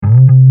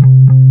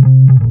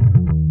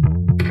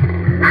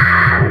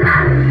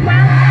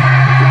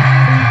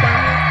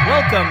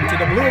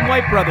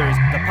White Brothers,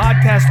 the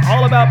podcast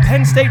all about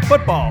Penn State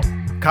football.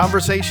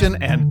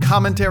 Conversation and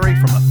commentary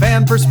from a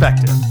fan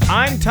perspective.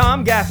 I'm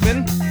Tom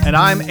Gaffman. And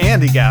I'm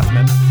Andy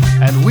Gaffman.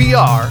 And we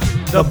are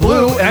the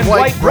Blue and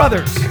White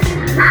Brothers.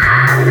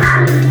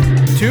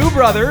 Two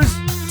brothers.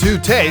 Two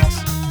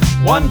takes.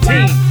 One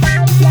team.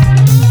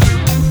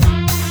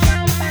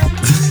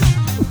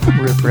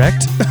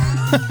 Ripwrecked.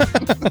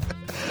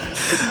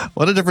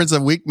 What a difference a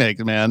week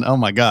makes, man. Oh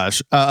my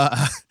gosh.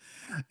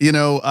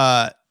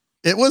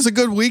 It was a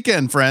good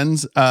weekend,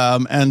 friends.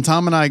 And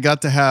Tom and I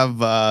got to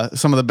have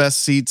some of the best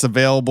seats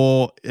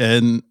available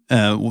in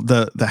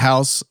the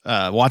house,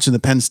 watching the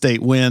Penn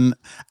State win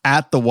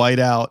at the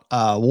Whiteout.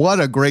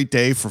 What a great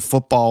day for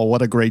football.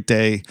 What a great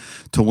day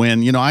to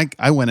win. You know,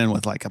 I went in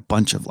with like a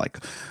bunch of like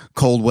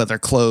cold weather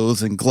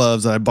clothes and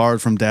gloves that I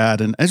borrowed from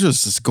Dad. And it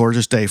was just a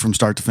gorgeous day from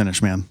start to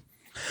finish, man.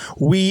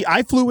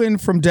 I flew in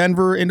from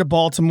Denver into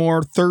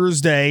Baltimore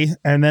Thursday,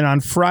 and then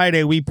on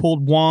Friday we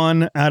pulled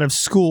Juan out of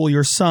school,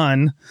 your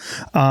son,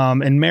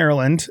 in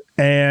Maryland,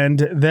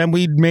 and then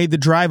we made the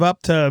drive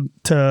up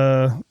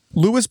to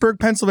Lewisburg,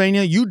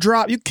 Pennsylvania. You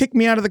kicked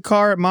me out of the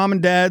car at Mom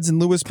and Dad's in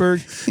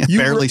Lewisburg. You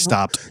barely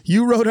stopped.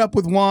 You rode up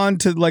with Juan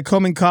to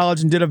Lycoming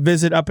College and did a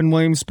visit up in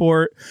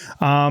Williamsport.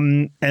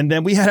 And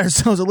then we had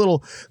ourselves a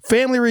little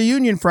family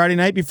reunion Friday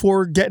night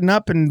before getting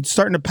up and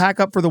starting to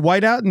pack up for the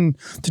Whiteout and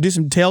to do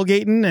some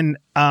tailgating.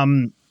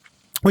 And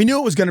we knew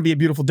it was going to be a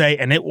beautiful day,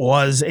 and it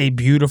was a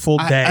beautiful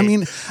day. I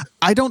mean,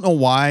 I don't know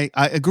why.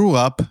 I grew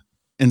up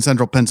in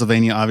central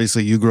Pennsylvania.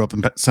 Obviously, you grew up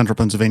in central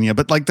Pennsylvania,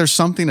 but like there's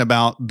something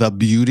about the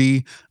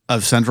beauty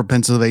of central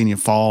Pennsylvania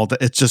fall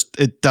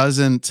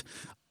that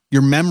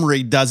your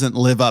memory doesn't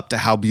live up to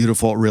how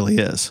beautiful it really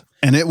is.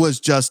 And it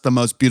was just the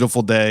most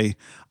beautiful day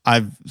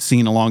I've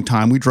seen in a long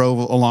time. We drove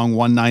along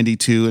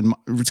 192, and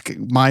it's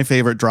my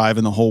favorite drive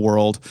in the whole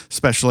world,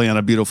 especially on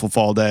a beautiful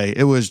fall day.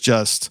 It was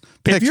just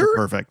picture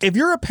perfect. If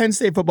you're a Penn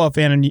State football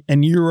fan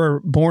and you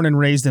were born and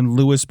raised in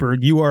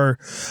Lewisburg, you are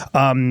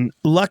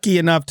lucky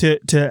enough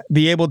to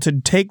be able to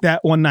take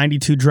that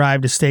 192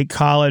 drive to State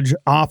College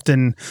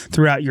often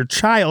throughout your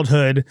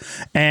childhood.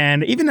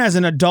 And even as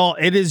an adult,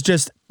 it is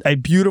just a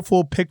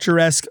beautiful,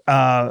 picturesque,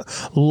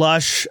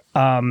 lush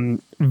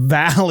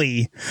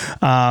valley.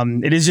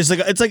 It is just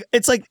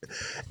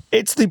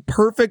it's the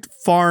perfect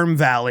farm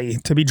valley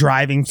to be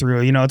driving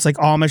through. You know, it's like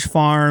Amish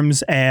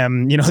farms,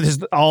 and you know,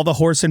 there's all the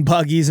horse and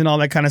buggies and all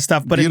that kind of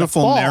stuff. But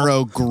beautiful, in the fall,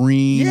 narrow,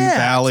 green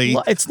valley.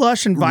 It's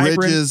lush and vibrant.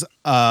 Ridges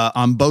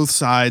on both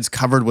sides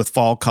covered with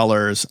fall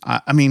colors.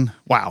 I mean,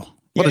 wow.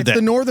 It's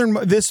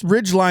this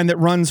ridge line that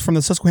runs from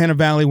the Susquehanna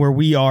Valley, where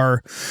we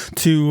are,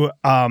 to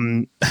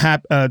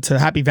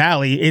Happy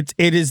Valley. It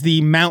is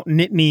the Mount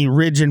Nittany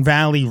Ridge and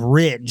Valley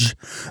Ridge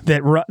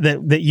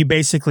that you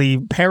basically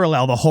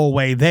parallel the whole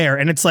way there,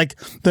 and it's like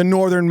the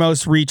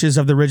northernmost reaches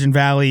of the Ridge and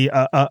Valley,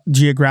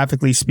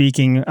 geographically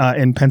speaking,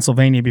 in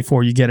Pennsylvania.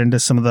 Before you get into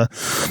some of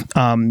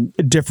the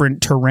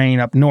different terrain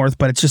up north,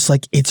 but it's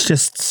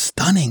just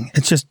stunning.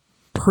 It's just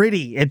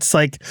pretty. It's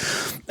like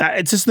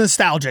it's just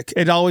nostalgic.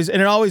 It always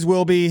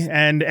will be.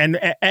 And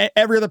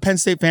every other Penn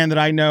State fan that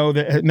I know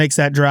that makes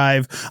that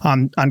drive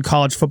on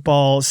college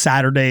football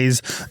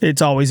Saturdays,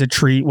 it's always a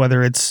treat.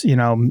 Whether it's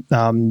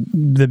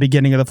the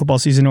beginning of the football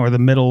season or the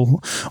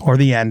middle or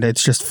the end,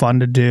 it's just fun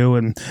to do.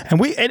 And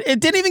it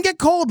didn't even get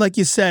cold, like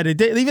you said.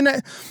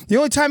 The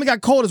only time it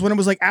got cold is when it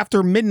was like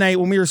after midnight,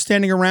 when we were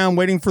standing around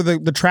waiting for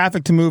the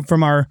traffic to move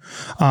from our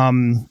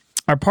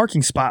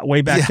parking spot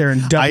way back there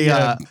in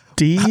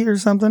D or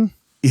something.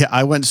 Yeah,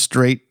 I went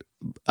straight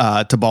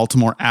to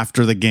Baltimore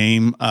after the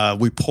game.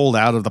 We pulled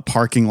out of the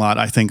parking lot,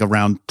 I think,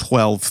 around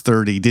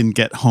 12:30. Didn't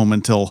get home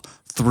until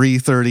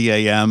 3:30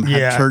 a.m.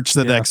 Had church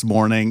the next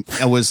morning.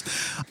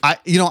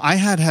 I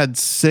had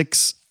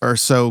 6 or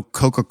so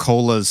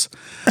Coca-Colas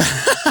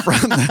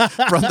from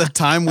the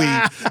time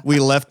we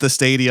left the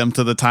stadium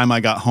to the time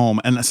I got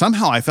home, and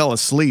somehow I fell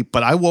asleep.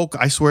 But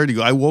I swear to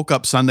you, I woke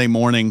up Sunday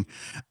morning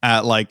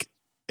at like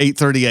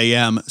 8:30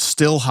 a.m.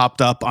 still hopped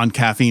up on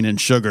caffeine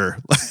and sugar,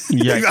 and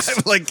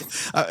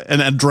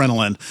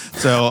adrenaline.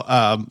 So,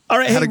 all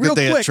right, had a good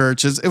day at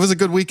church. It was a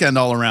good weekend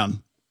all around.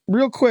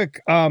 Real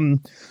quick, so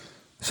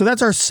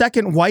that's our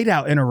second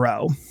Whiteout in a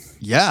row.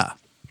 Yeah.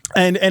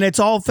 And it's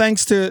all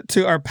thanks to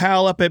our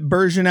pal up at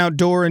Bergen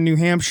Outdoor in New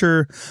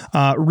Hampshire,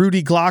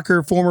 Rudy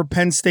Glocker, former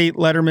Penn State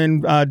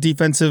letterman,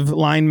 defensive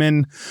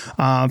lineman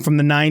from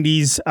the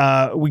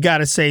 90s. We got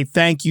to say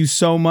thank you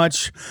so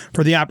much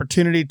for the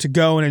opportunity to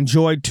go and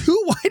enjoy 2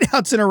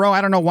 Whiteouts in a row. I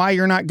don't know why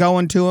you're not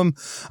going to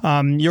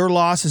them. Your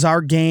loss is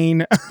our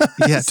gain.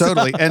 Yeah,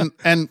 totally.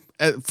 And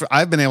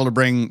I've been able to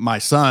bring my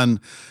son,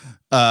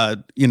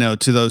 to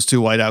those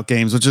 2 Whiteout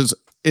games, which is,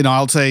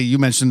 I'll say, you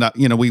mentioned that,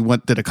 we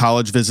did a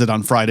college visit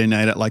on Friday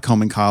night at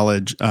Lycoming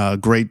College.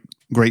 Great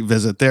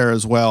visit there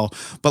as well.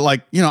 But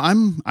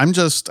I'm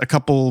just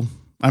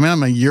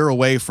I'm a year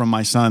away from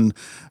my son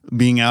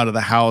being out of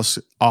the house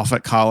off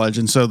at college.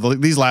 And so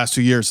these last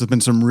 2 years have been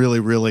some really,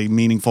 really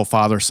meaningful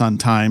father-son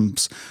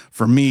times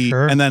for me.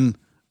 Sure. And then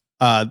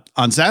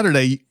on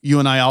Saturday, you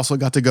and I also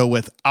got to go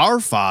with our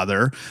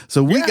father.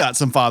 So we got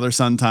some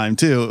father-son time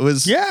too. It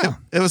was it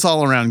was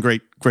all around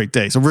great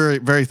day. So we're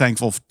very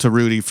thankful to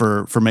Rudy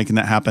for making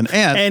that happen.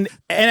 And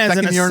as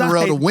second an year in a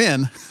row to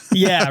win.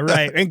 Yeah,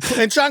 right.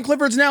 And Sean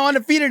Clifford's now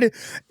undefeated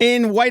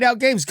in whiteout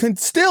games.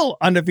 Still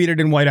undefeated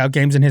in whiteout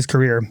games in his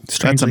career.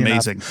 That's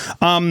amazing.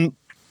 Enough.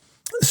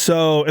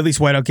 So at least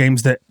whiteout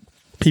games that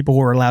people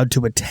were allowed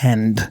to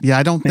attend. Yeah,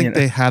 I don't think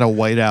they had a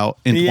whiteout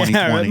in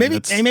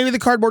 2020. Maybe the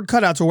cardboard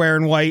cutouts were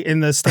wearing white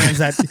in the stands.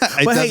 That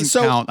it but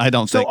doesn't count. I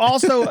don't think. So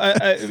also,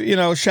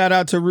 shout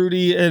out to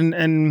Rudy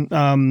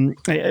and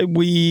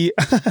we.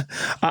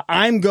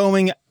 I'm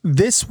going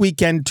this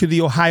weekend to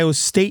the Ohio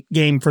State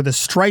game for the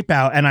stripe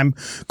out, and I'm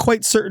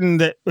quite certain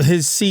that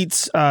his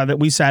seats that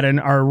we sat in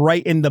are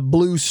right in the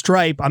blue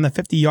stripe on the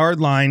 50-yard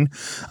line,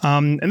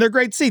 and they're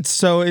great seats.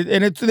 So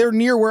they're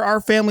near where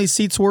our family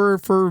seats were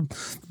for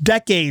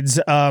decades.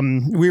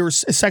 We were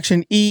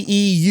section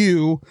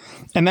EEU,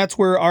 and that's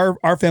where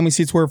our family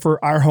seats were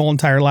for our whole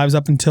entire lives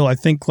up until I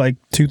think like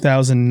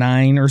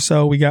 2009 or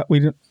so.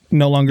 We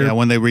no longer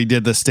when they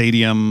redid the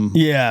stadium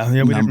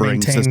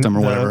numbering system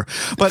or whatever.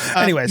 But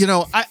anyways,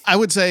 I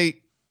would say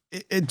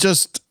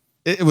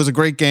it was a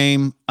great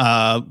game.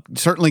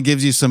 Certainly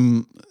gives you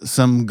some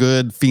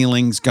good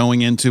feelings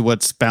going into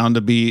what's bound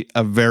to be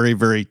a very,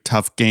 very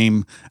tough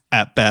game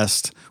at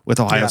best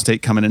with Ohio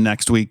State coming in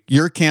next week.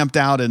 You're camped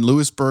out in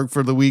Lewisburg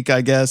for the week,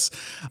 I guess.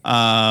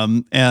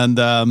 Meanwhile,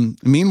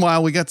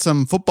 we got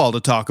some football to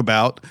talk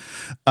about.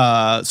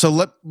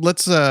 So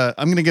let's I'm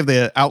going to give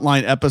the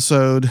outline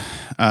episode.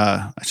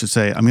 I'm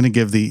going to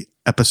give the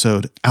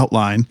episode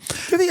outline.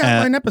 Give the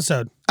outline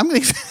episode. I'm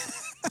going to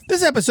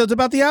This episode's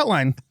about the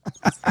outline.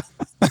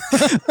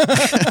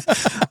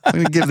 I'm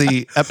going to give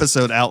the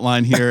episode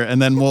outline here,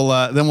 and then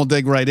we'll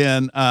dig right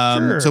in.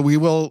 Sure. So we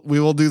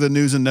will do the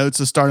news and notes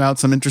to start out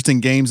some interesting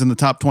games in the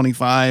top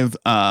 25.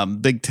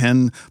 Big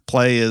Ten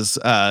play is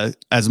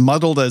as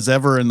muddled as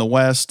ever in the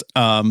West.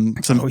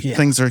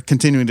 Things are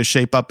continuing to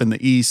shape up in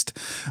the East.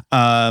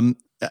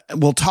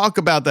 We'll talk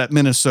about that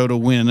Minnesota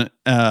win.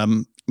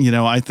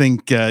 I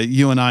think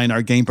you and I in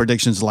our game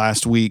predictions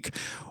last week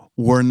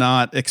were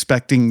not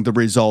expecting the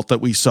result that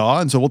we saw,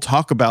 and so we'll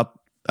talk about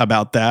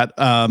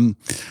that.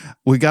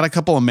 We got a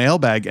couple of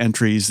mailbag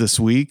entries this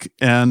week,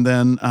 and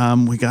then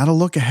we got to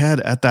look ahead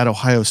at that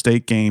Ohio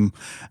State game,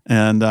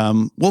 and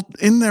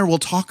we'll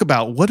talk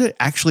about what it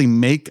actually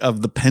make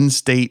of the Penn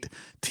State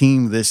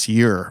team this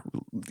year.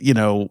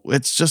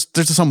 It's just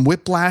there's some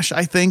whiplash,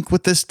 I think,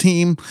 with this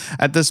team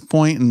at this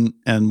point,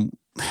 and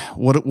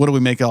what do we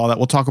make of all that?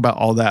 We'll talk about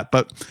all that,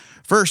 but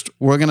first,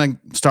 we're going to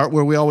start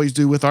where we always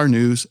do with our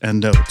news and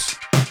notes.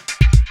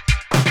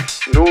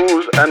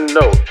 News and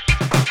notes.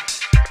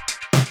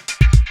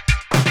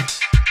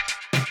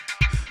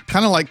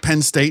 Kind of like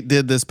Penn State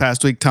did this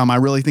past week, Tom. I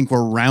really think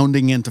we're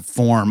rounding into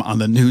form on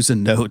the news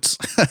and notes.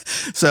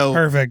 So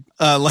perfect.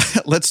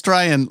 Let's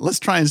try and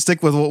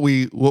stick with what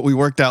we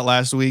worked out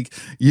last week.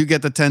 You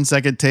get the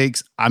 10-second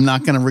takes. I'm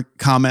not going to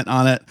comment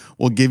on it.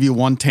 We'll give you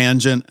one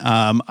tangent.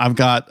 I've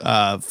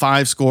got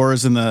 5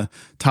 scores in the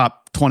top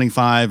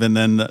 25, and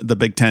then the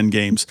Big Ten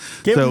games.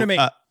 Give them to me.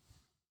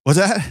 What's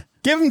that?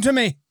 Give them to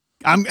me.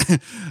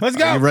 Let's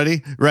go. Are you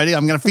ready?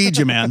 I'm going to feed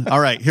you, man. All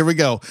right, here we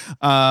go.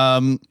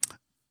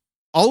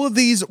 All of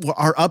these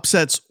are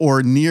upsets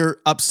or near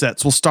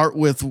upsets. We'll start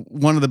with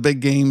one of the big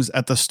games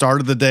at the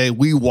start of the day.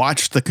 We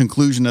watched the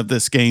conclusion of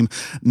this game.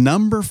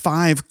 Number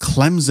 5,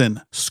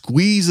 Clemson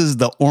squeezes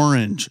the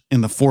orange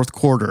in the fourth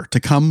quarter to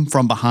come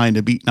from behind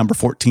to beat number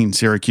 14,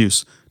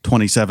 Syracuse,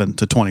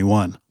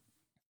 27-21.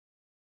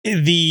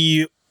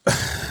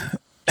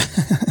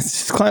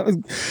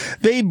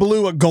 They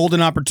blew a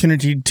golden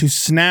opportunity to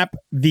snap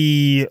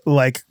the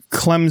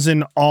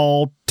Clemson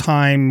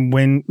all-time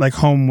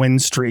home win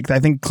streak. I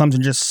think Clemson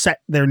just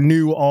set their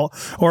new or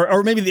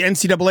maybe the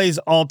NCAA's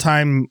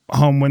all-time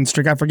home win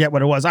streak. I forget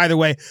what it was. Either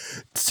way,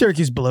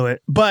 Syracuse blew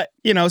it. But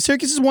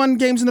Syracuse has won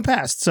games in the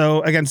past,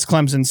 so against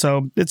Clemson.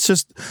 So it's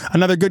just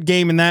another good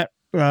game in that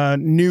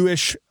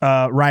newish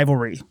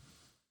rivalry.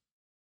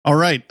 All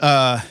right.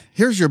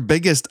 Here's your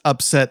biggest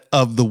upset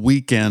of the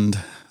weekend.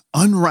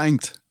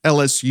 Unranked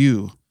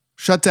LSU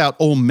shuts out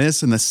Ole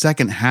Miss in the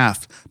second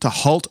half to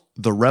halt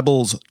the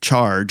Rebels'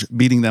 charge,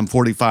 beating them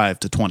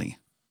 45-20.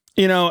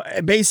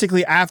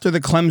 Basically after the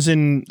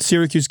Clemson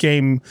Syracuse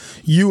game,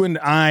 you and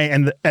I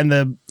and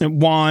the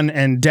Juan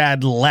and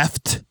Dad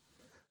left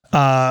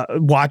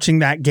watching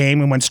that game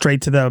and went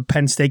straight to the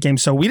Penn State game.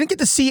 So we didn't get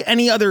to see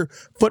any other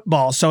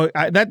football. So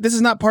this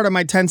is not part of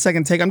my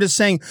 10-second take. I'm just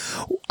saying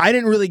I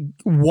didn't really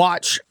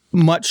watch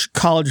much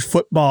college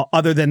football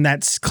other than that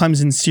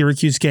Clemson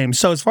Syracuse game.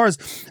 So as far as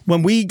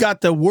when we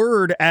got the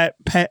word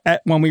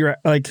when we were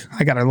I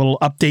got a little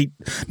update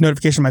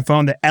notification on my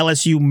phone that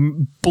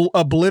LSU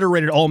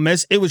obliterated Ole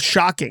Miss, it was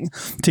shocking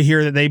to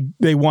hear that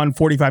they won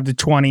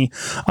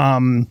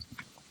 45-20.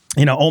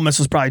 Ole Miss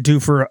was probably due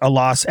for a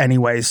loss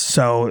anyways.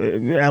 So I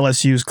think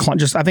LSU's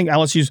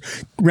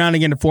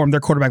rounding into form.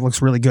 Their quarterback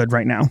looks really good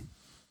right now.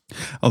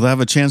 They'll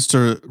have a chance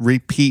to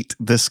repeat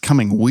this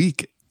coming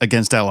week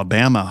against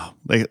Alabama.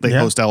 They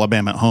host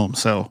Alabama at home.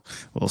 So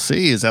we'll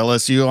see. Is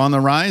LSU on the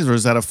rise or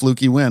is that a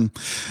fluky win?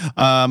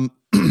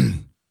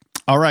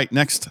 All right,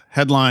 next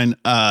headline.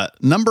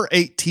 Number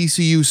 8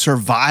 TCU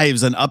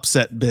survives an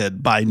upset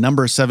bid by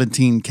number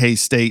 17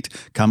 K-State,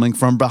 coming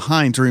from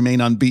behind to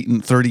remain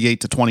unbeaten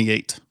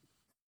 38-28.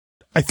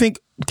 I think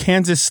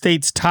Kansas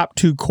State's top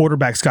 2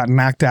 quarterbacks got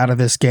knocked out of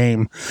this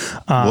game.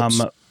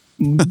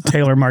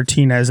 Taylor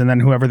Martinez and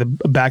then whoever the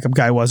backup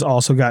guy was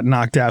also got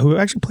knocked out, who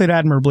actually played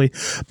admirably.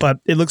 But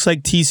it looks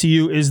like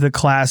TCU is the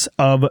class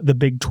of the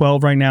Big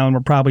 12 right now, and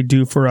we're probably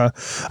due for a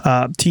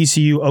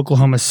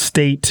TCU-Oklahoma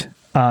State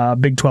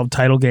Big 12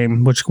 title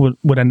game, which would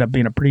end up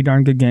being a pretty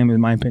darn good game,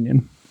 in my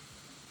opinion.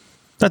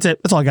 That's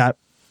it. That's all I got.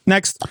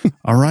 Next.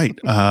 All right.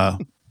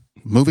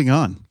 Moving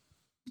on.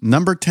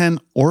 Number 10,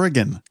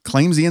 Oregon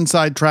claims the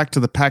inside track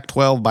to the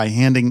Pac-12 by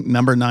handing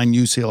number 9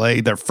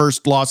 UCLA their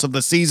first loss of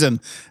the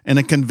season in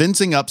a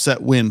convincing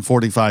upset win,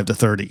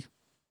 45-30.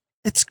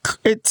 It's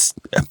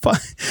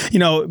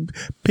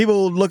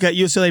people look at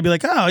UCLA and be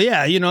like, oh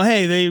yeah,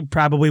 hey, they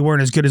probably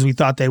weren't as good as we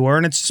thought they were.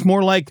 And it's just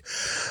more like,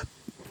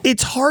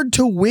 it's hard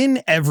to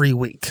win every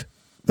week.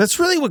 That's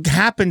really what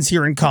happens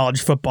here in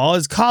college football.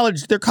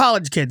 They're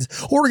college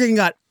kids. Oregon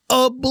got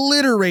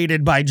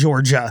obliterated by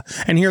Georgia,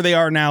 and here they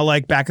are now,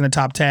 like back in the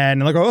top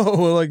 10, and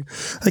like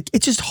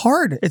it's just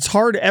hard. It's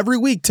hard every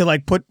week to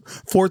like put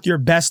forth your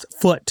best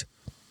foot.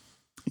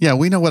 Yeah,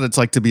 we know what it's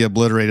like to be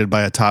obliterated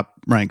by a top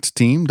ranked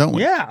team, don't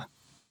we? Yeah,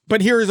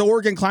 but here is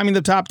Oregon climbing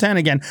the top 10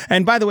 again.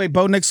 And by the way,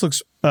 Bo Nix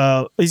looks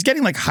he's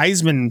getting like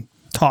Heisman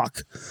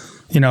talk,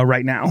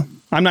 right now.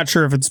 I'm not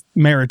sure if it's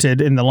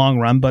merited in the long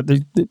run, but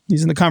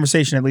he's in the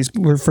conversation, at least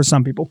for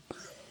some people.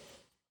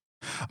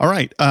 All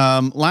right.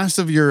 Last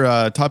of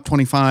your top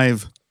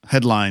 25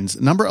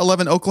 headlines. Number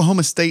 11,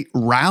 Oklahoma State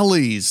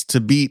rallies to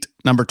beat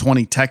number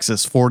 20,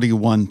 Texas,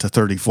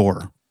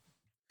 41-34.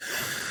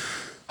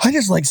 I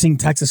just like seeing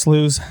Texas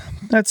lose.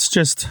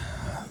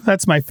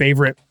 That's my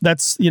favorite.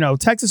 That's,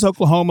 Texas,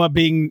 Oklahoma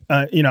being,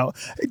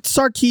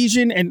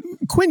 Sarkisian and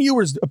Quinn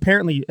Ewers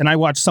apparently, and I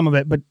watched some of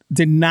it, but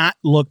did not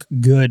look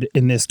good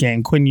in this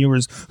game. Quinn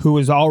Ewers, who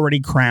was already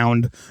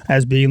crowned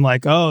as being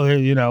like, oh,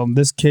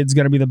 this kid's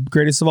going to be the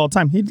greatest of all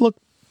time. He'd look,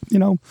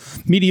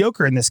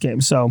 mediocre in this game.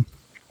 So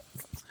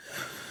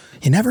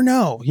you never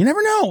know. You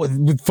never know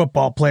with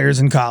football players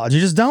in college.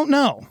 You just don't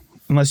know.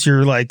 Unless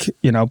you're like,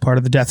 part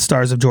of the Death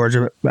Stars of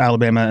Georgia,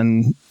 Alabama,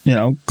 and,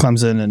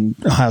 Clemson and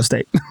Ohio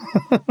State.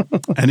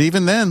 And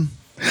even then.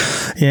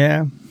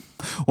 Yeah.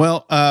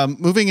 Well,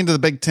 moving into the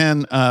Big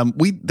Ten,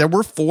 there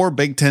were 4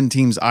 Big Ten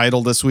teams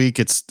idle this week.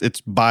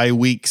 It's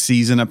bye-week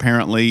season,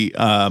 apparently.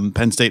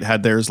 Penn State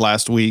had theirs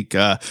last week.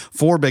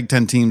 4 Big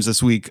Ten teams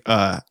this week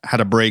had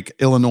a break: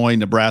 Illinois,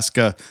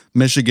 Nebraska,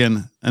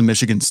 Michigan, and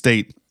Michigan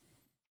State.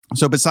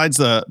 So besides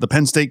the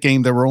Penn State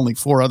game, there were only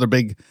 4 other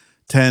Big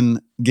 10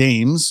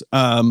 games.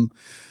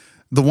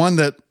 The one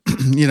that,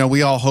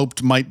 we all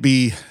hoped might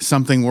be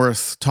something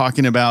worth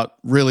talking about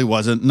really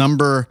wasn't.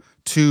 Number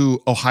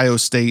 2, Ohio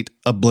State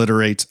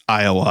obliterates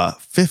Iowa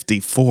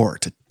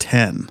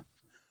 54-10.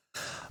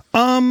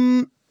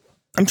 I'm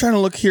trying to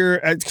look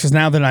here because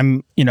now that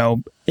I'm,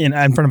 in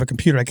front of a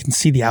computer, I can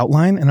see the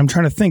outline, and I'm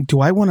trying to think, do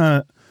I want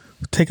to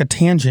take a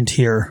tangent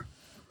here?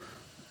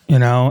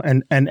 And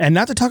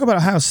not to talk about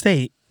Ohio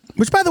State,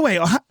 which, by the way,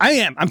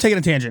 I'm taking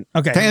a tangent.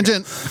 Okay.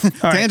 Tangent.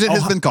 Tangent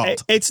has been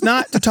called. It's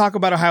not to talk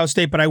about Ohio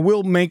State, but I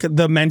will make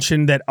the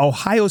mention that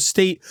Ohio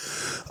State,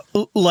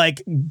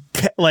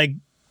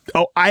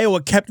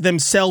 Iowa kept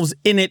themselves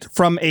in it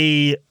from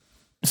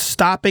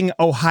stopping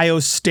Ohio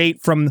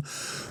State from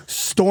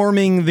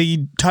storming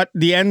the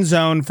end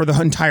zone for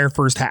the entire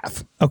first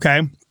half.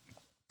 Okay.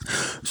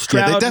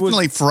 They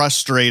definitely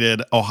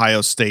frustrated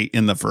Ohio State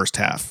in the first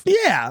half.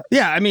 Yeah.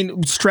 I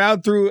mean,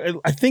 Stroud threw,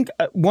 I think,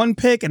 1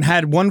 pick and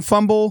had 1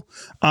 fumble.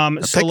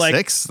 Pick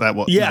 6? That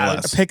was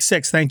a pick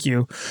 6. Thank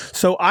you.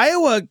 So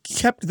Iowa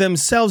kept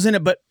themselves in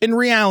it, but in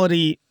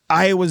reality,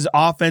 Iowa's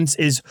offense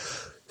is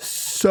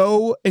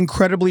so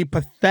incredibly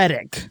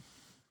pathetic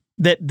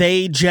that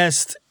they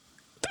just.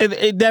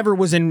 It never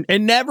was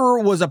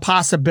a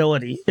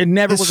possibility. It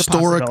never was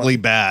historically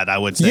bad, I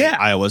would say. Yeah.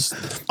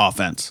 Iowa's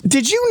offense.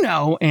 Did you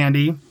know,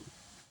 Andy,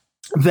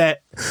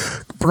 that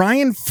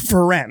Brian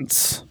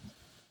Ferentz,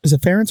 is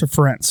it Ferentz or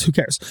Ferentz? Who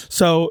cares?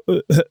 So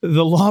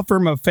the law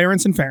firm of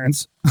Ferentz and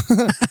Ferentz,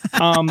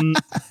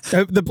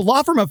 the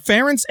law firm of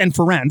Ferentz and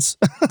Ferentz,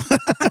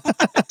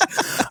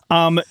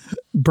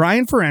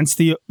 Brian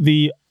Ferentz,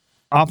 the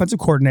offensive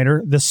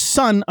coordinator, the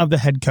son of the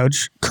head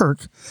coach,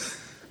 Kirk.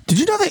 Did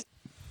you know that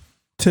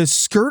to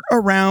skirt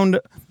around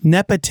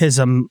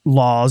nepotism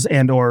laws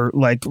and or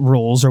like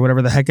rules or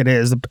whatever the heck it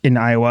is in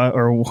Iowa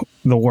or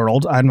the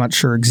world, I'm not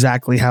sure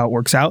exactly how it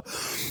works out,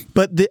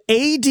 but the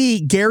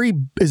AD Gary,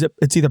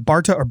 it's either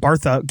Barta or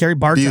Bartha, Gary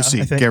Barta,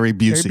 Busey, I think. Gary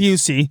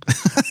Busey.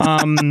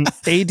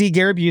 AD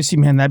Gary Busey,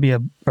 man, that'd be a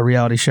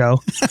reality show.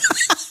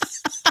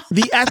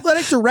 The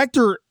athletic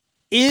director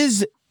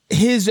is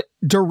his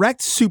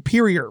direct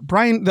superior,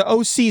 Brian, the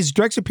OC's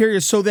direct superior,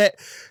 so that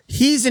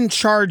he's in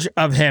charge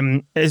of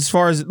him as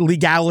far as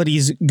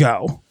legalities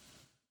go.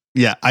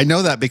 Yeah, I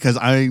know that because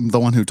I'm the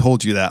one who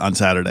told you that on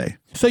Saturday.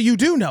 So you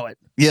do know it.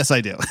 Yes,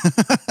 I do.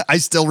 I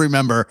still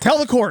remember. Tell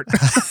the court.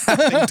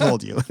 I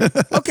told you.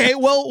 Okay,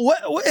 well,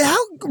 how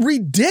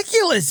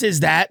ridiculous is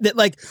that? That,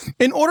 like,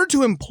 in order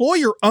to employ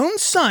your own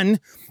son,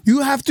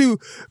 you have to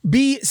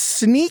be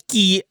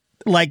sneaky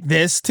like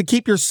this to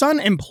keep your son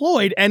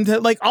employed, and to,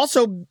 like,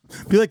 also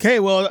be like, hey,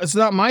 well, it's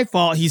not my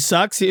fault. He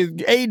sucks.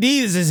 AD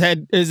is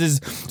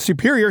his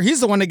superior. He's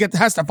the one that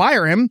has to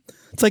fire him.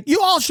 It's like, you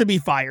all should be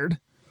fired.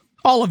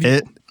 All of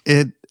you.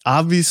 It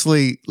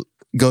obviously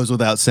goes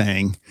without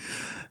saying,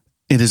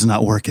 it is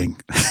not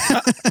working.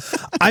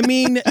 I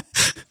mean,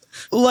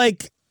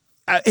 like,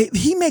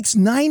 he makes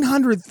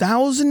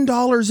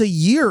 $900,000 a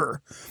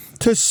year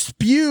to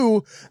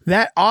spew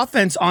that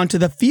offense onto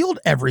the field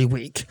every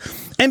week.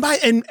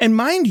 And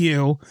mind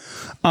you,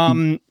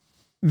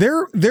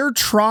 they're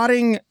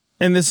trotting,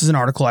 and this is an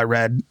article I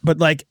read, but,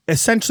 like,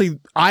 essentially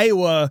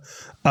Iowa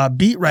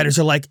beat writers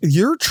are like,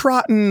 you're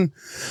trotting,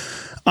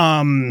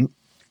 I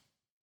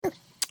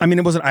mean,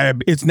 it wasn't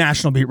it's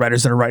national beat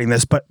writers that are writing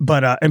this, but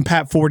and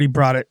Pat Forty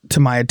brought it to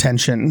my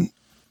attention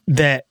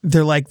that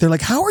they're like,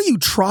 how are you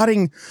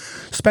trotting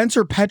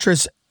Spencer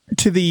Petras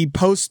to the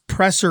post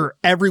presser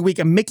every week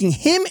and making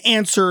him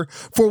answer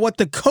for what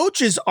the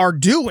coaches are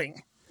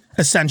doing?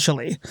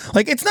 Essentially,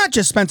 like, it's not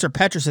just Spencer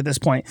Petras at this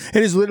point.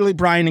 It is literally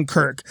Brian and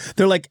Kirk.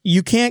 They're like,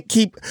 you can't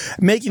keep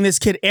making this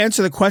kid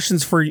answer the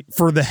questions for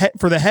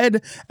the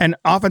head and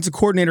offensive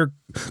coordinator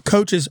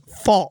coach's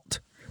fault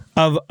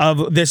of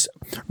this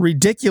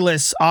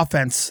ridiculous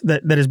offense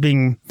that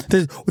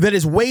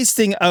is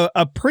wasting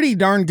a pretty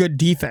darn good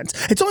defense.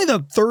 It's only the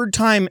third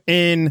time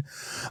in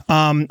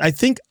I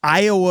think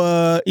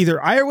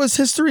either Iowa's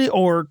history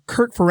or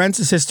Kirk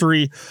Ferentz's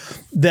history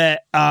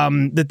that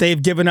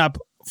they've given up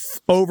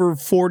over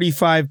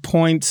 45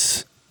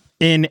 points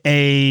in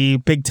a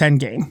Big Ten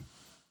game.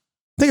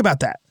 Think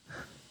about that.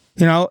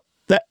 You know,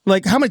 that,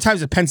 like, how many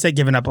times have Penn State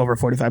given up over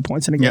 45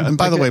 points in a game? Yeah, and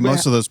by the way,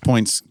 most of those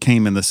points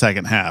came in the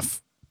second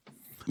half.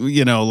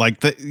 You know,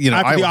 like after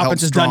Iowa the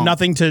offense has strong. done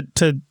nothing to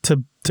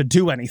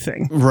do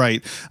anything.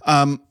 Right.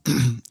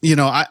 You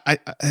know, I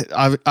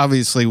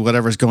obviously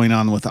whatever's going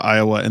on with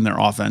Iowa and their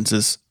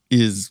offense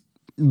is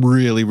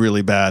really,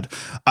 really bad.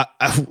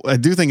 I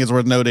do think it's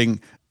worth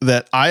noting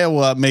that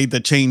Iowa made the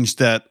change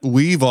that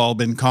we've all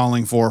been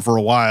calling for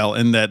a while,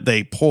 in that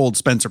they pulled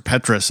Spencer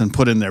Petras and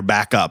put in their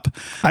backup.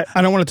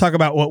 I don't want to talk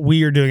about what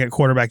we are doing at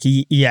quarterback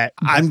yet.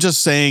 I'm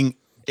just saying,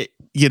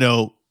 you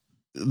know,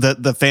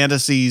 the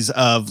fantasies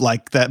of,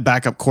 like, that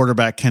backup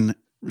quarterback can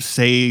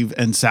save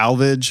and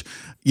salvage,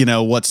 you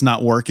know, what's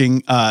not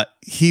working.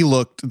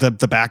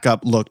 The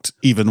backup looked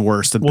even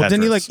worse than Petras.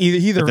 Didn't he, like,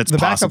 either the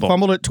backup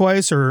fumbled it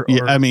twice or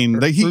yeah, I mean,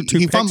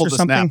 he fumbled the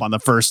something? snap on the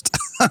first.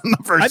 I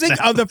think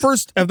snap. of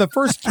the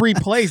first three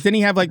plays, didn't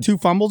he have like 2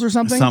 fumbles or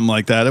something? Something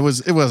like that. It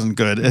wasn't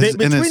good.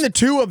 Between the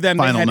two of them,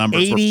 they had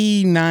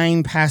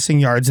 89 passing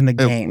yards in the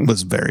game. It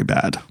was very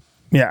bad.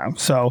 Yeah,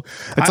 so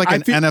it's like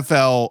an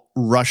NFL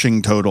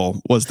rushing total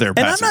was their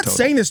passing total. And I'm not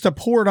saying this to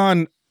pour it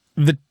on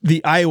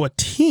the Iowa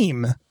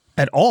team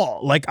at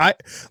all. I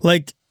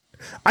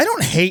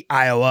don't hate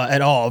Iowa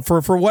at all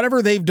for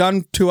whatever they've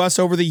done to us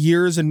over the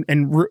years and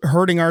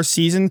hurting our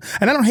season.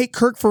 And I don't hate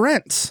Kirk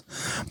Ferentz.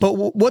 But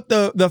what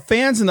the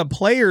fans and the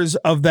players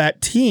of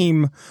that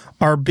team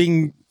are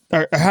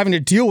having to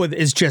deal with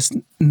is just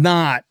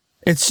not.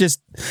 It's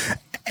just,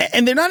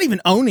 and they're not even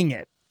owning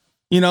it.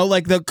 You know,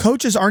 like, the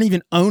coaches aren't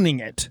even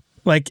owning it.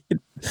 Like,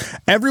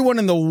 everyone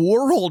in the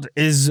world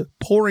is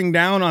pouring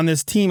down on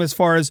this team as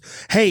far as,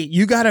 hey,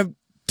 you got to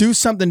do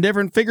something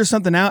different, figure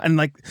something out. And,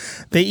 like,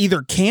 they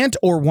either can't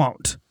or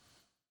won't.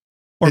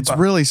 It's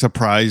really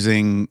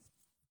surprising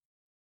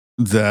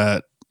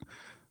that,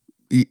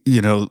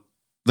 you know,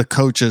 the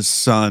coach's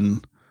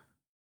son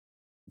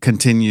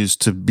continues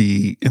to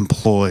be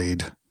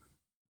employed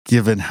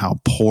given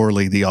how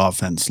poorly the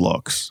offense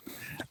looks.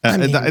 I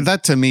mean,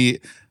 that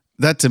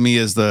to me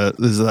is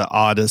the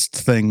oddest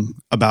thing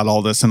about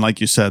all this. And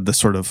like you said, the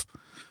sort of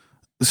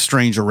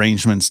strange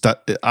arrangements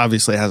that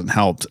obviously hasn't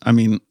helped. I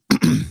mean,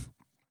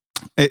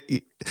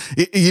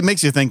 it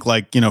makes you think,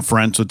 like, you know,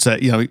 Ferentz would say,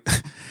 you know,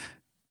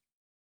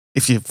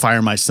 if you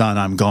fire my son,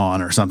 I'm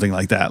gone, or something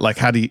like that. Like,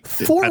 how do you?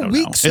 4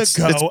 weeks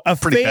ago, a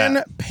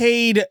fan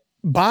paid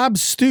Bob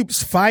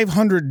Stoops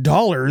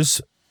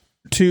 $500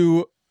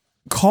 to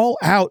call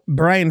out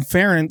Brian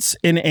Ferentz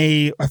in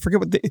I forget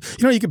what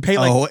you could pay,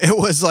 like, it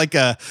was like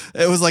a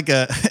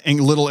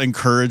little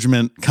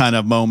encouragement kind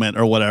of moment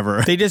or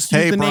whatever. They just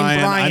used the name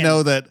Brian. I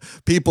know that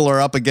people are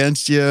up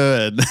against you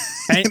and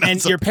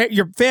your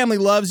family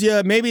loves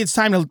you. Maybe it's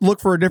time to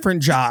look for a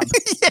different job.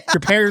 Yeah.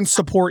 Your parents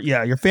support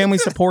you. Your family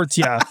supports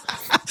you.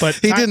 But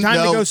he didn't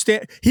know.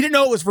 He didn't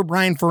know it was for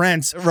Brian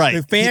Ferentz. Right.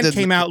 The fan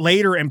came out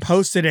later and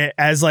posted it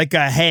as like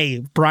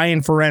hey,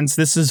 Brian Ferentz,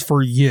 this is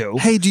for you.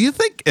 Hey, do you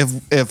think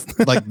if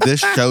like this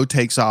show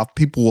takes off,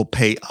 people will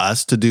pay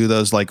us to do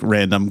those, like,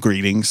 random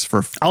greetings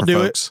for folks? I'll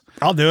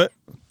do it.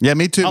 Yeah,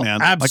 me too,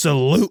 man.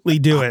 Absolutely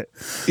do it.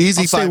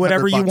 Easy. I'll say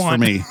whatever you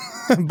want for me.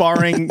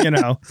 barring,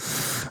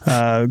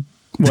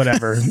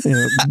 whatever.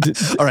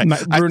 All right,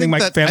 ruining my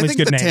family's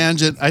good name.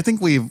 Tangent. I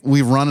think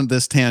we've run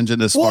this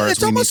tangent as far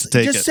as we need to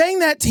take it. Just saying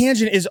that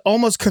tangent is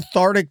almost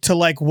cathartic to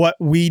like what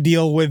we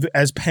deal with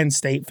as Penn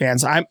State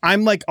fans.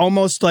 I'm like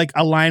almost like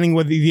aligning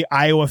with the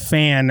Iowa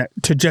fan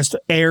to just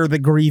air the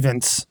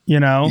grievance.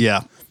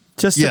 Yeah.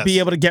 Just to be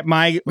able to get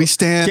we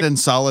stand in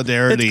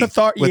solidarity with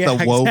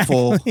the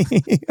woeful,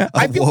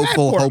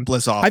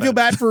 hopeless offense. I feel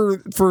bad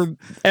for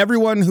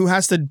everyone who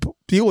has to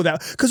deal with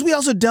that, because we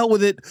also dealt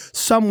with it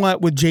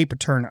somewhat with Jay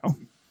Paterno.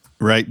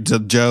 Right,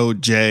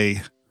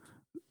 Jay.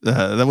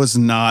 That was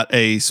not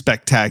a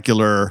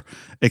spectacular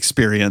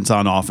experience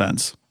on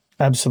offense.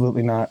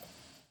 Absolutely not.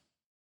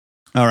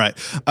 All right,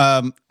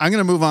 I'm going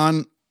to move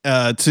on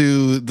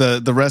to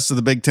the rest of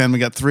the Big Ten. We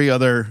got 3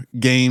 other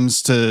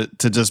games to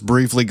just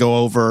briefly go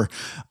over.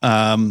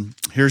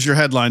 Here's your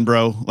headline,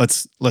 bro.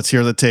 Let's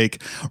hear the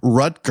take.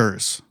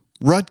 Rutgers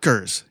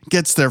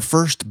gets their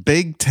first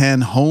Big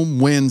Ten home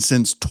win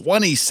since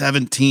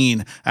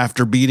 2017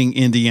 after beating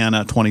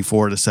Indiana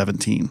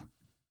 24-17.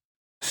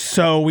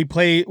 So we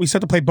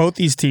start to play both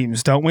these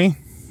teams, don't we?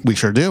 We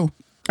sure do.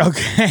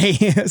 Okay,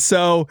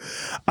 so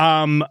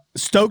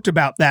stoked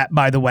about that,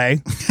 by the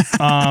way.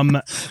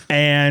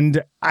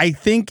 And I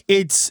think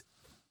it's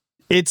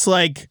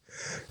a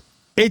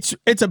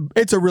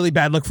really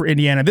bad look for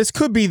Indiana. This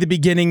could be the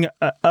beginning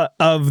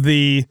of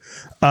the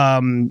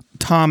Tom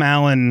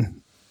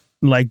Allen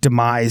like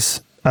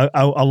demise,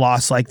 a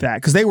loss like that,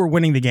 because they were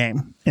winning the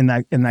game in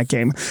that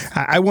game.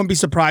 I wouldn't be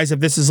surprised if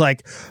this is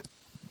like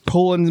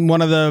pulling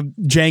one of the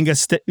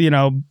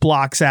Jenga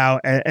blocks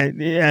out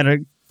at a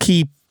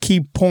key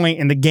point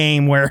in the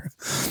game where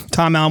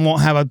Tom Allen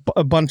won't have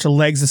a bunch of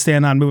legs to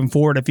stand on moving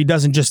forward if he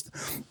doesn't just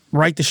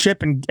right the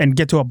ship and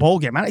get to a bowl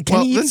game.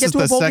 Can he even get to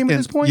a bowl game at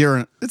this point?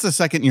 It's the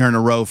second year in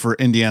a row for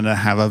Indiana to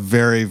have a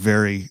very,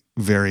 very,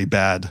 very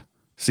bad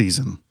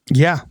season.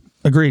 Yeah,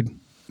 agreed.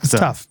 It's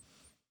tough.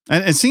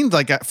 And it seemed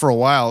like for a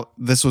while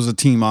this was a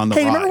team on the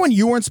rise. Hey, remember when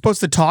you weren't supposed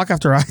to talk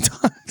after I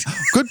talked?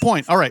 Good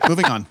point. All right,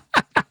 moving on.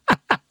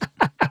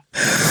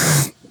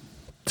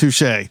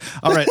 Touche.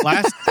 All right,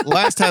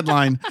 last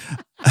headline.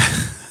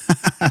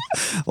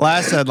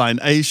 Last headline.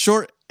 A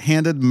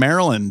short-handed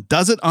Maryland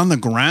does it on the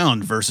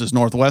ground versus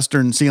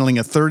Northwestern, sealing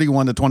a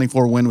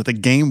 31-24 win with a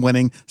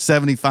game-winning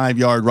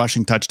 75-yard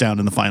rushing touchdown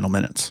in the final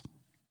minutes.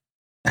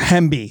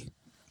 Hemby,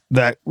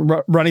 that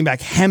running back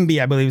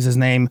Hemby, I believe is his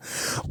name.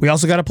 We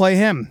also got to play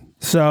him.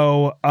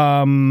 So,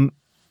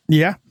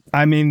 yeah.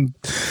 I mean,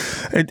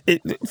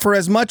 for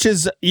as much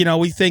as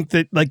we think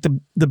that like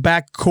the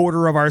back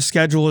quarter of our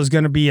schedule is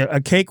going to be a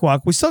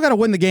cakewalk, we still got to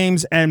win the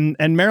games. And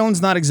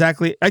Maryland's not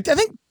exactly. I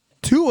think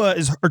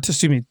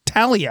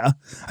Talia.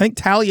 I think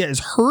Talia is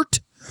hurt.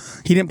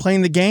 He didn't play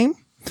in the game,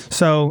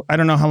 so I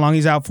don't know how long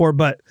he's out for.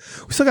 But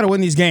we still got to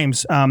win these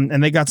games.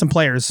 And they got some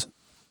players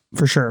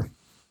for sure.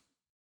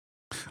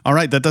 All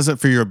right, that does it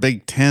for your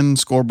Big Ten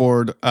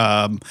scoreboard.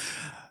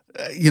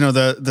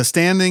 The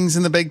standings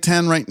in the Big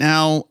Ten right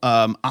now,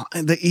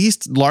 the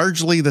East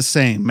largely the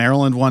same.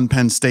 Maryland won,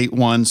 Penn State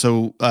won.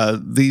 So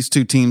these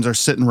two teams are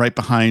sitting right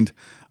behind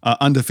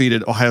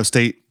undefeated Ohio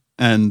State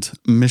and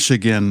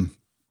Michigan.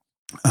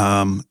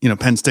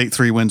 Penn State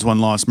 3 wins, 1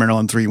 loss.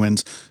 Maryland 3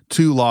 wins,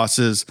 2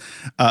 losses.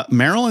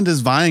 Maryland is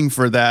vying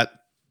for that,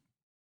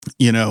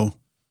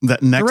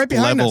 that next right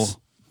level us.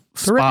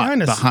 They're right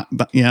behind us.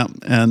 Yeah.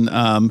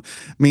 And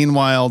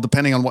meanwhile,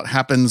 depending on what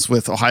happens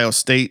with Ohio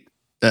State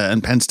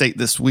and Penn State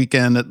this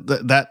weekend,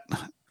 that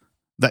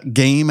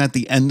game at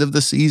the end of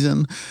the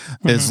season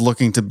is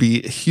looking to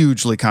be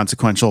hugely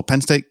consequential.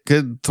 Penn State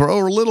could throw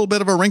a little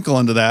bit of a wrinkle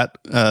into that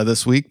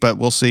this week, but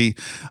we'll see.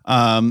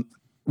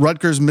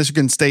 Rutgers,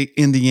 Michigan State,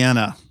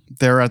 Indiana,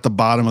 they're at the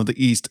bottom of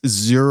the East.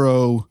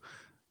 0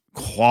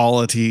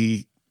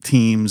 quality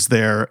teams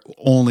there,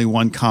 only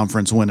 1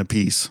 conference win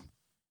apiece.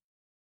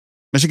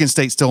 Michigan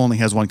State still only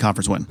has 1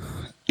 conference win.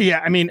 Yeah,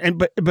 I mean,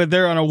 but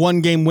they're on a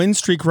 1-game win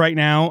streak right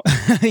now,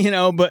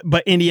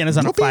 but Indiana's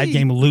on a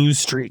 5-game lose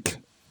streak.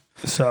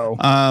 So,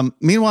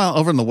 meanwhile,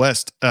 over in the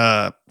West,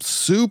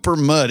 super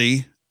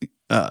muddy.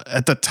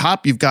 At the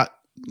top, you've got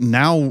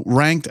now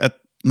ranked at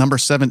number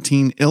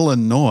 17,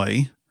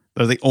 Illinois.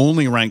 They're the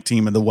only ranked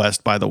team in the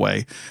West, by the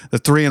way. The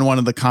 3-1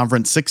 in the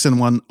conference,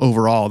 6-1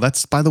 overall.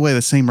 That's, by the way,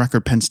 the same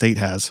record Penn State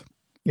has.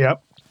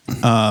 Yep.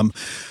 I'm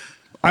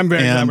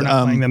very glad we're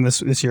not playing them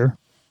this year.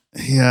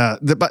 Yeah,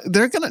 but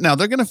they're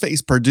gonna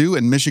face Purdue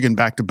and Michigan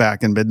back to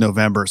back in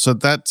mid-November. So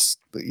that's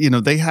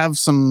they have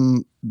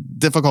some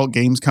difficult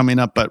games coming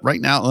up. But right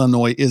now,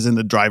 Illinois is in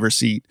the driver's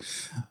seat.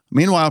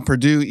 Meanwhile,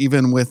 Purdue,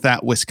 even with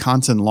that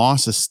Wisconsin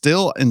loss, is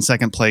still in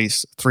second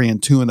place,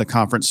 3-2 in the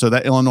conference. So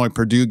that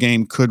Illinois-Purdue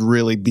game could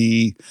really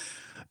be,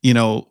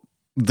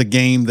 the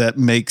game that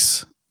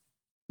makes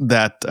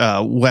that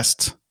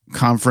West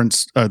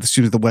Conference,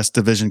 the West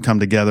Division come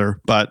together.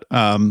 But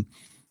what's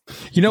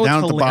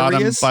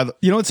hilarious?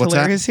 What's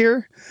hilarious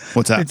here?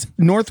 What's that? It's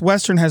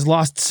Northwestern has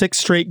lost 6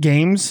 straight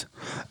games,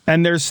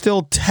 and they're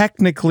still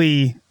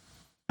technically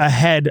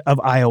ahead of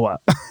Iowa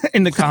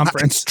in the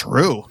conference. It's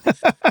true.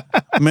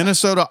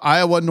 Minnesota,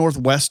 Iowa,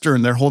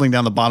 Northwestern, they're holding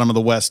down the bottom of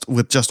the West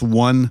with just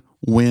one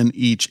win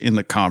each in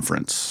the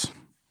conference.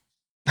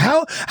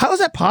 How is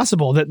that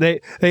possible that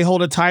they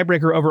hold a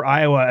tiebreaker over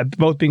Iowa,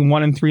 both being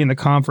 1-3 in the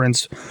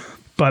conference,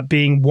 but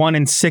being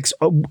 1-6?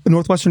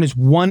 Northwestern is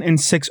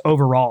 1-6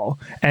 overall,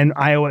 and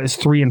Iowa is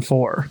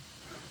 3-4.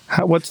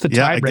 What's the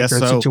tiebreaker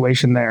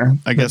situation there?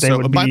 I guess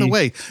so. By the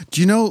way,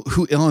 do you know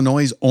who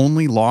Illinois'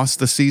 only loss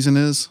this season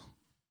is?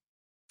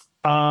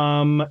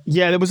 Yeah,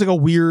 there was like a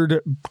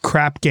weird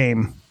crap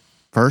game.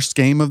 First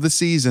game of the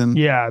season.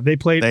 Yeah, they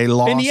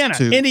lost Indiana.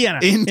 to Indiana.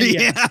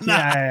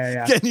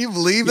 Yeah. Can you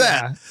believe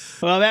that?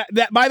 Well,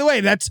 that by the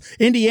way, that's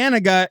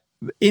got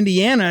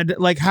Indiana'd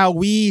like how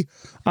we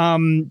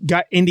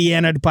got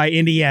Indiana'd by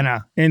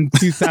Indiana in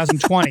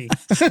 2020.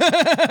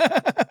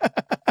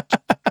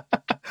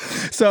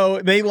 So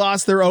they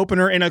lost their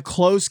opener in a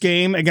close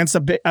game against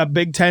a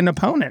Big Ten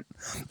opponent,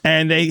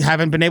 and they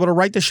haven't been able to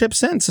right the ship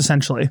since,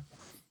 essentially.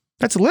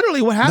 That's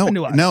literally what happened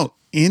to us. No,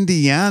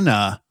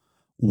 Indiana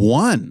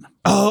won.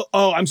 Oh,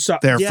 I'm sorry.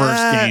 Their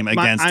first game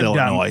against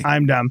Illinois.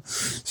 I'm dumb.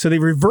 So they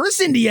reverse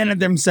Indiana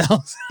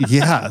themselves.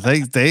 Yeah,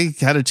 they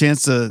had a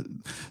chance to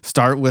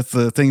start with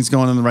things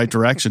going in the right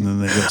direction,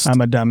 and they just...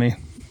 I'm a dummy.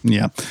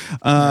 Yeah.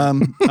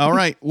 All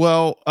right.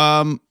 Well,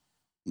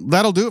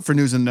 that'll do it for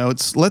news and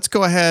notes. Let's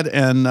go ahead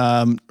and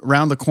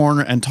round the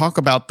corner and talk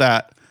about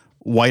that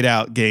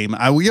whiteout game.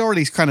 We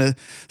already kind of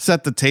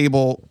set the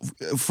table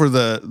for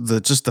the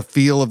just the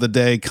feel of the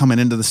day coming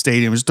into the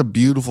stadium. It was just a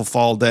beautiful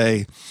fall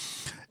day.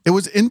 It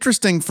was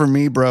interesting for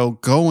me, bro,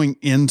 going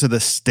into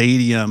the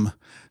stadium,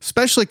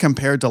 especially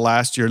compared to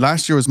last year.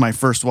 Last year was my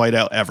first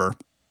whiteout ever.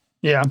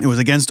 Yeah. It was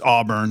against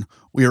Auburn.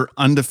 We were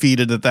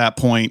undefeated at that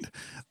point.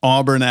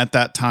 Auburn at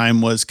that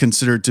time was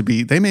considered to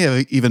be, they may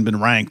have even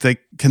been ranked, they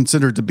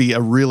considered to be a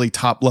really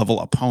top level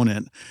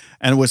opponent.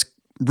 And it was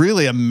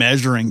really a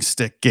measuring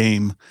stick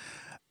game.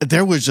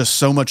 There was just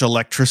so much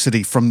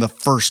electricity from the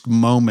first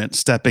moment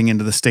stepping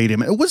into the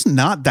stadium. It was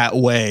not that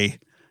way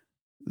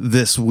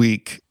this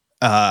week.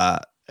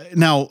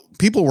 Now,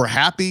 people were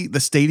happy. The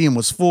stadium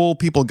was full.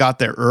 People got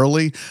there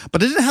early,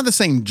 but it didn't have the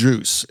same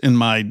juice in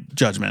my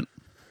judgment.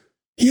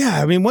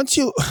 Yeah, I mean, once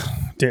you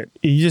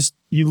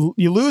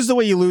lose the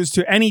way you lose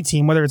to any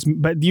team,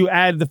 but you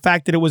add the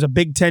fact that it was a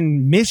Big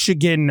Ten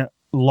Michigan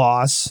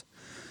loss,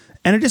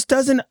 and it just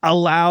doesn't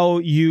allow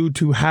you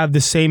to have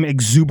the same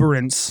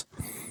exuberance.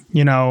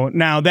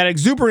 Now that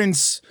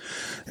exuberance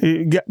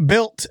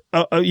built,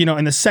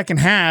 in the second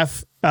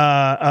half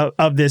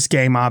of this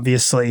game,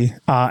 obviously,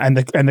 and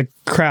the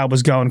crowd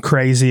was going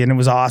crazy, and it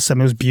was awesome.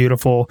 It was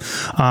beautiful.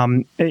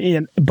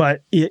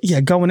 But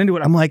going into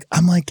it, I'm like,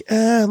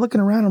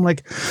 looking around, I'm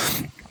like,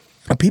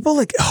 are people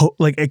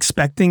like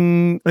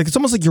expecting, like, it's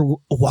almost like you're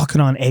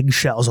walking on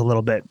eggshells a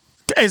little bit.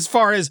 As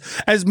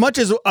much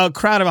as a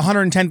crowd of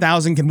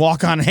 110,000 can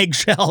walk on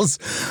eggshells,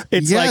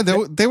 it's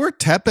they were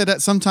tepid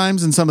at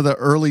sometimes in some of the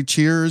early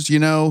cheers.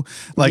 They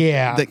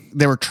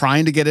were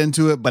trying to get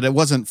into it, but it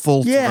wasn't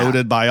full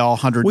throated by all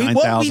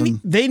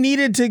 109,000. They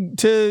needed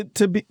to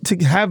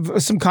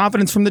have some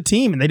confidence from the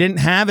team, and they didn't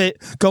have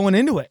it going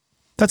into it.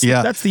 That's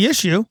the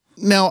issue.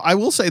 Now, I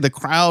will say the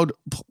crowd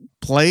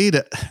played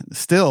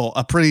still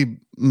a pretty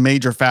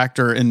major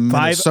factor in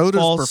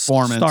Minnesota's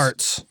performance.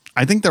 Starts.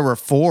 I think there were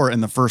 4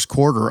 in the first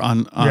quarter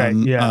on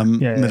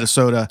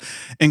Minnesota,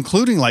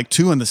 including like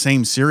 2 in the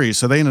same series.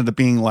 So they ended up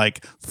being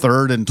like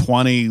 3rd and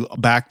 20,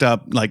 backed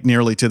up like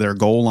nearly to their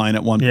goal line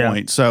at one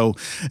point. So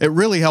it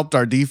really helped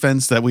our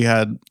defense that we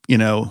had,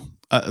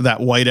 that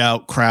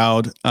whiteout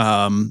crowd.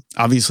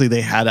 Obviously,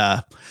 they had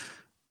a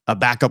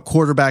backup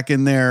quarterback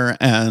in there,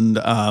 and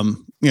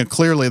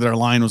clearly their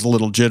line was a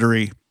little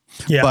jittery.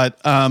 Yeah. But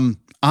on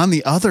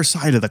the other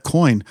side of the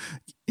coin,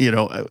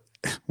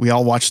 we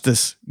all watched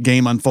this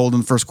game unfold in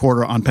the first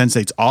quarter on Penn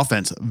State's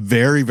offense.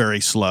 Very, very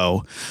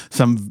slow.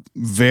 Some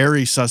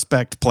very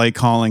suspect play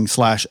calling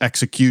 /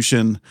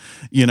 execution,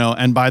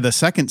 and by the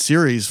second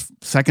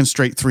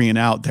straight 3 and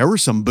out, there were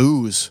some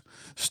boos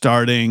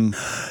starting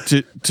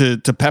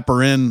to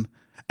pepper in.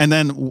 And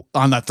then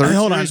on that third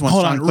series,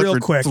 hold on, real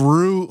quick.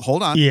 Threw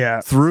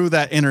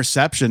that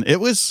interception. It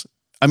was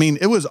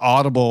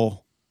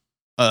audible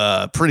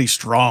pretty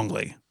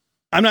strongly.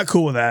 I'm not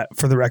cool with that,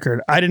 for the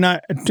record. I did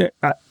not.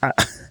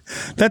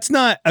 That's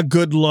not a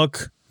good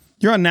look.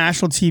 You're on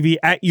national TV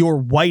at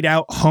your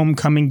whiteout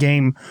homecoming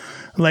game.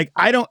 Like,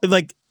 I don't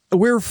like.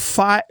 We're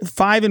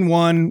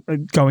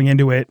 5-1 going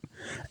into it,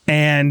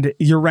 and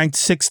you're ranked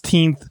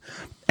 16th,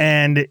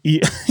 and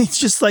it's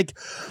just like,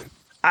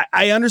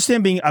 I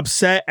understand being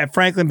upset at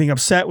Franklin, being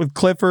upset with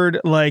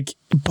Clifford,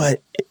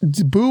 but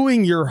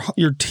booing your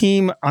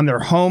team on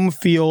their home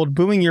field,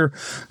 booing your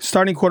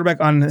starting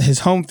quarterback on his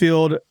home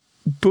field.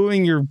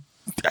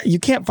 You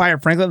can't fire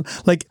Franklin.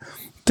 Like,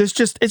 it's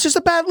just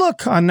a bad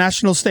look on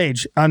national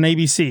stage on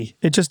ABC.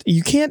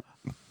 You can't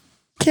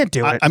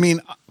do it. I mean,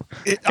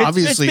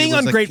 obviously it's being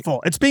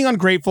ungrateful. It's being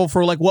ungrateful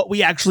for like what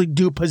we actually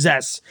do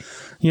possess.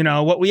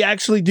 What we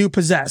actually do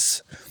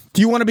possess.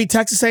 Do you want to be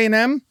Texas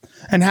A&M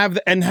and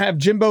have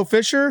Jimbo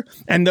Fisher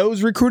and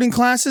those recruiting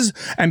classes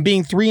and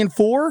being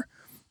 3-4?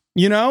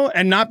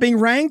 and not being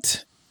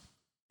ranked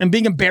and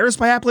being embarrassed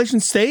by Appalachian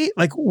State.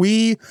 Like,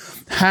 we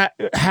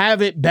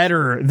have it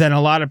better than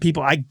a lot of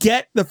people. I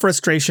get the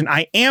frustration.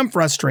 I am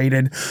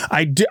frustrated.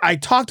 I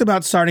talked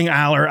about starting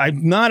Aller.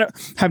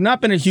 Have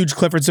not been a huge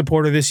Clifford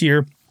supporter this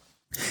year.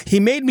 He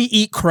made me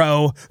eat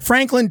crow.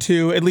 Franklin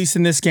too, at least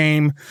in this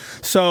game.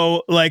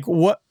 So, like,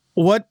 what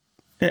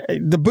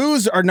the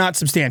boos are not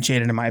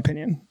substantiated, in my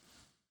opinion.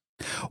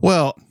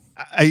 Well,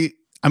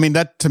 I mean,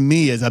 that to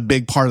me is a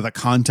big part of the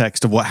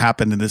context of what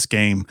happened in this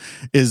game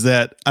is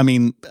that, I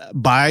mean,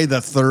 by the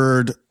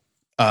third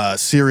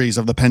series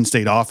of the Penn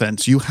State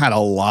offense, you had a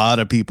lot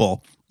of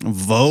people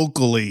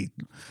vocally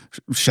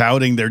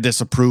shouting their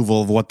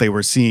disapproval of what they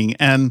were seeing.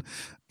 And,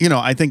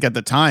 I think at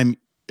the time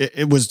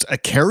it was a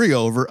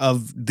carryover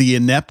of the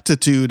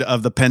ineptitude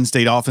of the Penn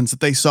State offense that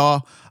they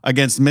saw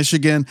against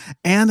Michigan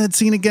and had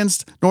seen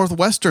against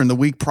Northwestern the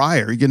week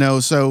prior,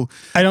 So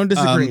I don't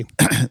disagree.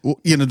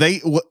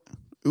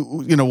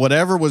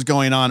 Whatever was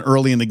going on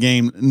early in the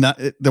game,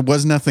 there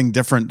was nothing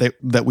different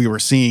that we were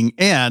seeing.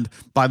 And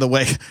by the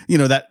way,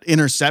 that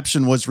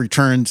interception was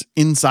returned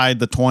inside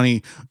the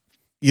 20.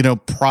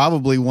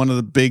 Probably one of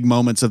the big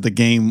moments of the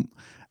game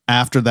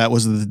after that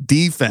was the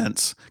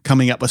defense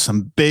coming up with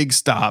some big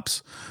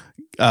stops,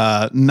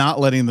 not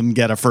letting them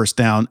get a first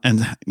down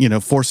and,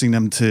 forcing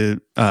them to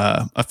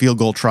a field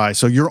goal try.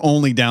 So you're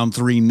only down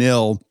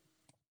 3-0,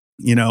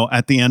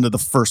 at the end of the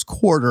first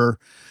quarter.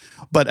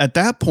 But at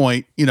that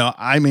point,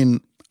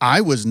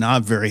 I was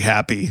not very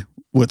happy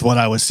with what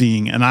I was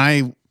seeing. And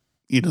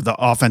the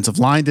offensive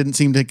line didn't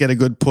seem to get a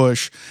good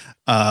push.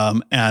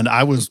 And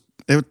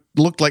it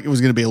looked like it was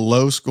going to be a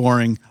low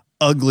scoring,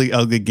 ugly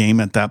game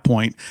at that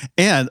point.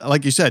 And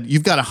like you said,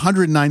 you've got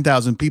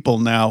 109,000 people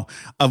now,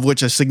 of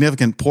which a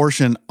significant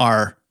portion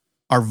are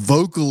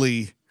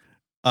vocally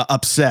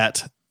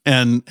upset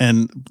and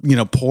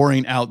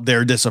pouring out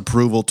their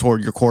disapproval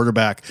toward your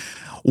quarterback.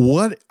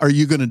 What are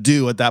you going to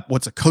do at that?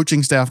 What's a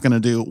coaching staff going to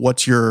do?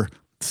 What's your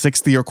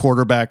sixth-year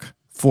quarterback,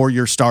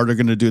 4-year starter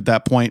going to do at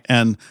that point?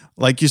 And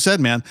like you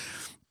said, man,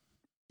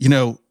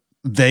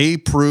 they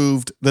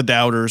proved the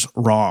doubters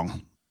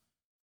wrong.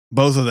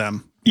 Both of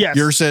them. Yes.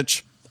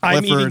 Yursich,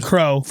 I'm eating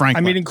crow.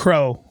 Franklin. I'm eating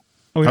crow.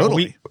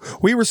 Totally.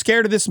 We were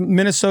scared of this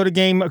Minnesota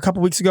game a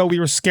couple weeks ago. We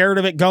were scared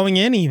of it going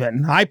in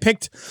even. I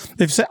personally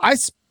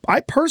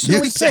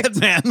picked,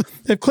 man,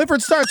 if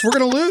Clifford starts, we're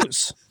going to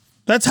lose.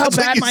 That's how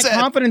bad my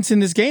confidence in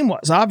this game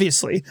was,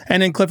 obviously,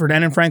 and in Clifford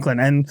and in Franklin,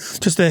 and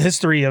just the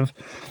history of.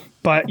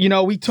 But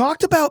we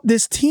talked about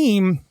this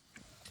team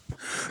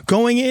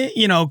going in,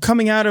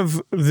 coming out of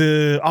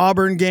the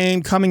Auburn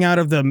game, coming out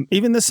of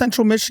even the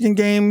Central Michigan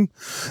game.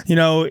 We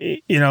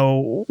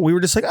were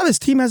just like, oh, this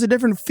team has a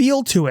different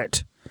feel to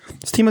it.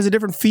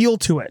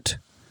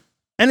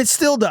 And it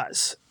still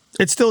does.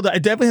 It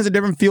definitely has a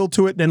different feel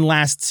to it than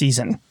last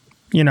season.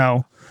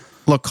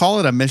 Look, call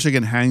it a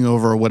Michigan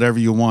hangover or whatever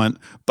you want,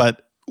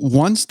 but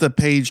once the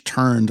page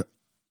turned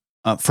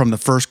from the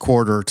first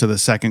quarter to the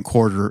second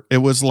quarter, it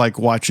was like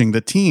watching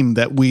the team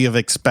that we have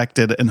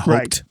expected and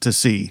hoped to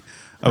see.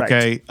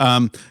 Okay.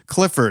 Right.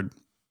 Clifford,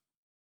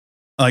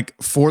 like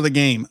for the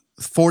game,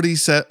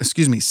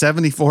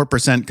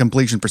 74%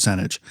 completion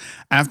percentage.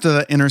 After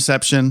the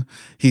interception,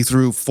 he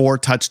threw 4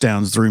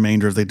 touchdowns the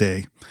remainder of the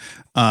day.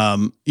 He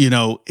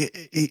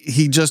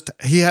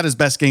had his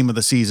best game of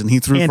the season. He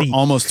threw for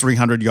almost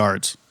 300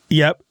 yards.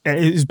 Yep.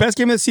 His best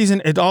game of the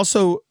season. It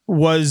also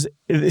was,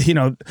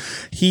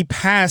 he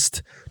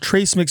passed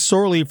Trace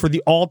McSorley for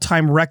the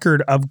all-time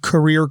record of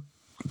career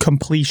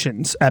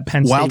completions at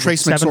Penn State. While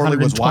Trace McSorley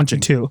was watching.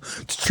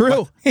 It's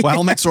true.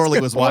 While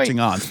McSorley was watching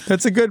on.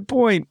 That's a good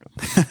point.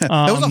 It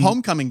was a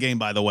homecoming game,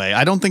 by the way.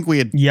 I don't think we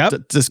had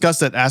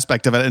discussed that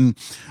aspect of it. And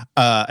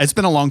it's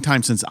been a long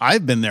time since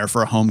I've been there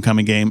for a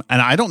homecoming game.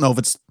 And I don't know if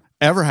it's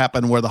ever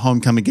happened where the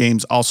homecoming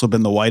game's also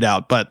been the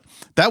whiteout, but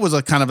that was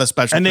a kind of a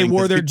special and thing. And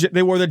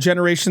they wore the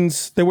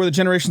generations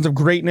of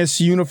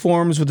greatness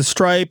uniforms with the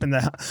stripe and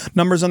the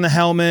numbers on the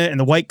helmet and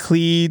the white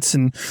cleats.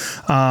 And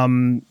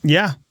and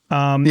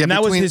that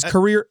was his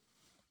career.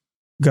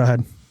 Go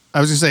ahead. I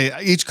was going to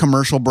say, each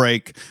commercial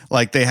break,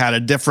 like they had a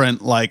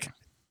different,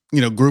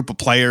 group of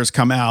players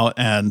come out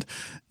and,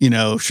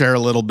 share a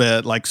little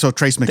bit. Like, so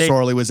Trace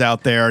McSorley was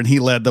out there and he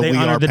led the We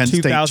Are Penn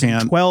State chant.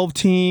 2012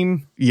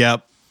 team.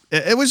 Yep.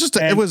 It was just,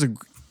 it was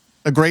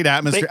a great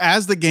atmosphere.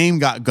 As the game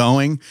got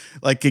going,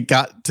 like it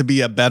got to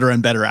be a better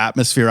and better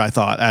atmosphere, I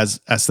thought,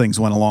 as things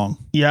went along.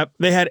 Yep.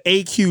 They had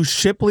A.Q.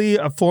 Shipley,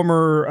 a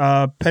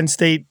former Penn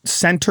State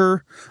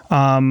center,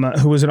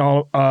 who was an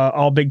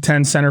all Big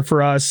Ten center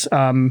for us,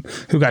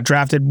 who got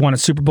drafted, won a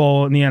Super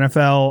Bowl in the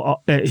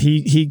NFL.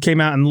 He came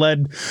out and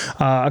led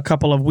a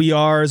couple of We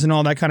Ares and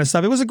all that kind of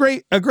stuff. It was a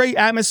great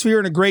atmosphere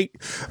and a great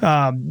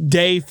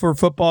day for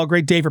football, a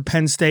great day for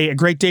Penn State, a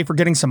great day for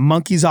getting some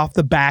monkeys off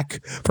the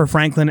back for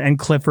Franklin and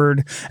Clifford.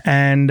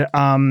 And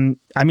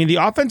the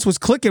offense was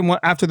clicking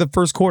after the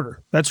first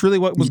quarter. That's really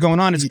what was going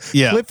on.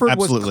 Clifford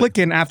was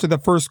clicking after the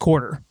first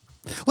quarter.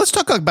 Let's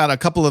talk about a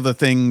couple of the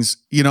things,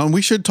 and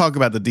we should talk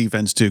about the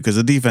defense too, because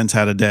the defense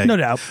had a day. No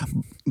doubt.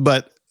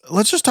 But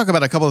let's just talk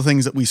about a couple of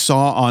things that we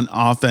saw on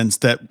offense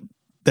that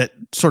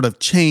sort of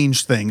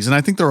changed things. And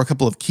I think there were a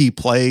couple of key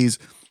plays,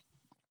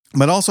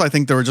 but also I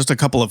think there were just a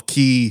couple of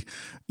key,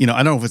 I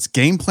don't know if it's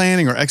game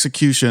planning or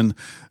execution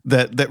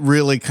that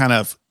really kind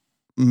of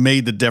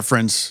made the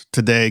difference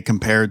today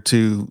compared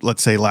to,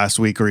 let's say, last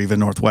week or even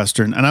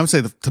Northwestern. And I would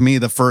say to me,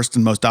 the first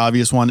and most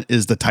obvious one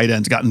is the tight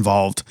ends got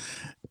involved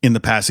in the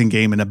passing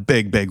game in a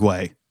big, big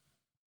way.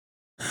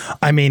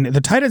 I mean,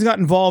 the tight ends got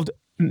involved.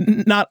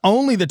 Not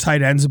only the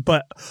tight ends,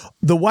 but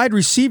the wide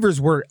receivers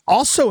were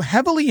also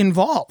heavily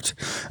involved.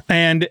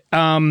 And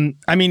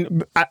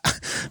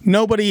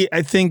nobody,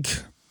 I think,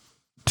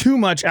 too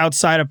much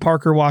outside of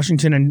Parker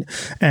Washington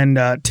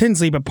and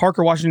Tinsley, but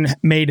Parker Washington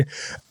made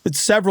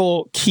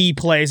several key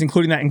plays,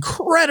 including that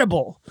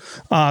incredible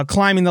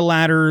climbing the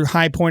ladder,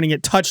 high pointing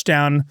it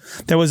touchdown.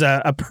 There was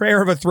a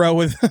prayer of a throw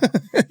with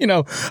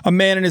a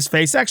man in his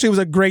face. Actually, it was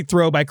a great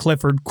throw by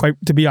Clifford.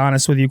 To be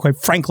honest with you, quite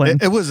frankly,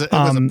 it was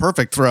a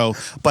perfect throw.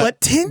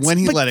 But when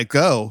he let it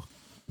go.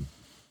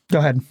 Go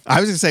ahead. I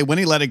was going to say, when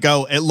he let it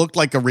go, it looked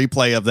like a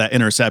replay of that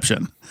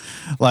interception.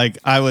 Like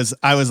I was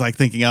like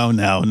thinking, oh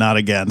no, not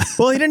again.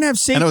 Well, he didn't have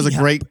safety. And it was a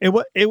great.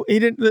 He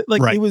didn't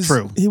like. Right, it was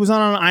true. He was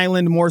on an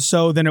island more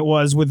so than it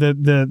was with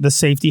the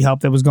safety help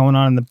that was going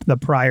on in the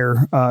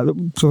prior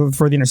for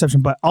the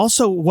interception. But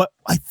also, what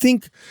I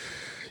think,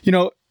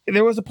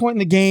 there was a point in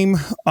the game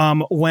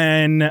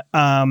when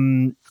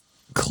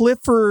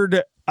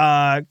Clifford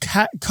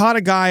caught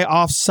a guy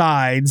off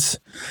sides,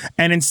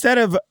 and instead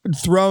of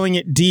throwing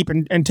it deep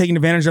and taking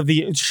advantage of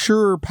the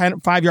sure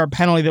 5-yard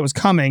penalty that was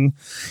coming,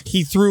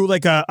 he threw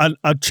like a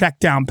check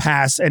down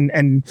pass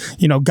and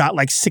got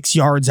like 6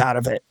 yards out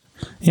of it.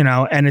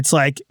 And it's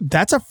like,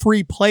 that's a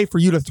free play for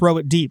you to throw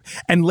it deep.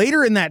 And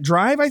later in that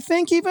drive, I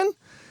think even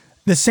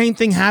the same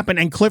thing happened,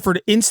 and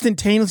Clifford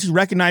instantaneously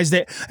recognized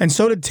it, and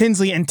so did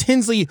Tinsley. And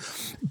Tinsley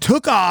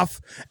took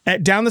off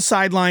down the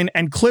sideline,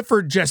 and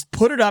Clifford just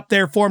put it up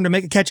there for him to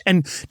make a catch.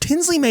 And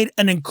Tinsley made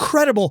an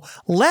incredible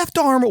left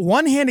arm,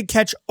 one-handed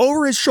catch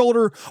over his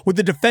shoulder with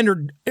the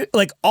defender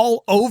like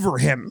all over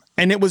him,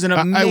 and it was an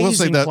amazing I will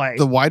say that play.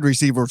 The wide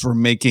receivers were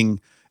making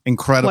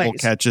incredible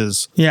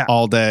catches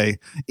all day.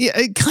 Yeah,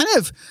 it kind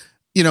of,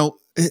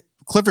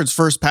 Clifford's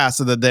first pass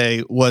of the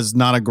day was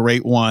not a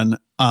great one.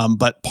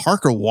 But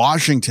Parker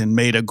Washington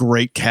made a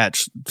great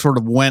catch, sort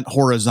of went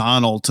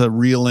horizontal to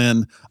reel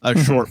in a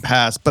short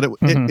pass. But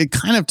it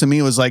kind of, to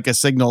me, was like a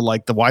signal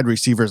like the wide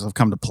receivers have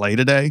come to play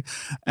today.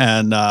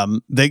 And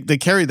they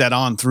carried that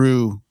on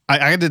through.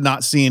 I did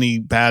not see any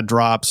bad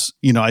drops.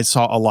 I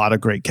saw a lot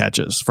of great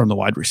catches from the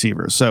wide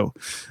receivers. So,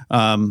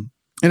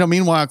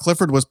 meanwhile,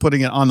 Clifford was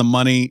putting it on the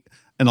money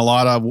in a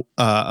lot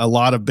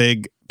of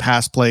big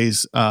pass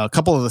plays, a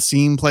couple of the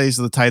seam plays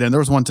of the tight end. There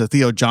was one to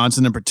Theo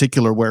Johnson in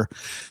particular where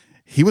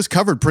he was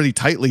covered pretty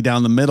tightly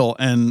down the middle,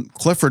 and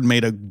Clifford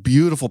made a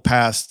beautiful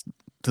pass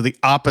to the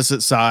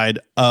opposite side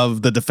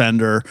of the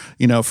defender,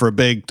 for a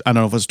big, I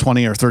don't know if it was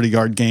 20 or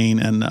 30-yard gain,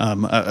 and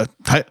a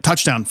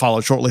touchdown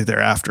followed shortly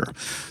thereafter.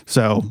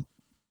 So,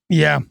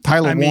 yeah,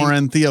 Tyler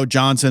Warren, Theo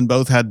Johnson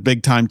both had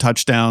big-time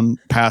touchdown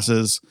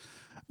passes.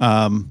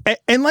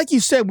 And like you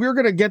said, we're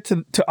going to get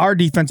to our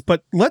defense,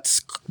 but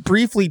let's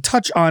briefly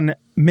touch on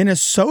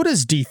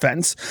Minnesota's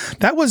defense.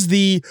 That was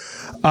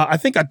I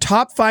think a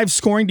top 5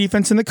 scoring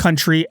defense in the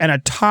country and a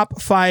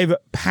top 5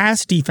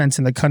 pass defense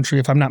in the country,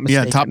 if I'm not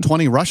mistaken. Yeah, top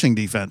 20 rushing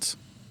defense.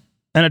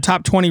 And a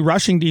top 20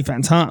 rushing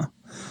defense, huh?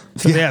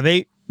 So yeah,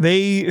 they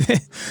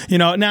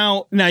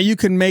now you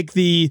can make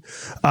the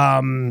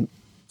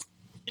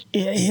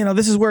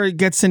this is where it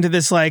gets into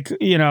this, like,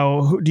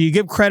 do you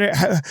give credit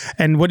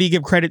and what do you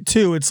give credit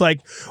to? It's like,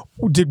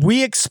 did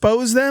we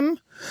expose them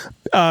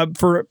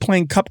for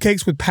playing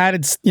cupcakes with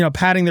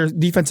padding their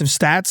defensive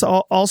stats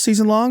all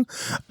season long,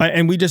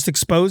 and we just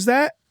exposed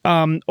that?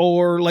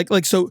 Or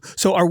so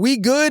are we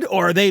good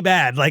or are they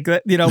bad?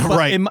 But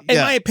right. In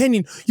my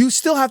opinion, you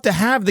still have to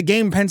have the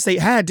game Penn State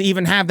had to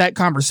even have that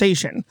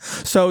conversation.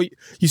 So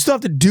you still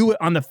have to do it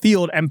on the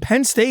field, and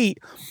Penn State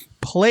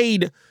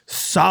played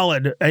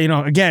solid,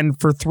 again,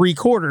 for 3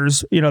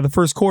 quarters. The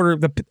first quarter,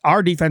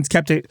 our defense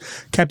kept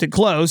it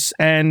close,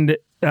 and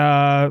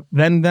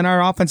then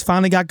our offense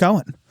finally got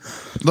going.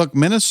 Look,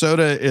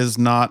 Minnesota is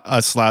not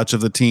a slouch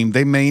of the team.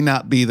 They may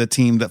not be the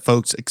team that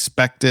folks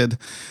expected.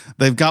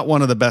 They've got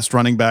one of the best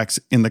running backs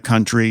in the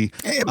country.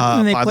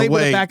 And they played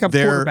with a backup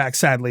quarterback,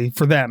 sadly,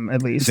 for them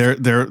at least.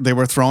 They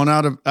were throwing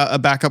out a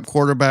backup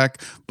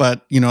quarterback,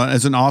 but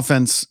as an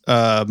offense,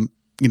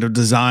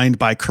 designed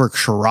by Kirk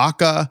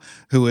Shiraka,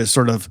 who is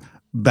sort of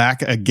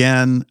back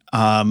again.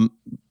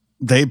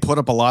 They put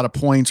up a lot of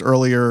points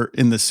earlier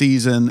in the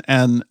season,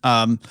 and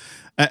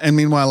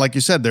meanwhile, like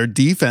you said, their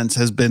defense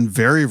has been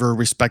very, very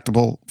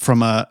respectable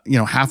from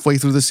halfway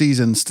through the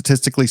season,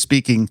 statistically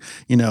speaking,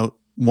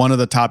 one of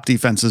the top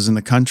defenses in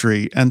the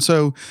country. And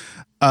so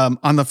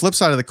on the flip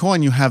side of the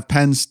coin, you have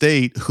Penn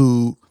State,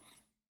 who,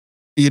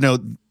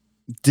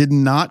 did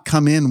not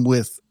come in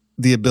with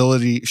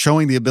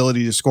showing the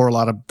ability to score a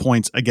lot of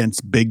points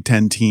against Big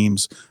Ten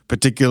teams,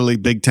 particularly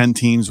Big Ten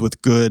teams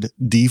with good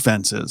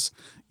defenses.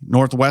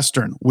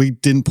 Northwestern, we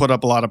didn't put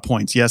up a lot of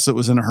points. Yes, it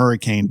was in a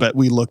hurricane, but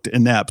we looked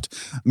inept.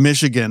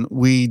 Michigan,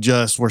 we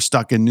just were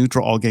stuck in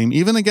neutral all game.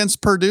 Even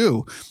against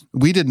Purdue,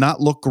 we did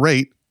not look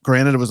great.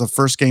 Granted, it was the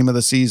first game of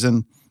the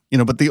season,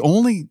 but the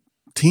only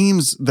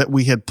teams that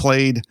we had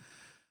played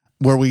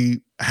where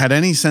we had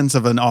any sense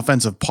of an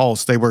offensive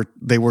pulse, they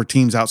were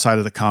teams outside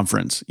of the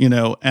conference,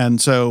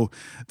 and so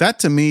that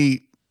to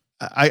me,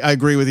 I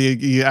agree with you.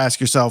 You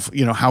ask yourself,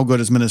 how good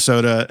is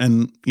Minnesota,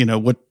 and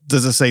what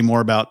does it say more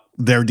about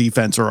their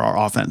defense or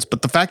our offense?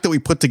 But the fact that we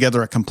put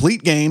together a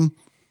complete game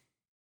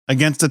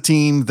against a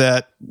team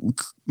that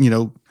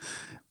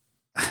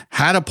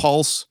had a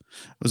pulse,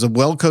 was a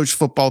well-coached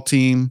football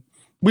team.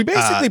 We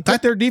basically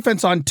put their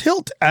defense on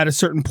tilt at a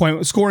certain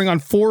point, scoring a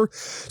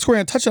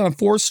touchdown on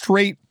 4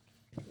 straight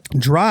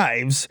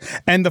drives,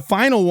 and the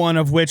final one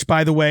of which,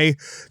 by the way,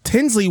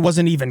 Tinsley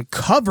wasn't even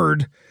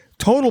covered.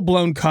 Total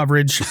blown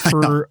coverage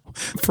for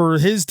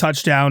his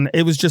touchdown.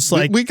 It was just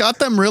like we got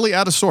them really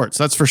out of sorts.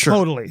 That's for sure.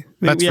 Totally.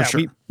 That's for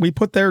sure. We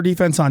put their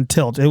defense on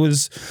tilt. It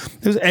was,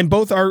 and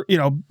both our,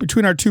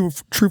 between our two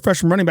true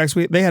freshman running backs,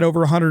 they had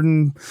over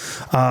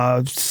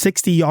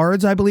 160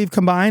 yards, I believe,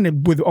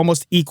 combined, with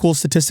almost equal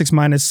statistics,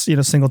 minus,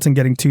 Singleton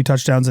getting 2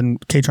 touchdowns and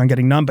Katron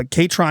getting none. But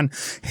Katron,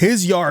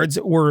 his yards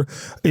were,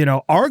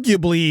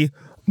 arguably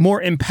more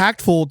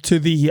impactful to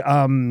the,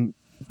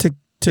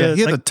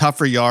 he had the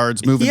tougher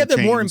yards, moving. He had the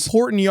chains. more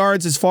important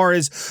yards as far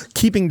as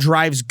keeping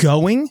drives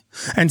going.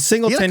 And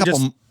Singleton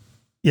go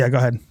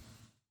ahead.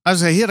 I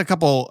was saying he had a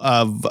couple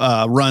of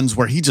runs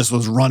where he just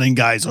was running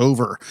guys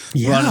over,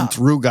 running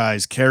through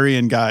guys,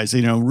 carrying guys.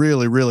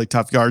 Really, really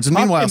tough yards. And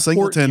meanwhile,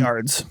 Singleton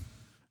yards.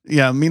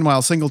 Yeah.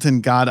 Meanwhile,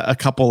 Singleton got a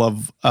couple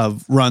of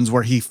runs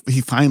where he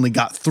finally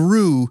got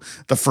through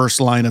the first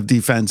line of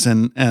defense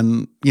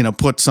and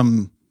put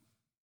some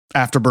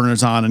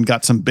afterburners on and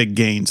got some big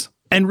gains.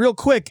 And real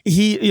quick,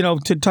 he,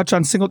 to touch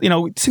on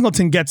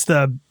Singleton gets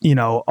the,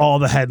 all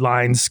the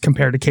headlines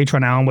compared to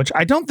Katron Allen, which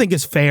I don't think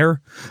is fair,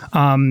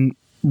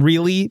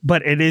 really,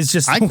 but it is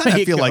just the I kind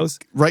of feel goes.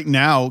 like right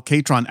now,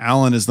 Katron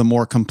Allen is the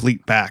more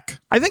complete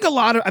back. I think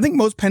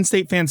most Penn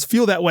State fans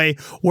feel that way,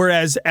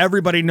 whereas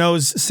everybody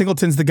knows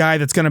Singleton's the guy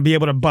that's going to be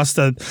able to bust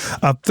a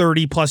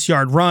 30-plus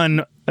yard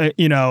run, a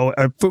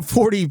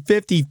 40,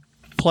 50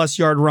 plus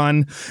yard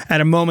run at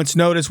a moment's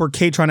notice, where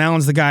Katron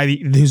Allen's the guy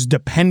who's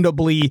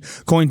dependably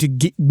going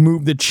to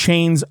move the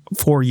chains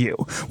for you,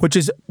 which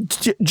is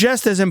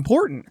just as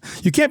important.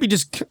 You can't be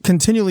just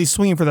continually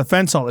swinging for the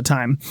fence all the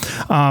time.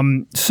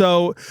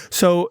 So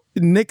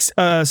Nick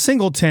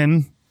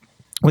Singleton,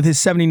 with his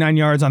 79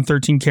 yards on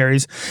 13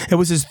 carries. It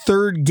was his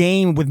 3rd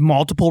game with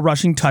multiple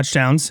rushing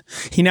touchdowns.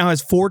 He now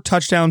has 4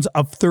 touchdowns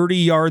of 30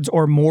 yards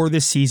or more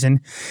this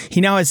season.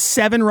 He now has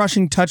 7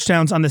 rushing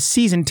touchdowns on the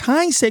season,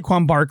 tying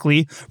Saquon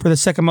Barkley for the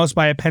second most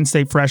by a Penn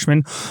State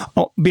freshman,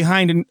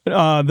 behind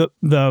the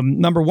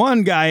number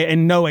 1 guy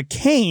and Noah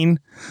Cain,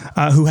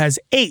 who has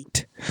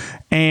 8.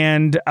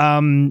 And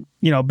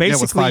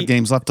basically, with 5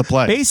 games left to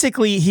play.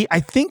 Basically, I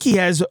think he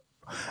has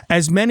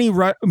as many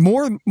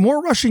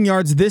more rushing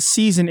yards this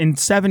season in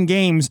 7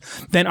 games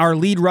than our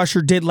lead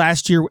rusher did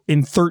last year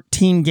in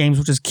 13 games,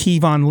 which is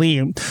Kevon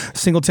Lee.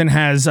 Singleton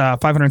has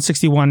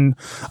 561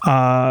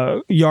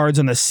 yards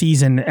on the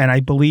season, and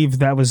I believe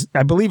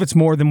it's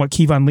more than what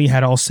Kevon Lee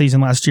had all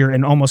season last year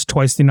in almost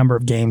twice the number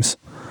of games.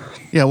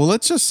 Yeah, well,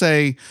 let's just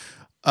say,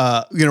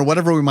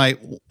 whatever we might,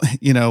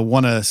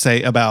 want to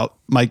say about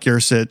Mike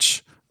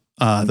Yurcich,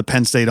 the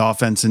Penn State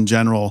offense in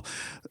general.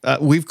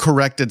 We've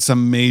corrected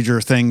some major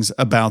things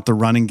about the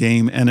running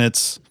game, and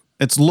it's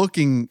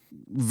looking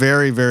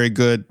very, very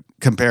good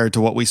compared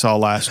to what we saw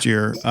last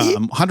year.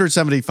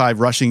 175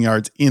 rushing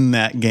yards in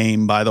that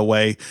game, by the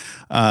way,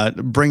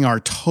 bring our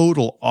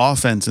total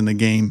offense in the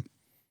game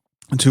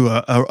to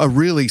a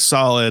really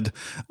solid,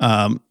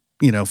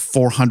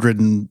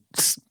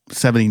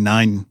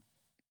 479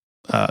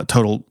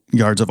 total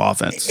yards of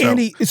offense. So,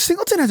 Andy,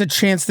 Singleton has a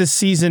chance this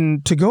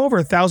season to go over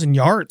 1,000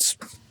 yards.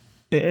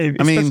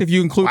 Especially if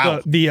you include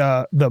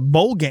the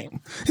bowl game.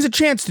 He's a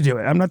chance to do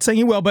it. I'm not saying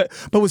he will, but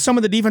with some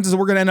of the defenses that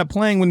we're going to end up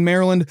playing with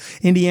Maryland,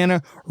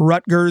 Indiana,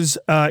 Rutgers,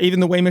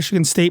 even the way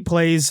Michigan State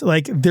plays,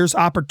 like there's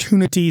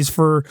opportunities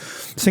for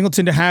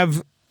Singleton to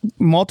have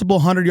multiple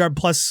 100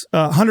 plus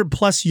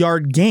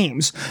yard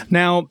games.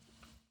 Now,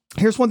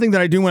 here's one thing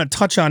that I do want to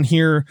touch on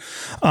here.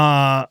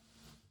 Landon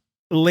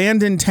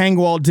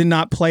Tangwall did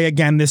not play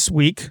again this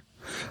week.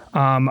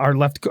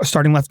 Our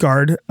starting left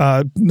guard,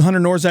 Hunter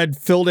Norzad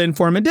filled in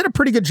for him and did a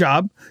pretty good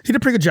job. He did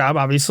a pretty good job.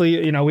 Obviously,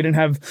 we didn't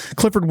have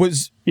Clifford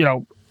was,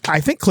 I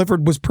think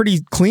Clifford was pretty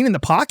clean in the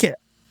pocket.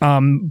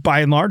 By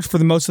and large, for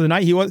the most of the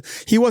night,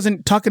 he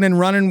wasn't tucking and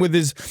running with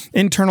his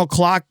internal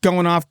clock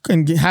going off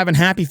and having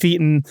happy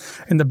feet in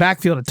the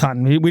backfield a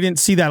ton. We didn't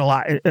see that a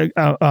lot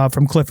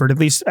from Clifford, at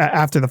least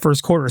after the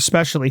first quarter,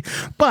 especially.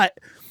 But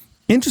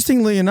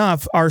interestingly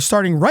enough, our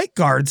starting right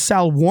guard,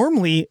 Sal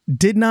Wormley,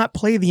 did not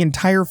play the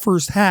entire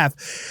first half.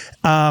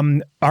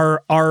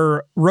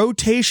 Our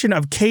rotation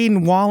of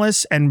Caden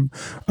Wallace and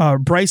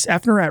Bryce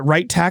Effner at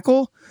right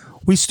tackle,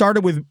 we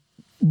started with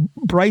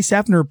Bryce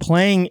Effner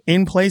playing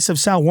in place of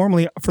Sal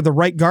Wormley for the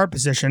right guard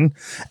position,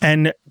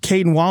 and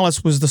Caden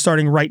Wallace was the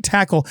starting right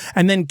tackle.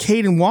 And then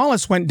Caden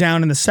Wallace went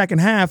down in the second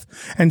half,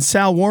 and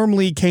Sal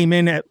Wormley came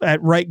in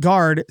at right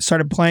guard,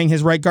 started playing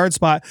his right guard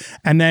spot,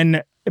 and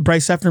then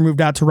Bryce Effner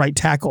moved out to right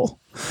tackle.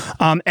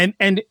 And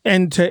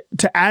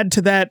to add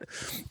to that,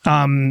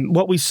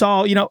 what we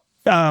saw,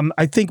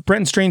 I think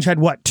Brenton Strange had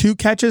 2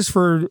 catches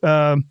for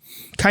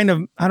kind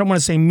of, I don't want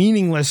to say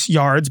meaningless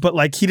yards, but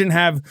like he didn't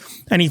have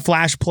any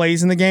flash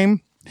plays in the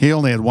game. He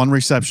only had 1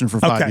 reception for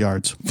 5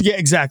 yards. Yeah,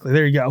 exactly.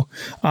 There you go.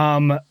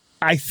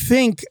 I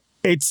think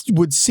it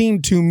would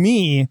seem to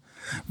me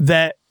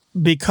that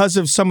because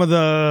of some of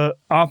the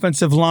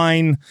offensive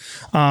line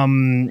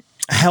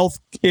health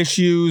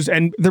issues,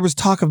 and there was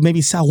talk of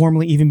maybe Sal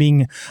Wormley even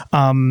being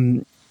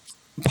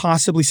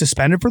possibly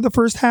suspended for the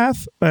first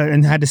half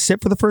and had to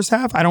sit for the first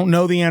half. I don't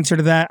know the answer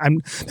to that.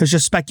 There's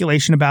just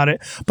speculation about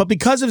it. But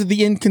because of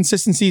the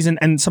inconsistencies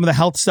and some of the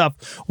health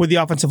stuff with the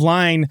offensive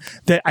line,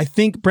 that I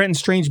think Brenton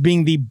Strange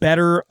being the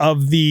better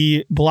of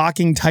the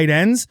blocking tight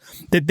ends,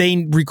 that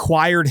they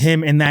required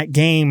him in that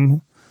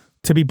game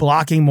to be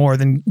blocking more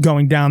than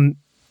going down,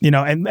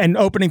 and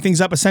opening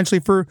things up essentially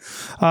for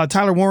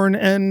Tyler Warren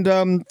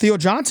and Theo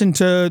Johnson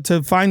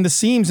to find the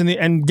seams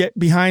and get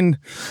behind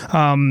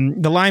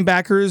the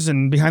linebackers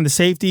and behind the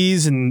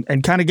safeties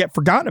and kind of get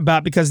forgotten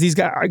about, because these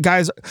are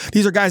guys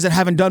that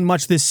haven't done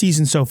much this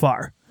season so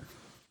far.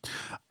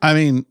 I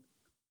mean,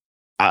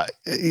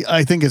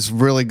 I think it's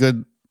really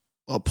good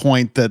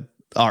point that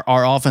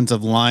our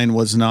offensive line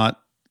was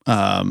not,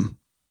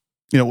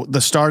 the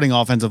starting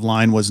offensive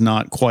line was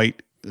not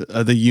quite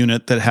the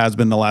unit that has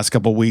been the last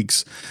couple of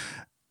weeks.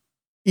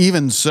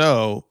 Even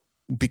so,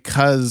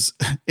 because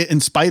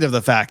in spite of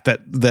the fact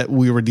that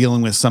we were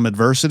dealing with some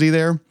adversity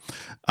there,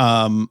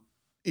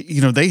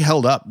 they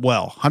held up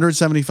well.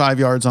 175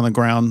 yards on the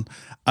ground.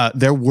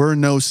 There were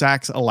no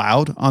sacks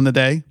allowed on the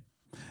day.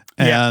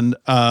 And,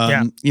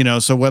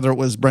 so whether it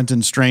was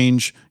Brenton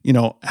Strange,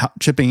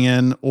 chipping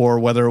in, or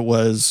whether it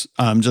was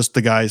just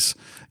the guys,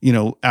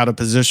 out of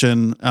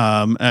position,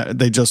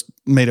 they just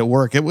made it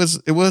work. It was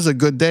a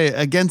good day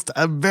against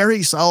a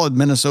very solid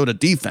Minnesota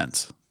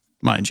defense,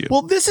 mind you.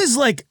 Well, this is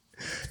like,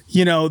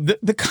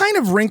 the kind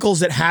of wrinkles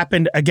that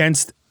happened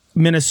against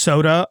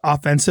Minnesota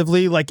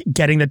offensively, like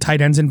getting the tight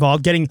ends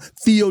involved, getting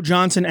Theo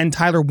Johnson and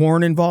Tyler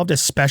Warren involved,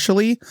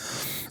 especially.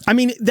 I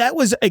mean, that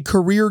was a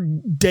career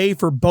day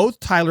for both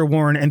Tyler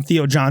Warren and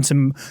Theo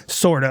Johnson,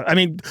 sort of. I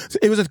mean,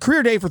 it was a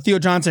career day for Theo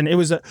Johnson. It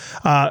was a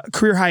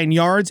career high in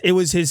yards. It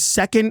was his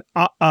second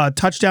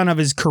touchdown of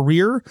his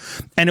career,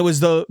 and it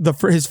was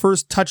his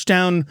first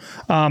touchdown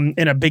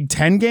in a Big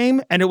Ten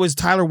game, and it was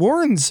Tyler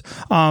Warren's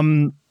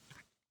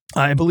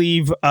I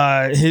believe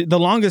the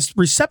longest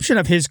reception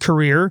of his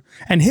career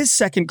and his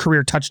second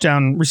career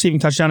receiving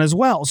touchdown as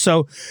well.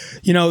 So,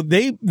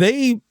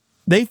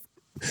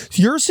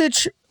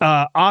 Yurcich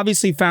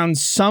obviously found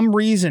some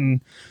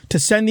reason to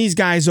send these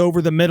guys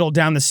over the middle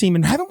down the seam.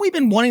 And haven't we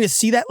been wanting to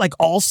see that like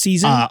all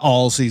season?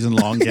 All season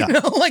long, yeah.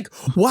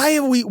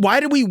 Why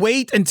did we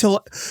wait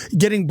until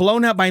getting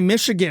blown out by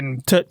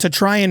Michigan to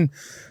try and,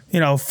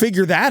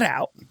 figure that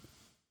out?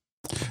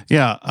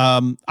 Yeah.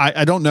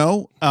 I don't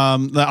know.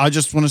 I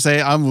just want to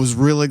say I was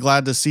really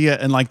glad to see it.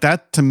 And like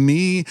that to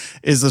me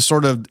is the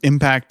sort of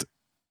impact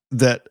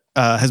that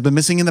has been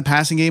missing in the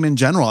passing game in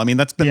general. I mean,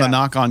 that's been the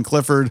knock on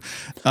Clifford.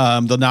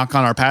 The knock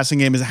on our passing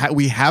game is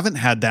we haven't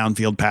had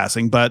downfield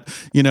passing, but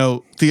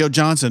Theo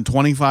Johnson,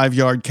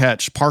 25-yard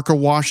catch, Parker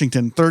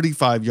Washington,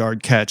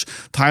 35-yard catch,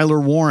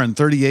 Tyler Warren,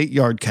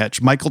 38-yard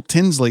catch, Michael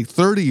Tinsley,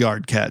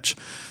 30-yard catch.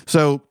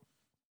 So,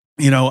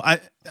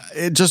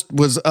 it just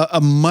was a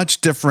much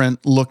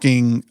different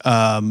looking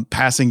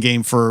passing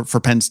game for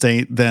Penn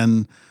State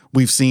than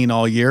we've seen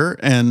all year,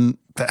 and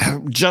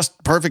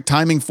just perfect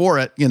timing for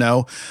it.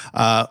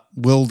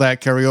 Will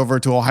that carry over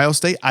to Ohio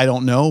State? I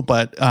don't know,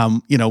 but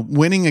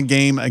winning a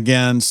game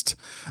against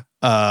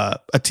a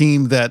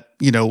team that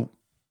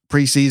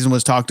preseason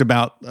was talked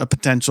about a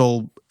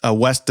potential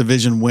West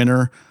Division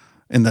winner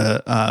in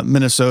the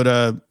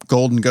Minnesota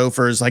Golden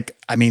Gophers.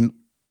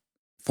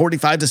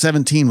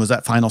 45-17 was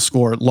that final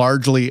score,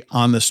 largely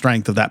on the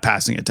strength of that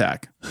passing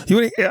attack.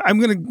 I'm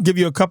going to give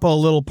you a couple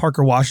of little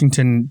Parker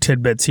Washington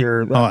tidbits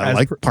here. I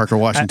like Parker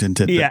Washington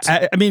tidbits.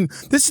 Yeah, I mean,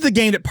 this is the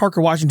game that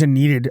Parker Washington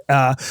needed,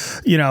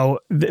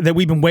 that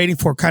we've been waiting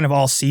for kind of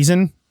all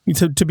season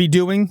to be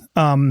doing.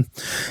 And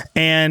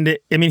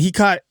I mean, he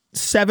caught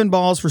 7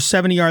 balls for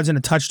 70 yards and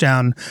a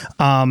touchdown.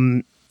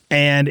 And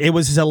it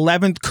was his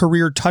 11th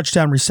career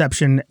touchdown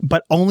reception,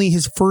 but only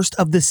his first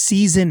of the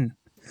season.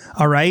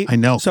 All right. I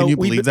know. So can you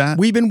believe that?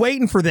 We've been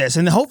waiting for this,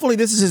 and hopefully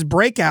this is his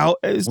breakout.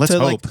 Let's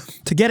hope.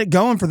 To get it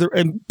going for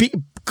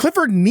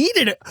Clifford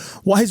needed it.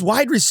 His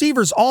wide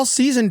receivers all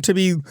season to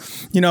be,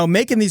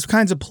 making these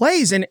kinds of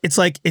plays, and it's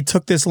like it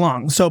took this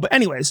long. So, but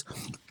anyways,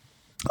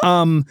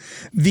 it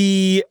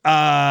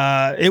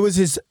was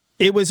his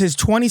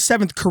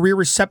 27th career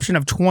reception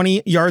of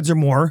 20 yards or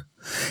more.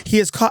 He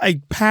has caught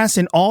a pass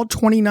in all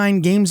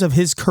 29 games of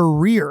his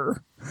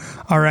career.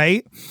 All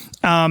right.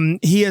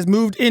 He has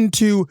moved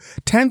into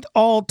 10th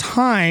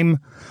all-time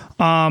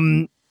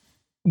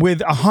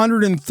with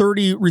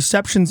 130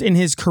 receptions in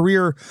his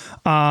career,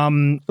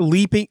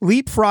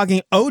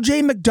 leapfrogging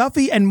O.J.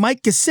 McDuffie and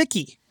Mike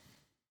Gesicki.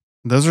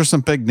 Those are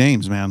some big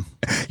names, man.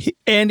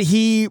 And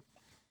he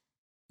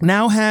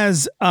now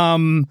has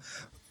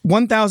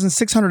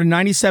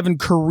 1,697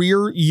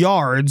 career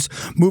yards,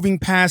 moving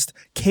past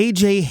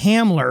KJ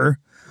Hamler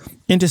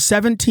into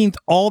 17th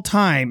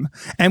all-time.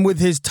 And with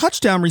his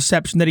touchdown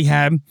reception that he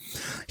had,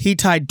 he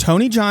tied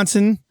Tony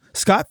Johnson,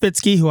 Scott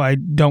Fitzke, who I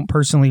don't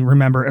personally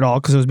remember at all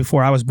because it was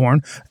before I was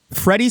born,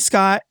 Freddie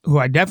Scott, who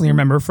I definitely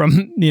remember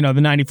from the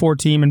 94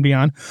 team and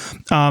beyond,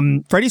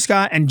 Freddie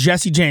Scott and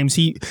Jesse James.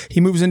 He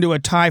moves into a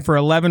tie for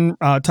 11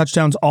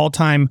 touchdowns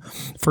all-time,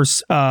 for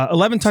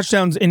 11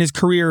 touchdowns in his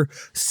career,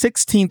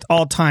 16th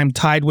all-time,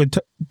 tied with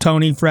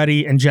Tony,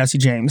 Freddie, and Jesse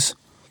James.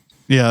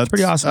 Yeah, it's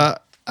pretty awesome.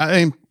 I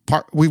mean,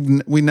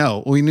 we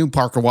knew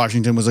Parker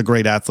Washington was a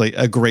great athlete,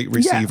 a great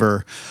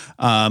receiver.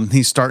 Yeah.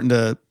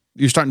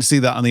 You're starting to see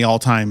that on the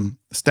all-time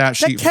stat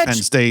sheet for Penn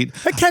State.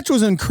 That catch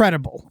was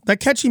incredible. That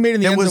catch he made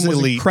in the end zone was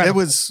elite.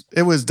 Incredible.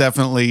 It was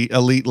definitely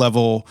elite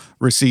level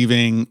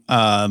receiving.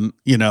 I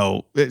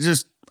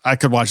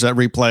could watch that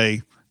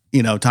replay,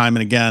 time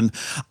and again.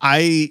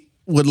 I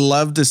would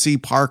love to see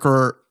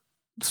Parker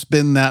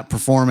spin that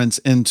performance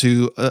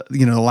into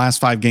the last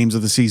 5 games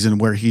of the season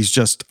where he's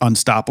just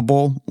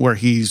unstoppable, where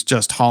he's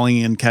just hauling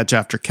in catch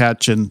after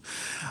catch. And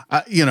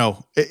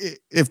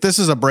if this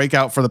is a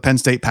breakout for the Penn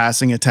State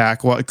passing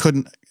attack, well, it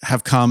couldn't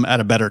have come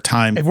at a better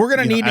time. If we're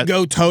going to need to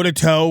go toe to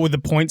toe with the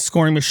point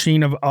scoring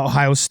machine of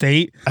Ohio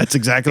State, that's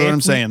exactly what I'm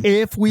saying.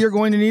 If we are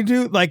going to need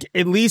to,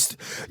 at least,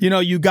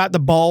 you got the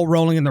ball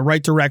rolling in the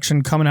right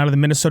direction coming out of the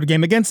Minnesota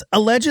game against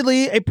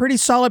allegedly a pretty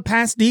solid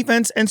pass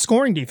defense and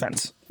scoring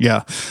defense.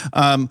 Yeah.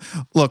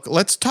 Look,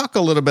 let's talk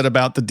a little bit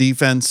about the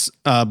defense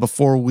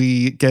before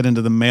we get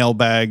into the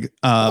mailbag.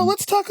 Well,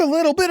 let's talk a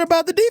little bit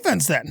about the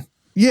defense then.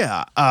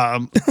 Yeah.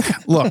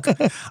 Look,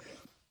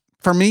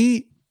 for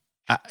me,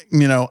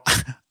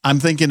 I'm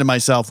thinking to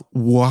myself,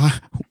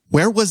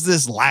 where was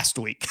this last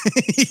week?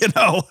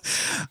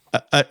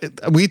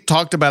 We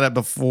talked about it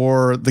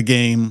before the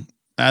game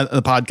at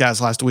the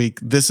podcast last week.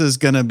 This is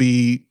going to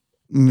be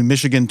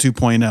Michigan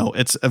 2.0.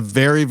 It's a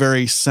very,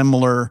 very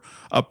similar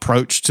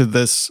approach to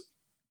this,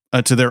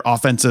 to their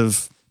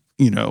offensive,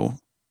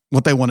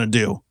 what they want to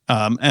do.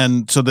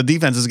 And so the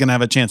defense is going to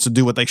have a chance to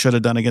do what they should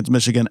have done against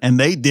Michigan. And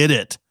they did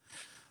it.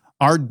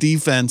 Our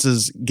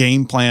defense's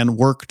game plan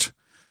worked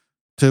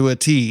to a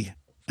T.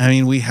 I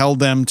mean, we held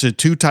them to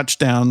 2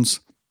 touchdowns,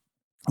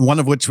 one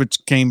of which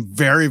came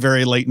very,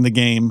 very late in the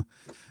game.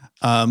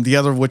 The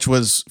other of which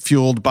was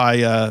fueled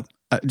by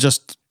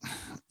just,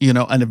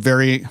 and a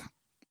very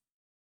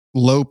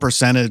low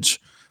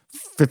percentage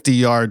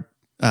 50-yard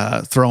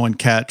throw and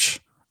catch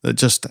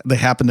that they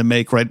happened to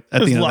make right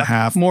at the end of the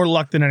half. More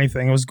luck than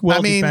anything. It was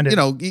well defended.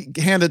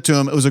 Hand it to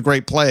him. It was a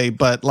great play,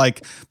 but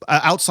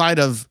outside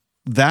of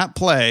that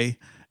play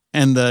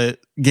and the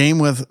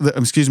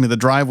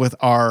drive with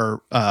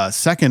our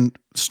second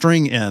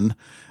string in,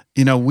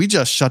 we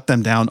just shut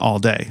them down all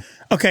day.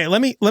 Okay,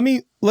 let me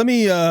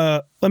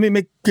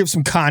give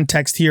some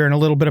context here and a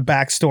little bit of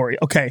backstory.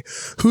 Okay,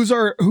 who's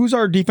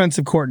our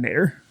defensive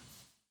coordinator?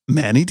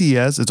 Manny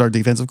Diaz is our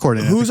defensive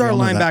coordinator. Who's our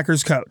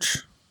linebackers coach?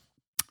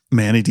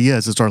 Manny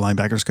Diaz is our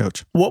linebackers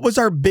coach. What was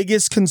our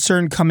biggest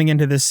concern coming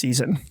into this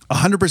season?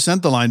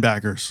 100% the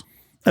linebackers,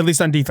 at least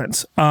on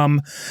defense.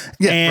 And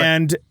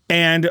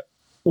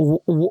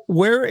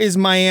where is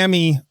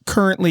Miami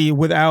currently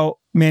without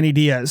Manny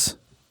Diaz?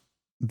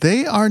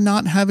 They are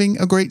not having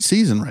a great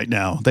season right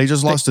now. They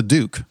just lost to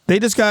Duke. They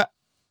just got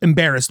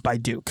embarrassed by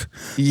Duke.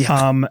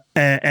 Yeah.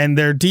 And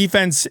their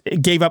defense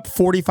gave up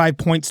 45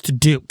 points to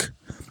Duke.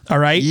 All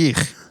right.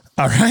 Yeah.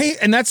 All right.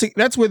 And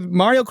that's with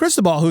Mario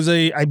Cristobal, who's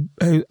I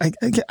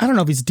don't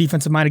know if he's a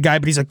defensive minded guy,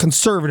 but he's a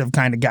conservative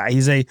kind of guy.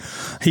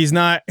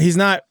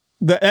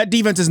 That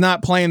defense is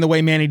not playing the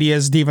way Manny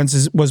Diaz's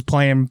defense was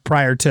playing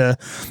prior to,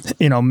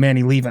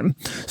 Manny leaving.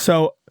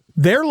 So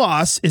their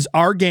loss is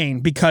our gain,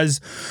 because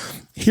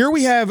here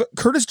we have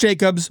Curtis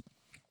Jacobs,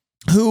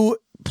 who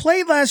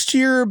played last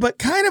year, but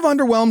kind of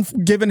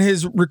underwhelmed given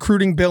his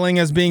recruiting billing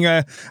as being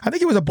I think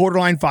he was a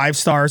borderline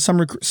 5-star.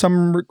 Some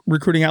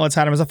recruiting outlets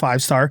had him as a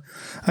 5-star.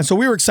 So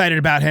we were excited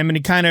about him, and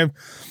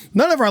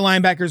none of our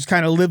linebackers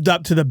kind of lived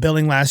up to the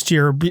billing last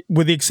year,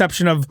 with the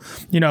exception of,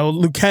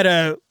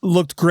 Lucetta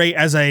looked great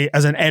as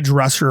an edge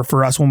rusher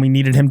for us when we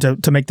needed him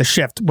to make the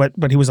shift, but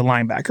he was a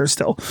linebacker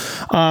still.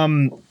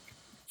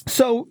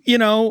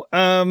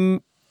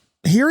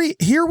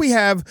 Here we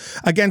have,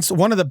 against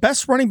one of the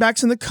best running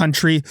backs in the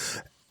country,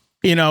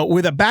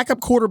 with a backup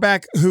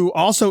quarterback who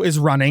also is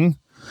running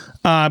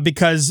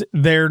because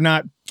they're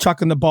not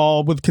chucking the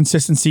ball with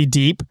consistency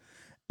deep.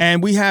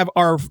 And we have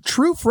our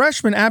true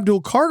freshman,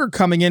 Abdul Carter,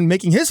 coming in,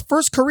 making his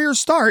first career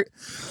start.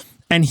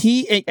 And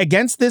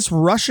against this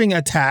rushing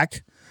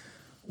attack,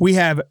 we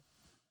have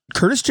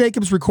Curtis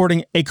Jacobs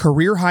recording a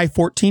career high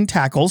 14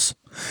 tackles,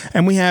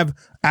 and we have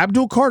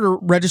Abdul Carter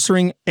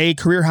registering a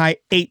career high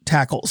 8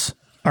 tackles.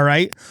 All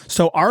right.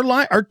 So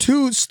our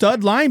two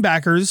stud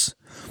linebackers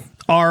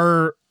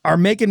are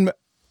making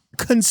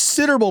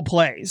considerable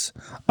plays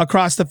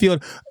across the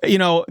field.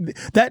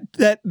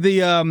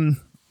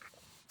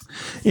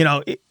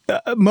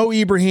 Mo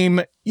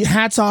Ibrahim,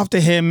 hats off to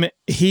him.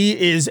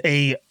 He is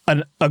a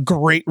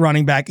great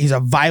running back. He's a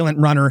violent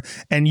runner,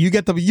 and you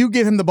give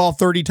him the ball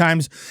 30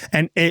 times,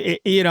 and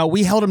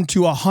we held him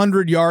to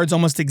 100 yards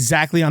almost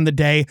exactly on the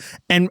day,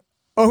 and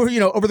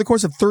over the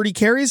course of 30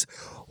 carries.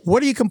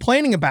 What are you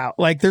complaining about?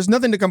 Like, there's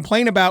nothing to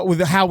complain about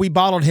with how we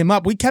bottled him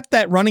up. We kept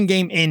that running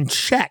game in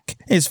check,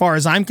 as far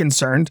as I'm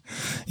concerned.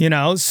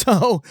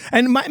 So,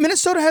 and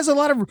Minnesota has a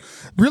lot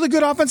of really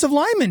good offensive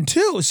linemen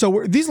too.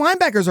 So these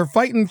linebackers are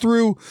fighting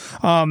through.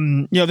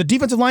 The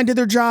defensive line did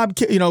their job.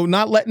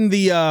 Not letting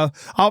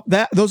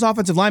those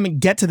offensive linemen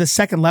get to the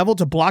second level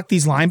to block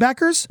these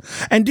linebackers.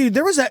 And dude,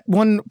 there was that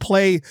one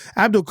play.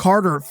 Abdul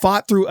Carter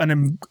fought through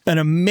an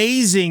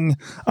amazing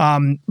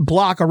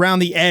block around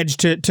the edge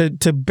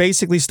to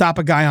basically stop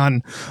a guy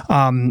on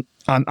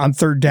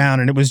third down,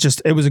 and it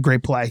was a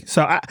great play.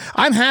 So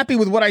I'm happy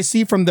with what I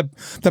see from the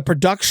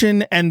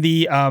production and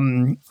the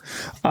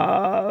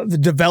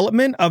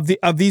development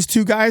of these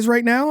two guys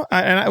right now.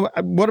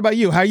 What about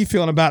you? How are you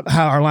feeling about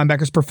how our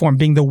linebackers perform,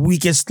 being the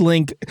weakest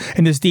link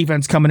in this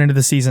defense coming into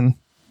the season?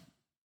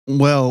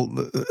 Well,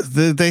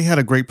 they had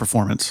a great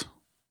performance.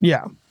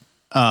 Yeah.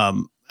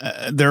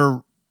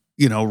 They're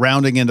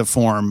rounding into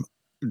form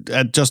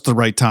at just the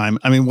right time.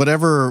 I mean,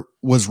 whatever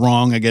was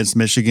wrong against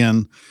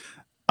Michigan,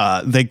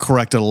 they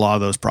corrected a lot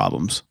of those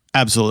problems.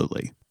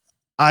 Absolutely.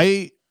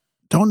 I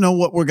don't know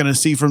what we're going to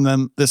see from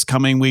them this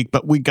coming week,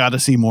 but we got to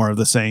see more of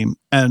the same.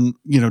 And,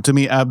 to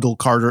me, Abdul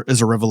Carter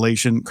is a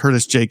revelation.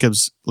 Curtis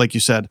Jacobs, like you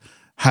said,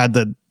 had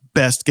the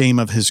best game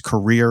of his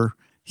career.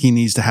 He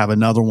needs to have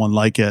another one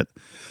like it.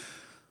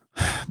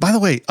 By the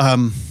way,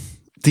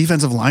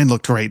 defensive line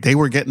looked great. They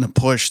were getting a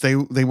push. They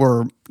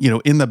were,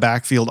 in the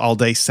backfield all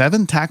day.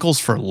 7 tackles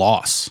for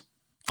loss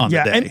on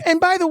the day. And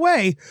by the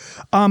way,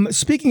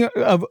 speaking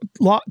of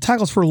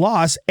tackles for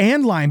loss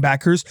and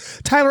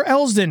linebackers, Tyler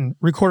Elsdon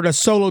recorded a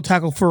solo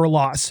tackle for a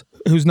loss,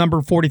 who's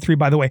number 43,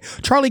 by the way.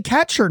 Charlie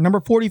Katcher, number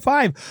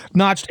 45,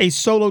 notched a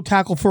solo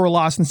tackle for a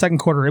loss in the second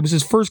quarter. It was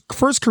his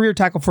first career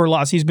tackle for a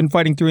loss. He's been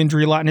fighting through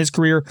injury a lot in his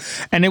career,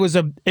 and it was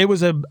a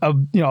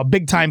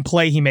big time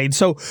play he made.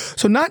 So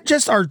not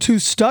just our two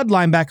stud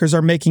linebackers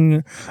are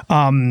making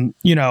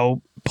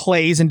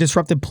plays and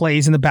disruptive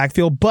plays in the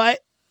backfield,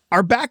 but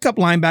our backup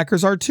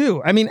linebackers are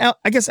too. I mean,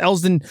 I guess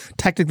Elsdon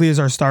technically is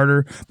our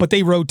starter, but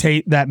they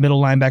rotate that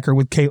middle linebacker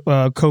with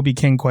Kobe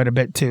King quite a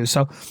bit too.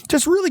 So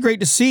just really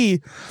great to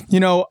see,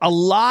 a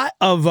lot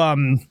of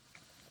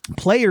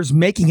players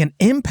making an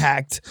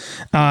impact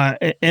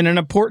in an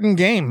important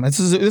game.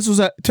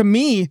 To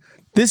me,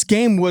 this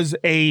game was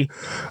a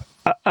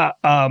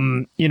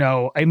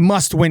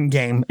must-win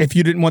game if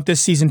you didn't want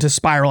this season to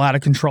spiral out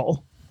of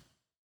control.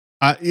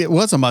 It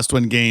was a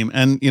must-win game,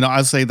 and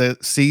I'd say the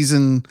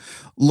season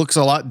looks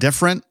a lot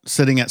different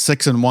sitting at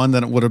 6-1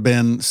 than it would have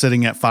been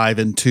sitting at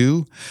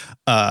 5-2.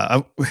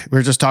 We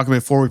were just talking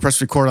before we pressed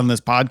record on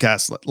this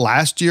podcast.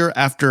 Last year,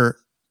 after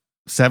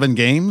 7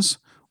 games,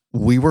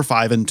 we were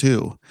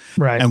 5-2,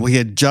 right? And we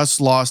had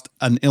just lost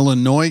an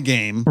Illinois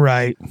game,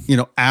 right?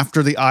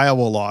 After the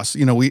Iowa loss,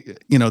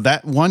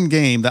 that one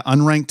game, the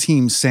unranked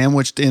team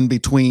sandwiched in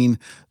between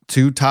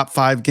 2 top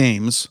 5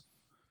 games.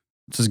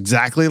 It's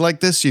exactly like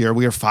this year.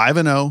 We are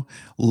 5-0,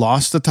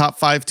 lost the top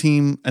 5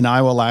 team in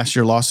Iowa last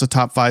year, lost the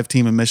top 5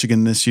 team in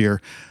Michigan this year.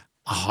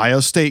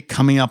 Ohio State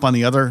coming up on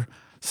the other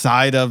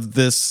side of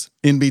this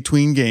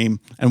in-between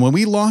game. And when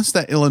we lost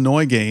that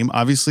Illinois game,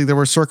 obviously there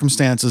were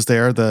circumstances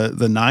there,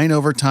 the 9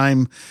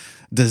 overtime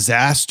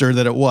disaster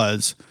that it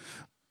was.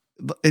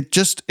 It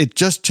just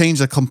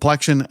changed the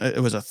complexion. It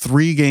was a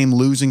 3-game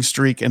losing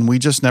streak, and we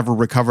just never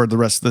recovered the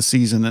rest of the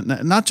season.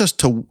 And not just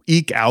to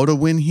eke out a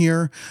win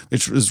here,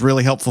 which was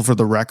really helpful for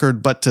the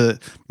record, but to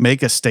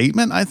make a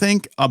statement, I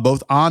think,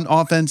 both on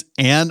offense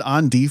and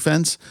on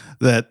defense,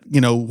 that,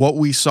 what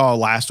we saw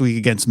last week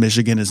against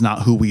Michigan is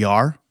not who we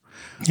are.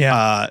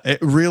 Yeah. It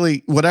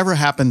really, whatever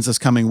happens this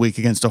coming week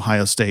against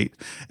Ohio State,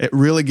 it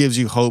really gives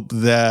you hope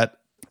that,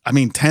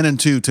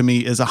 10-2 to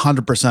me is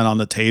 100% on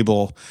the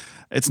table.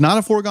 It's not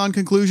a foregone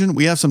conclusion.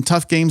 We have some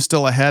tough games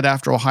still ahead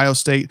after Ohio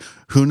State.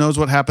 Who knows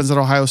what happens at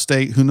Ohio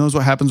State? Who knows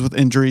what happens with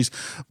injuries?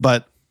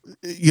 But,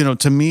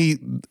 to me,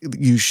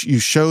 you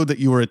showed that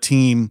you were a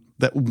team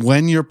that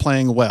when you're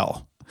playing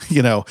well,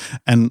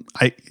 and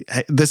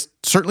this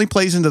certainly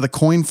plays into the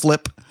coin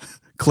flip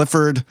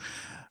Clifford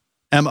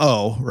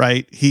MO,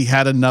 right? He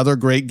had another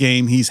great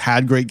game. He's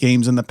had great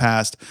games in the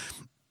past.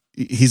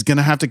 He's going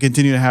to have to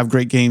continue to have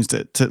great games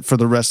to for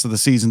the rest of the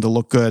season to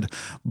look good.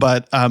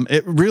 But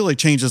it really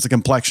changes the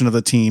complexion of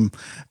the team,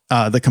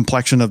 the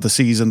complexion of the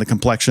season, the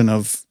complexion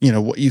of,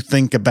 what you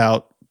think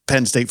about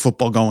Penn State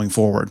football going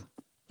forward.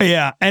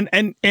 Yeah,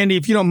 and Andy,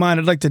 if you don't mind,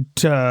 I'd like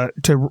to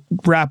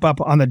wrap up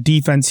on the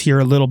defense here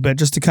a little bit,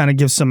 just to kind of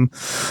give some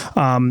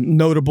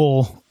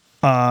notable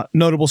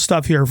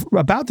stuff here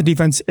about the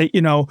defense.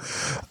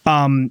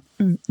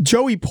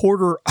 Joey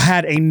Porter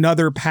had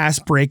another pass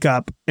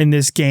breakup in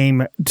this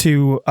game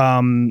to.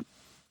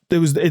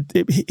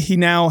 He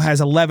now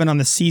has 11 on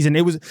the season.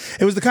 It was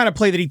the kind of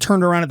play that he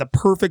turned around at the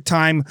perfect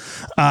time,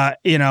 and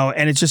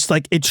it's just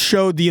like it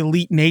showed the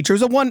elite nature. I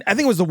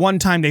think it was the one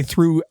time they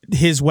threw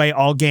his way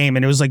all game,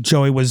 and it was like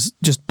Joey was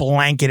just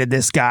blanketed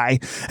this guy,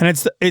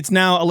 and it's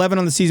now 11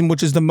 on the season,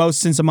 which is the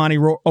most since Amani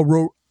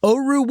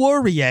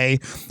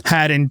Oruwariye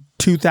had in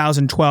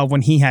 2012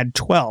 when he had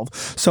 12.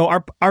 So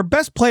our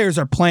best players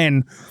are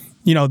playing,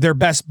 their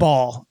best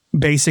ball,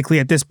 basically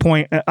at this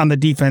point on the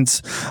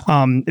defense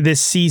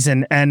this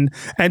season. And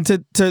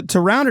to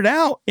round it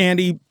out,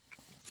 Andy,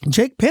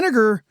 Jake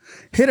Pinegar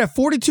hit a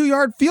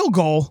 42-yard field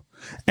goal,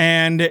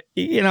 and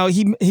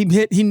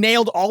he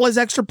nailed all his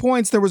extra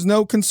points. There was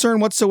no concern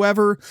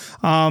whatsoever.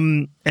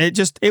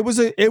 It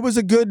was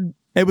a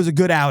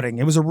good outing.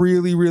 It was a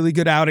really, really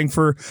good outing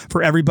for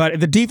everybody.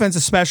 The defense,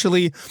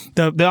 especially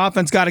the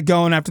offense, got it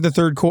going after the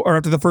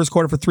after the first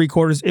quarter for 3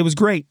 quarters. It was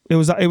great. It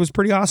was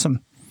pretty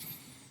awesome.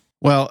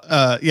 Well,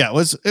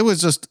 it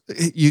was just,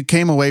 you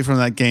came away from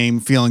that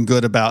game feeling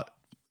good about,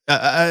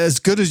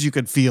 as good as you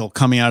could feel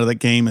coming out of the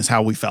game is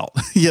how we felt,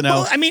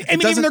 Well, I mean,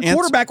 even their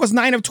quarterback was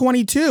 9 of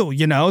 22,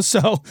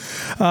 so.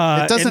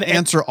 It doesn't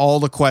answer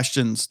all the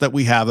questions that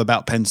we have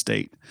about Penn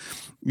State,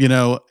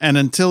 and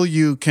until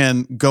you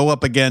can go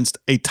up against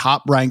a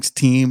top-ranked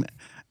team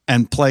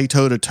and play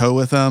toe-to-toe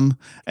with them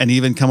and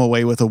even come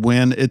away with a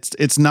win,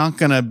 it's not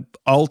going to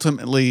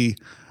ultimately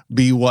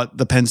be what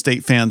the Penn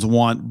State fans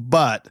want,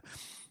 but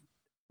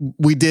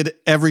we did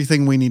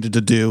everything we needed to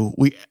do.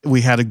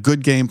 We had a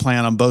good game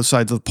plan on both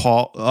sides of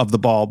the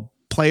ball.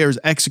 Players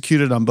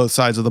executed on both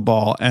sides of the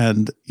ball,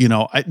 and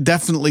I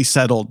definitely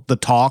settled the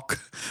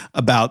talk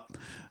about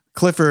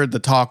Clifford, the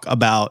talk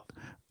about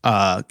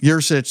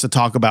Yurcich, the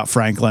talk about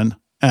Franklin,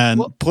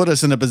 and put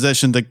us in a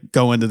position to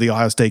go into the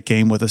Ohio State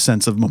game with a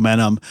sense of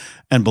momentum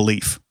and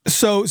belief.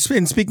 So,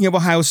 and speaking of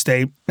Ohio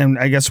State, and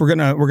I guess we're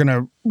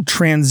gonna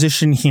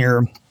transition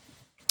here,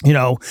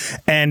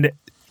 and.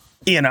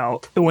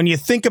 When you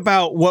think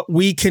about what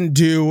we can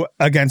do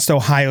against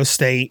Ohio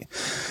State,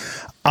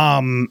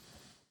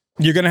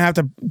 you're gonna have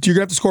to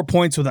score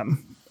points with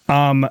them.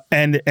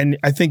 And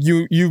I think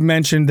you've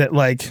mentioned that,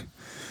 like,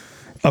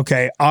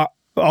 okay,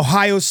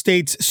 Ohio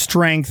State's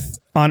strength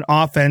on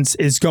offense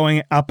is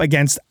going up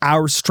against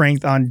our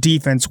strength on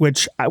defense,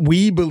 which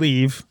we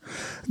believe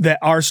that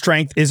our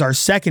strength is our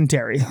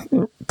secondary.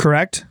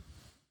 Correct?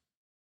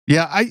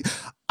 Yeah,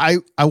 I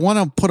want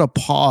to put a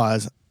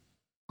pause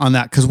on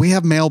that because we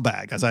have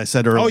mailbag, as I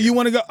said earlier. Oh, you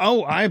want to go?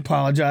 Oh, I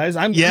apologize.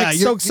 I'm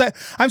so excited.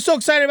 I'm so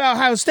excited about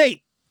Ohio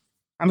State.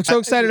 I'm so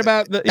excited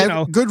about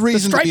the good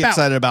reason to be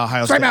excited about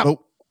Ohio State. But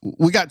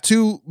we got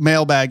 2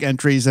 mailbag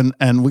entries,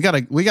 and we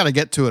gotta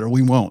get to it or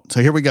we won't.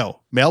 So here we go.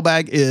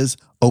 Mailbag is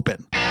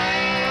open.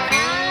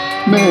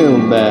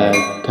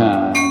 Mailbag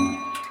time.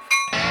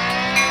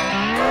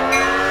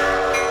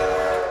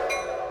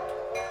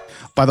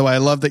 By the way, I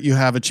love that you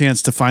have a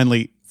chance to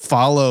finally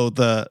follow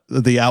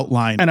the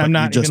outline, and I'm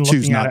not you just even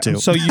choose looking not at to.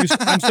 it.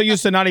 I'm so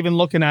used to not even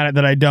looking at it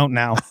that I don't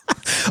now.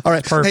 All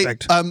right,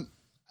 perfect. Hey,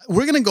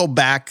 we're gonna go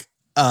back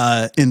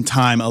in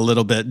time a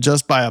little bit,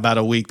 just by about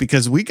a week,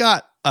 because we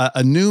got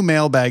a new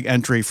mailbag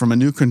entry from a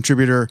new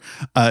contributor,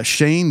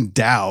 Shane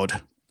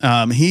Dowd.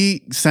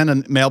 He sent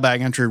a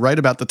mailbag entry right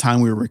about the time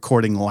we were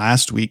recording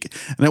last week,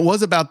 and it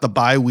was about the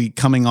bye week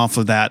coming off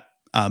of that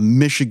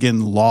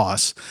Michigan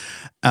loss.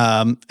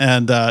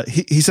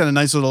 He sent a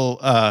nice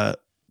little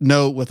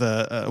note with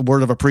a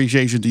word of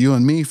appreciation to you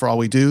and me for all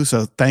we do.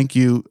 So thank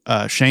you,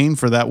 Shane,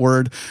 for that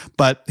word.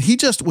 But he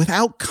just,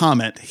 without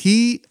comment,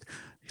 he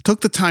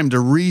took the time to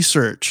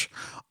research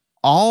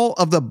all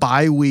of the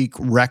bye week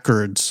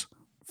records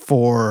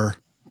for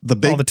the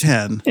Big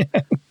Ten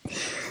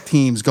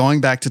teams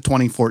going back to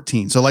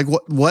 2014. So like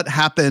what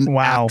happened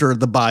after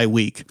the bye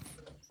week.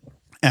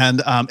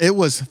 And it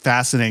was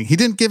fascinating. He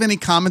didn't give any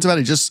comments about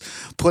it. He just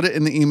put it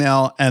in the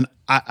email. And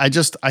I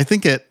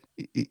think it,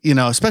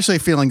 especially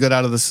feeling good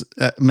out of this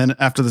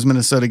after this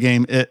Minnesota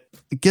game, it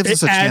gives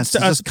us a chance to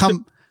just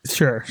come.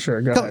 Sure.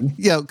 Go ahead.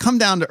 Yeah, come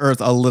down to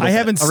earth a little bit. I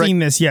haven't seen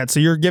this yet, so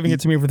you're giving it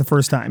to me for the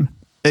first time.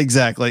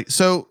 Exactly.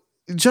 So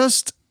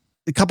just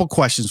a couple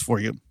questions for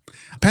you.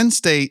 Penn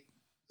State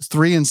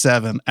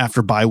 3-7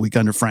 after bye week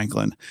under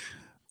Franklin.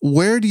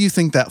 Where do you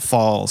think that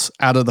falls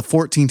out of the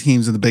 14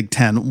 teams in the Big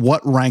Ten?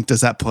 What rank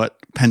does that put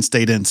Penn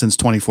State in since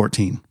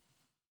 2014?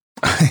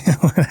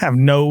 I have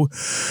no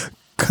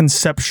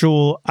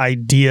conceptual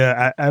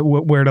idea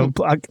where to.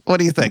 What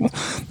do you think?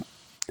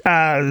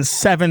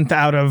 7th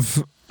out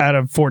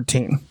of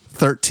 14.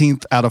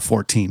 13th out of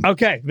 14.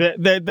 Okay.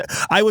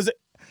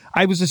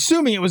 I was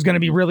assuming it was going to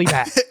be really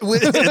bad.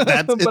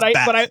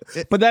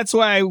 But that's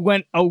why I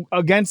went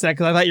against that,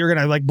 because I thought you were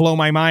going to like blow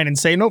my mind and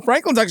say, no,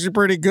 Franklin's actually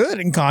pretty good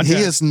in contest.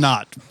 He is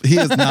not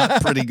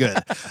pretty good.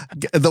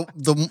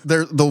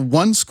 The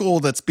one school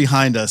that's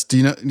behind us. Do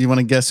you want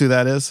to guess who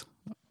that is?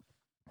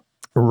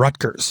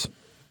 Rutgers.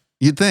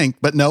 You'd think,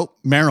 but no,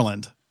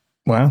 Maryland.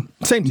 Wow.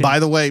 Same team. By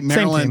the way,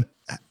 Maryland,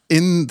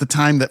 in the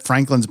time that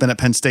Franklin's been at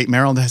Penn State,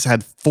 Maryland has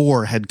had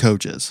 4 head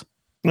coaches.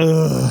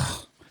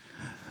 Ugh.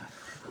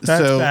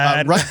 That's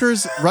bad.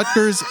 Rutgers,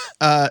 Rutgers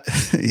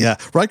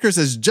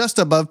is just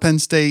above Penn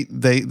State.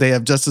 They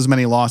have just as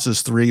many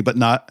losses,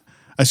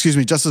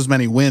 just as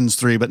many wins,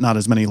 3, but not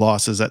as many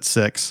losses at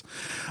 6.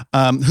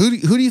 Who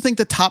do you think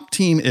the top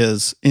team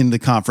is in the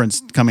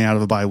conference coming out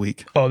of a bye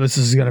week? Oh, this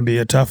is going to be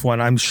a tough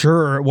one. I'm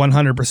sure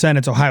 100%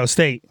 it's Ohio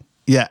State.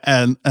 Yeah,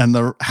 and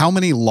how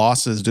many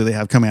losses do they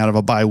have coming out of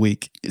a bye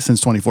week since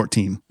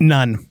 2014?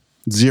 None.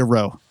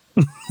 0.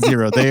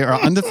 They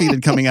are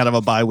undefeated coming out of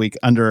a bye week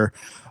under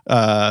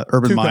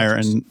Urban Meyer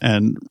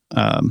and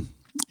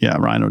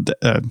Ryan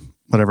O'Day,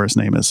 whatever his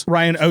name is.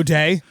 Ryan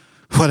O'Day.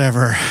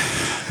 Whatever.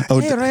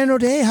 Hey, Ryan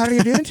O'Day, how are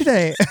you doing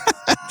today?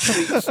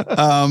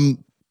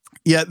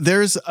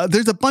 There's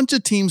a bunch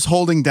of teams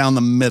holding down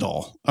the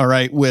middle, all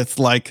right, with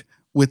like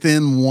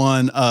within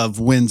one of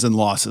wins and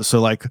losses. So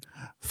like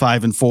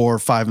 5-4,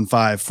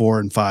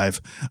 5-5,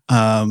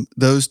 4-5.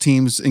 Those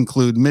teams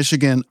include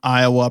Michigan,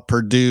 Iowa,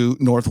 Purdue,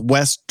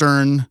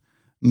 Northwestern,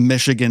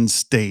 Michigan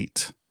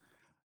State.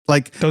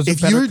 Like those are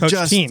better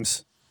coached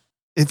teams.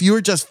 If you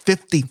were just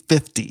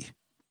 50-50,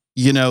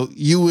 you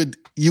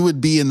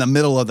would be in the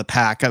middle of the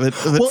pack.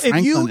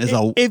 Franklin is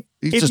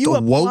just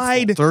a woeful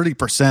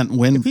 30%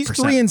 win. If he's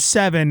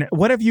 3-7,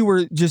 what if you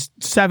were just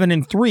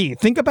 7-3?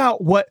 Think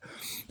about what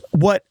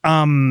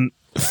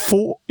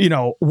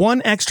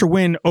one extra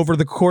win over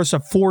the course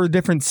of 4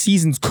 different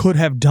seasons could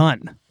have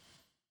done.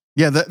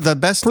 Yeah, the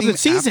best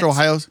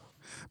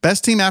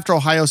team after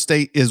Ohio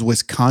State is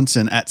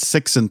Wisconsin at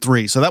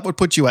 6-3. So that would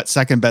put you at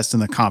second best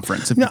in the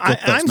conference.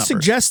 I'm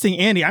suggesting,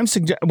 Andy.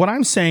 What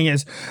I'm saying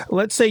is,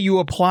 let's say you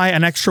apply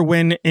an extra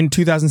win in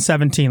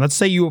 2017. Let's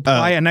say you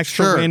apply an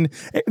extra win.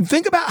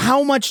 Think about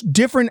how much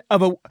different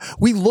of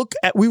we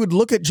would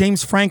look at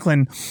James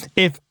Franklin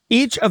if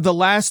each of the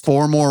last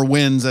 4 more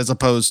wins as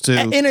opposed to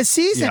in a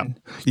season.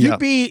 You'd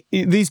be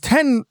these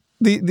 10.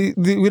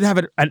 We'd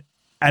have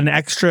an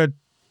extra.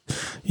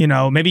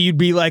 Maybe you'd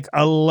be like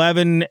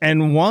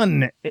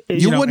 11-1.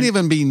 You wouldn't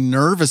even be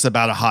nervous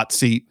about a hot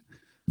seat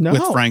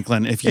with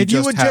Franklin if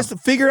you would just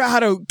figure out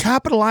how to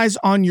capitalize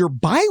on your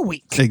bye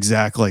week.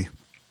 Exactly.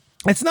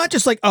 It's not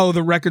just like, oh,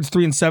 the record's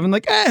 3-7.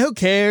 Like, who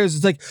cares?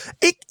 It's like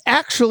it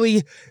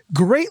actually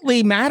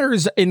greatly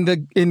matters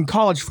in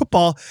college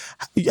football,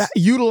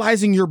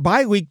 utilizing your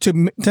bye week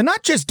to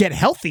not just get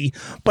healthy,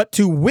 but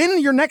to win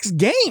your next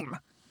game.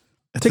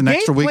 It's an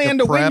extra week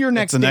of prep.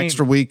 It's an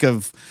extra week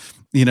of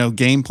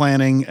game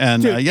planning.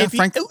 And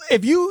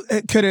if you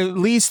could at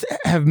least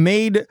have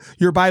made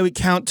your bye week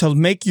count to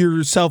make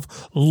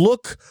yourself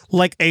look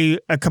like a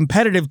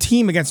competitive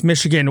team against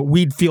Michigan,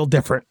 we'd feel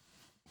different.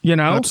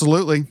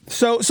 Absolutely.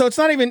 So it's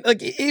not even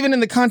like, even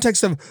in the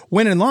context of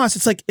win and loss,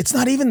 it's like, it's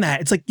not even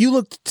that. It's like you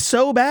looked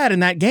so bad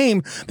in that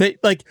game that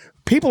like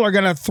people are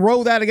going to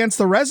throw that against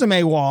the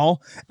resume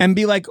wall and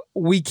be like,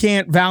 we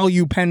can't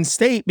value Penn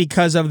State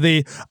because of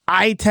the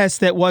eye test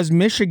that was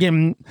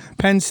Michigan,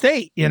 Penn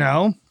State,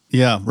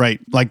 Yeah,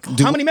 right. Like,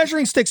 how many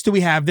measuring sticks do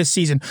we have this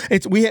season?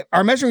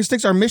 Our measuring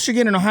sticks are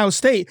Michigan and Ohio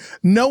State.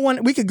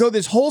 We could go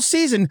this whole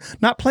season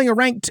not playing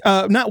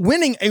not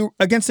winning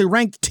against a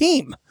ranked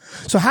team.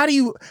 So how do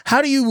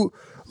you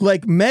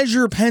like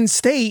measure Penn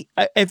State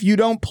if you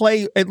don't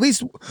play at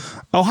least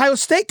Ohio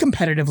State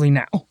competitively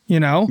now?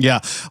 Yeah.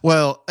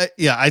 Well,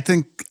 I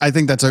think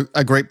that's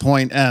a great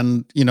point.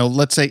 And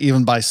let's say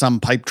even by some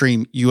pipe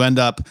dream, you end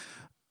up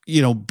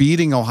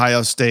beating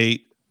Ohio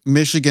State.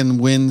 Michigan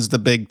wins the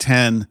Big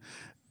Ten.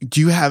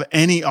 Do you have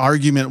any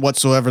argument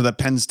whatsoever that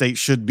Penn State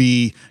should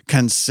be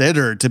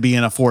considered to be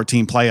in a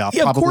 14 playoff?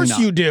 Yeah, Probably of course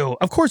not. you do.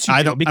 Of course you do.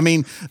 I don't. I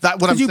mean, that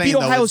what I'm saying. Because you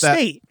beat Ohio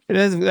State.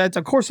 That's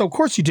of course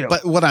you do.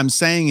 But what I'm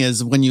saying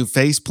is, when you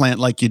face plant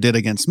like you did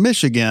against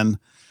Michigan,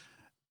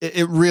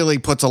 it really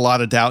puts a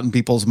lot of doubt in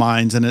people's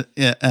minds, and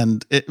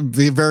it'd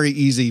be very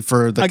easy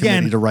for the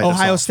committee to write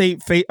Ohio us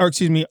State,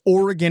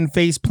 Oregon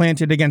face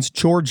planted against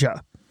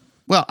Georgia.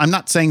 Well, I'm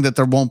not saying that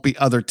there won't be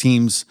other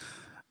teams.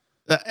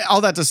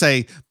 All that to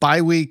say,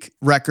 bye week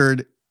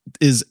record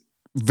is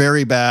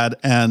very bad.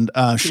 And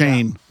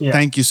Shane,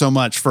 thank you so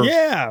much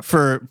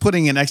for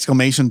putting an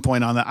exclamation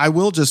point on that. I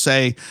will just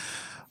say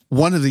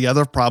one of the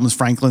other problems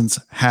Franklin's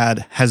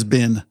had has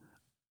been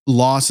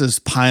losses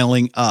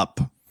piling up.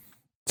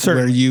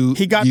 Certainly. Where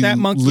he got that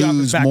monkey lose off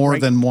his back more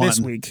than one this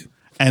week,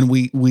 and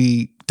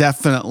we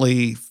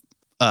definitely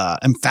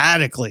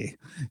emphatically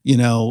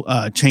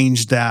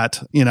changed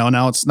that.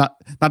 Now it's not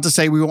to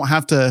say we won't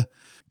have to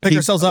pick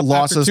ourselves up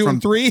losses after 2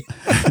 and 3.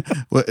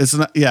 Well, it's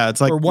not. Yeah,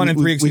 it's like, or 1 and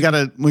 3.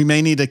 We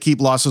may need to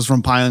keep losses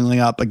from piling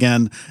up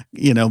again.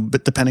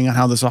 But depending on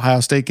how this Ohio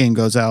State game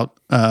turns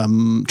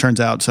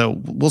out.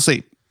 So we'll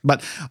see.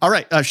 But all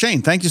right,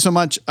 Shane, thank you so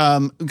much.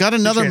 Got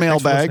another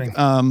mailbag.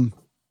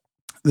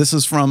 This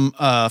is from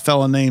a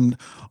fella named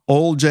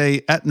Old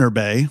J.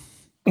 Etnerbay.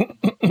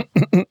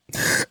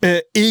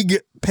 Ig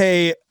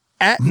Pay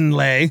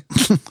Attenley.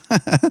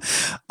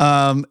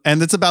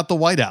 And it's about the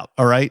whiteout.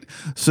 All right.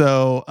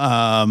 So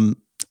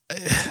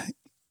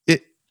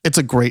it's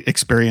a great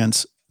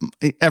experience.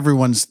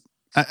 Everyone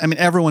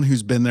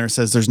who's been there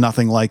says there's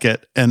nothing like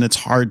it, and it's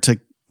hard to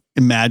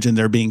imagine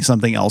there being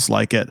something else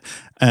like it.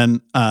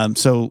 And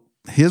so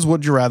his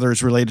would you rather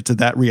is related to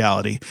that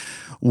reality.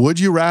 Would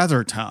you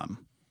rather, Tom,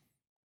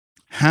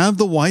 have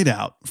the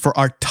whiteout for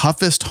our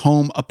toughest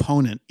home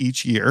opponent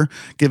each year,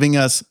 giving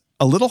us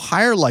a little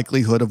higher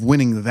likelihood of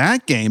winning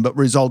that game, but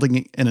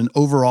resulting in an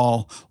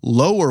overall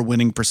lower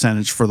winning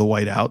percentage for the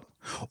whiteout?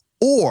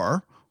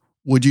 Or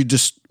would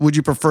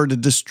you prefer to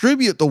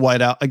distribute the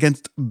whiteout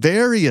against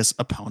various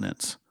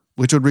opponents,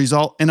 which would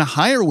result in a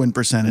higher win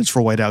percentage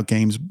for whiteout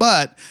games,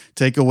 but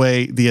take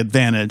away the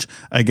advantage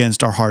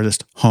against our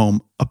hardest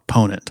home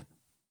opponent?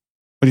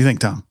 What do you think,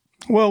 Tom?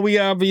 Well, we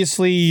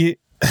obviously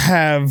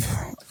have,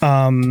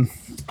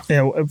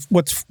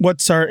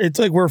 what's our? It's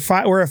like we're a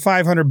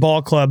 500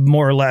 ball club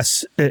more or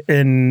less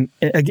in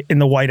the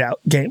whiteout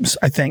games.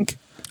 I think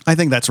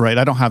that's right.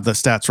 I don't have the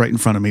stats right in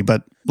front of me,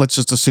 but let's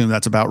just assume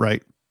that's about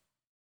right.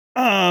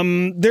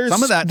 There's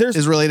some of that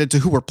is related to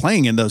who we're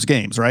playing in those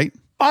games, right?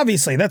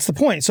 Obviously, that's the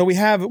point. So we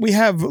have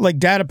like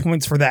data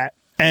points for that,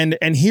 and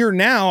here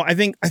now, I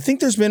think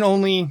there's been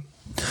only,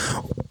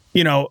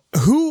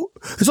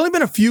 there's only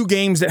been a few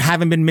games that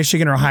haven't been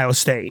Michigan or Ohio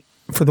State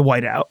for the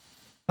whiteout.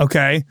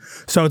 Okay,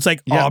 so it's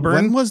like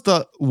Auburn.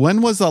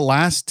 When was the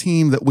last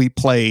team that we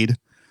played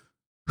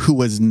who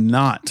was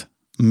not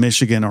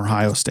Michigan or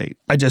Ohio State?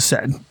 I just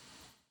said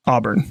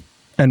Auburn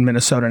and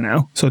Minnesota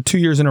now. So 2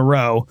 years in a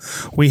row,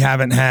 we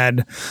haven't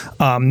had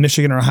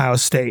Michigan or Ohio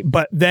State.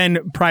 But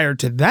then prior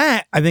to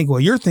that, I think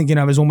what you're thinking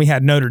of is when we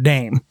had Notre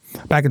Dame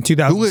back in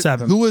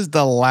 2007. Who was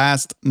the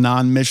last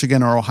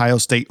non-Michigan or Ohio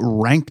State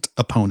ranked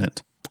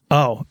opponent?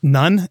 Oh,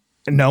 none?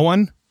 No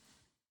one?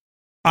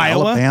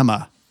 Iowa?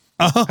 Alabama.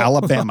 Oh.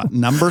 Alabama.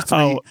 Number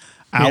 3,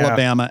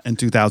 Alabama in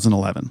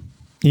 2011.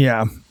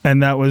 Yeah.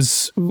 And that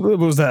was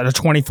that a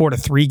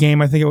 24-3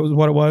 game, I think it was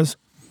what it was?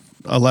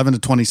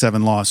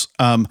 11-27 loss.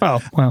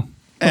 Wow. Okay.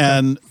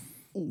 And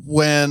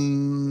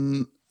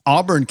when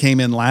Auburn came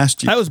in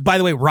last year. That was, by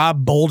the way,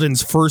 Rob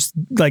Bolden's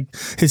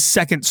his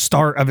second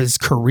start of his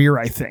career,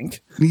 I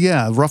think.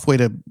 Yeah, rough way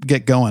to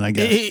get going, I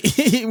guess.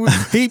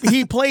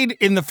 He played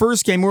in the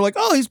first game. We're like,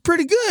 oh, he's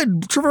pretty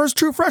good.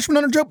 True freshman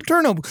under Joe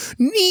Paterno.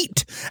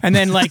 Neat. And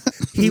then,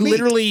 he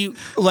literally,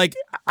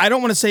 I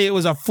don't want to say it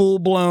was a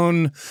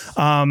full-blown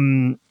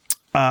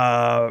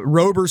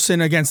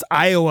Roberson against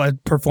Iowa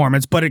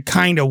performance, but it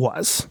kind of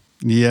was.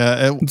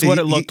 Yeah, it's what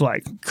it looked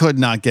like. Could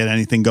not get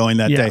anything going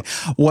that day.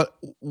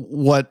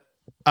 What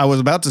I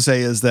was about to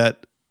say is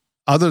that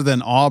other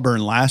than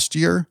Auburn last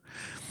year,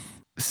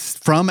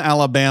 from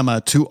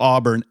Alabama to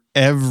Auburn,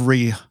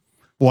 every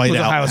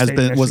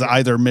whiteout was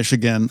either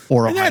Michigan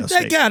or Ohio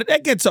State.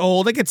 That gets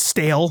old. That gets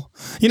stale.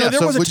 There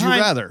was a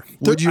time.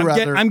 Would you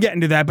rather? I'm getting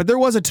to that, but there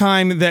was a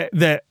time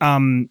that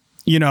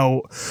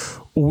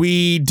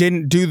we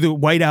didn't do the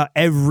whiteout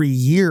every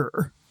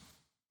year.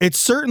 It's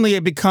certainly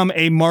become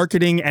a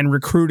marketing and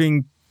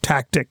recruiting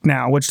tactic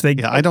now, which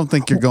I don't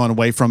think you're going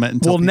away from it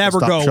until we'll never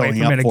go away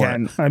from it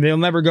again. They'll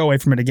never go away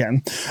from it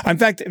again. In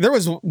fact, there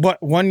was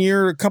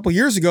a couple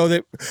years ago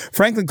that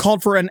Franklin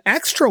called for an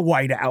extra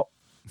whiteout.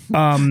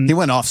 He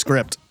went off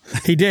script.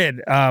 He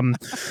did. I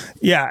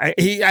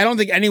don't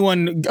think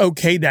anyone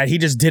okayed that. He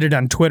just did it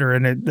on Twitter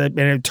and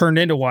it turned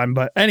into one.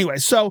 But anyway,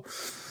 so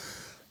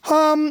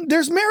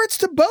there's merits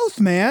to both,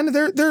 man.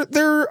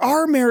 There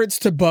are merits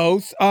to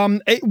both.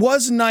 It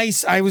was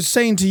nice. I was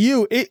saying to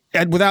you,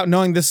 without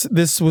knowing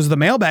this was the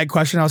mailbag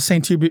question, I was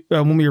saying to you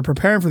when we were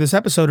preparing for this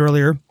episode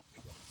earlier,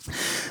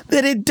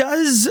 that it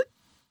does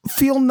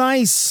feel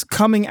nice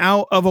coming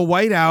out of a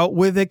whiteout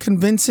with a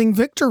convincing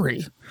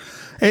victory.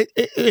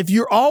 If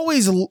you're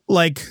always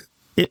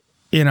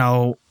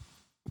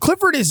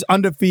Clifford is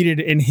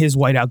undefeated in his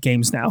whiteout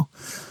games now.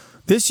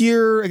 This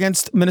year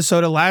against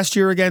Minnesota, last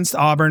year against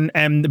Auburn,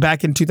 and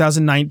back in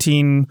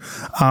 2019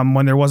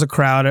 when there was a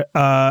crowd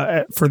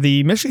for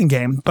the Michigan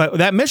game. But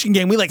that Michigan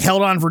game, we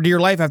held on for dear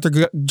life after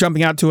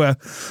jumping out to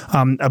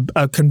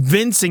a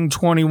convincing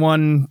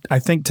 21, I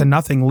think, to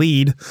nothing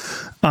lead.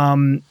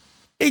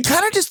 It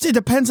kind of it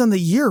depends on the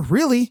year,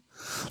 really.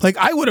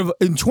 I would have,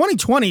 in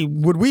 2020,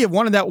 would we have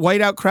wanted that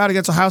whiteout crowd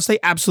against Ohio State?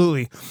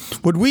 Absolutely.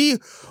 Would we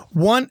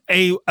want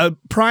a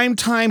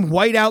primetime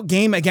whiteout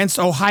game against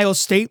Ohio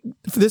State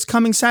for this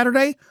coming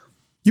Saturday?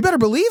 You better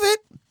believe it.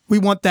 We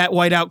want that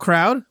whiteout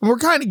crowd. And we're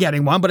kind of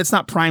getting one, but it's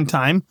not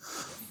primetime.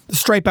 The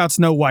stripe out's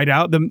no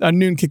whiteout. The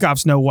noon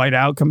kickoff's no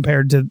whiteout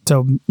compared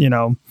to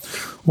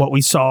what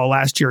we saw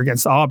last year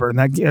against Auburn.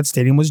 That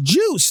stadium was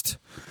juiced.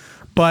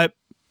 But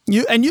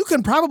you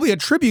can probably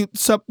attribute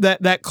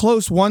that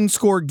close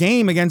one-score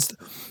game against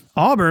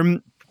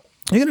Auburn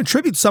you're going to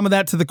attribute some of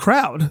that to the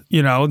crowd,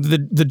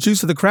 the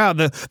juice of the crowd,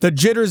 the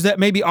jitters that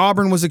maybe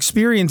Auburn was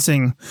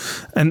experiencing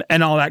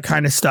and all that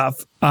kind of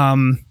stuff.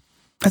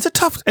 It's a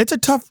tough,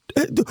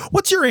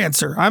 what's your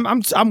answer? I'm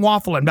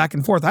waffling back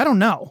and forth. I don't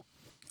know.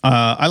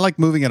 I like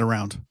moving it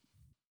around.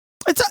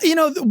 It's,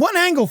 one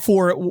angle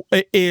for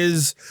it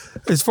is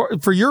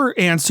for your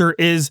answer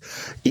is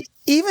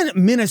even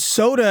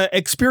Minnesota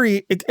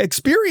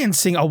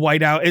experiencing a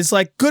whiteout is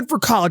like good for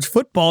college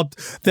football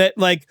that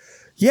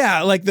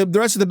the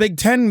rest of the Big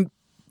Ten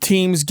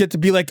teams get to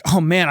be like,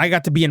 oh man, I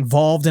got to be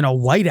involved in a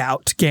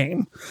whiteout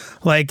game.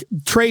 Like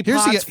Trey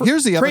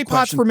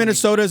Potts for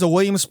Minnesota is a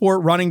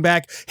Williamsport running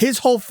back. His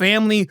whole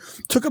family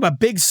took up a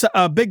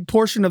big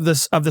portion of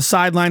the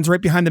sidelines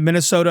right behind the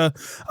Minnesota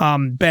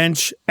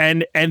bench,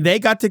 and they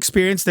got to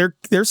experience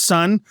their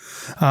son,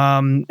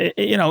 in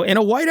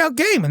a whiteout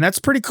game, and that's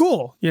pretty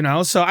cool.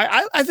 So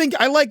I think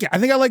I like it. I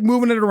think I like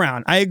moving it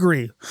around. I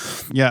agree.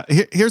 Yeah.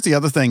 Here's the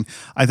other thing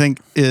I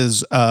think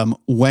is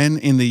when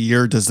in the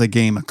year does the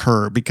game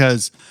occur?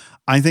 Because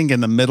I think in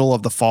the middle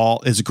of the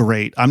fall is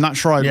great. I'm not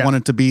sure I want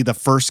it to be the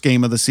first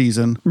game of the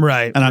season.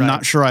 Right. And I'm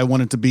not sure I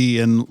want it to be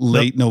in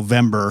late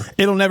November.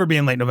 It'll never be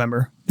in late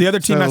November. The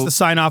other team has to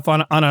sign off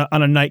on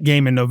a night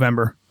game in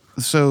November.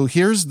 So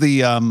here's where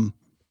the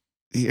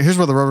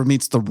rubber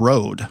meets the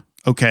road.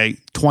 Okay,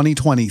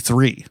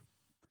 2023.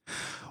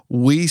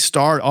 We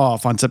start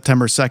off on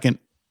September 2nd,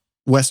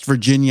 West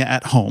Virginia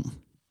at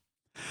home.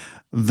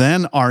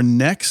 Then our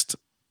next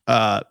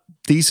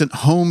decent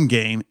home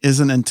game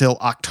isn't until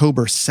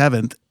October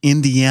 7th,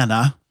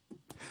 Indiana.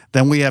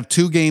 Then we have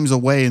 2 games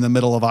away in the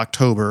middle of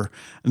October.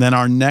 And then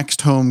our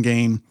next home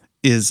game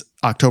is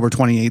October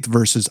 28th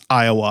versus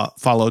Iowa,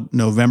 followed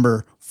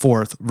November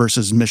 4th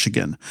versus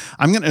Michigan.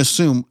 I'm going to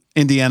assume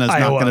Indiana's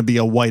not going to be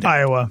a whiteout.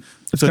 Iowa.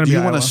 So do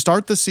you want to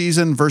start the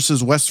season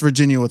versus West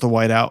Virginia with a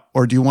whiteout,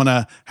 or do you want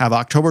to have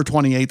October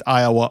 28th,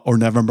 Iowa, or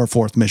November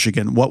 4th,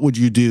 Michigan? What would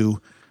you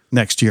do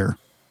next year?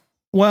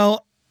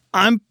 Well,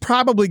 I'm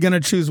probably going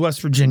to choose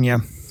West Virginia.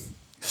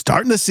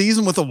 Starting the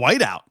season with a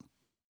whiteout.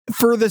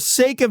 For the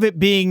sake of it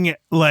being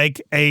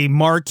like a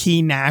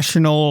marquee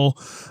national,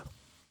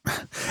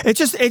 it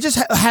just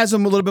has a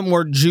little bit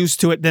more juice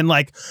to it than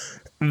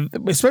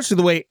especially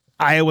the way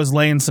Iowa's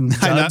laying some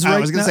duds I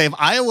was going to say, if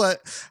Iowa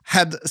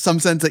had some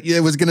sense that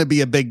it was going to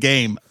be a big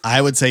game,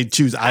 I would say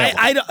choose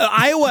Iowa.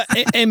 Iowa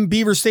and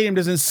Beaver Stadium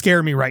doesn't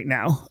scare me right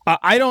now.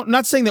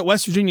 Not saying that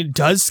West Virginia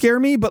does scare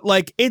me, but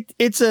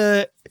it's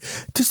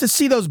just to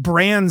see those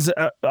brands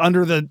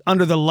under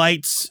the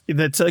lights.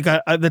 That's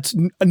that's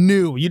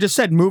new. You just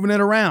said moving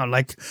it around.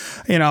 I think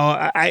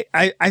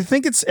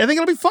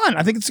it'll be fun.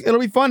 I think it'll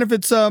be fun if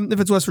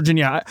it's West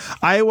Virginia.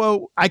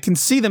 Iowa, I can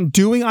see them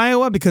doing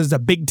Iowa because the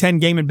Big Ten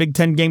game and Big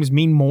Ten games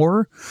mean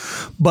more.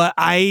 But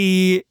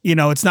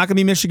it's not going to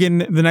be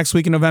Michigan the next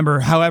week in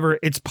November. However,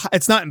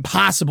 it's not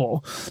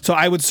impossible. So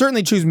I would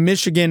certainly choose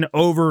Michigan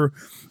over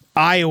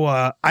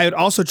Iowa. I would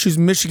also choose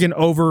Michigan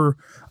over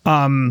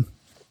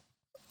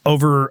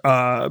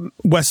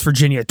West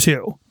Virginia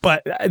too,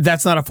 but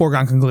that's not a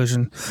foregone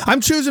conclusion.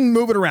 I'm choosing to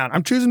move it around.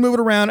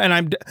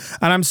 And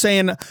I'm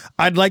saying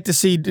I'd like to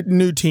see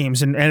new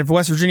teams, and if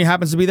West Virginia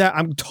happens to be that,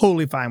 I'm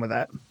totally fine with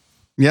that.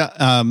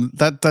 Yeah,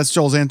 that's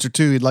Joel's answer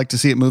too. He'd like to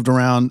see it moved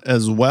around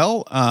as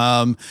well,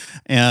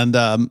 and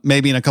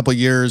maybe in a couple of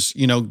years,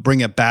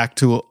 bring it back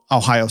to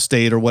Ohio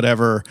State or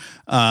whatever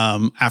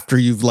after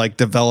you've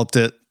developed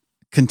it.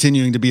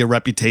 Continuing to be a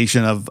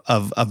reputation of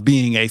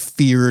being a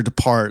feared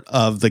part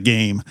of the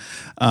game.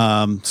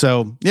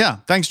 So yeah,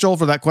 thanks Joel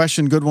for that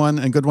question. Good one,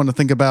 and good one to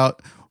think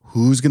about.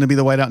 Who's going to be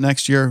the whiteout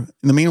next year?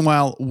 In the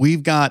meanwhile,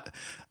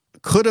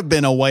 could have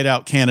been a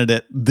whiteout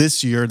candidate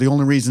this year. The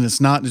only reason it's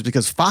not is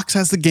because Fox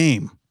has the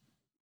game.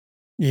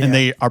 Yeah. And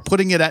they are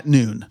putting it at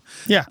noon.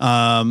 Yeah.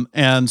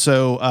 And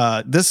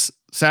so this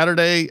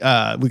Saturday, we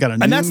got a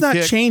noon and that's not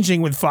kick.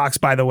 Changing with Fox,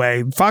 by the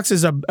way. Fox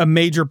is a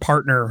major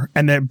partner,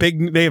 and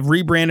they have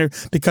rebranded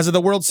because of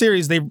the World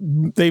Series.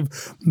 They've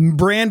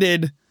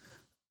branded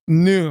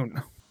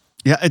noon.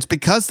 Yeah, it's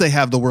because they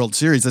have the World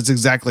Series. That's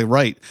exactly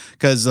right.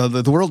 Because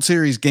the World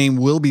Series game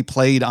will be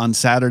played on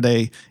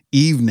Saturday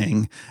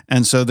evening,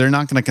 and so they're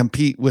not going to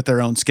compete with their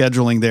own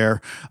scheduling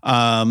there.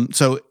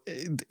 So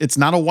it's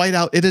not a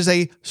whiteout; it is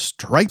a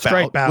stripe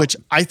out, which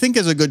I think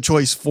is a good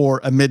choice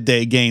for a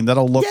midday game.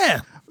 That'll look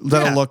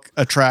look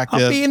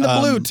attractive. I'll be in the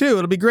blue too.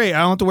 It'll be great. I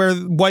don't have to wear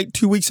white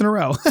 2 weeks in a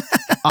row.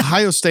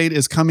 Ohio State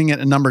is coming in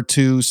at number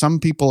 2. Some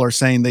people are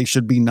saying they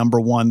should be number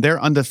 1.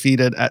 They're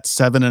undefeated at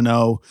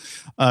 7-0.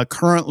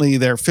 Currently,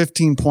 they're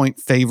 15-point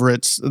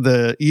favorites.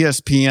 The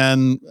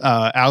ESPN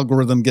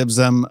algorithm gives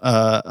them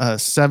a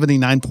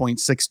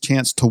 79.6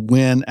 chance to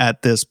win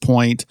at this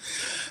point.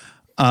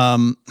 They're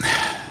a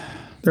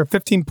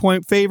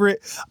 15-point favorite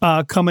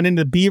coming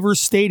into Beaver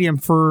Stadium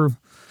for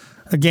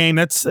a game.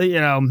 That's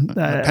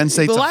Penn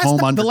State's a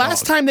home underdog. The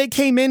last time they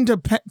came into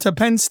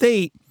Penn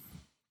State,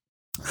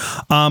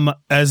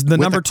 as the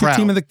number 2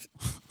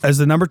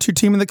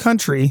 team in the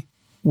country,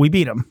 we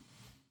beat them.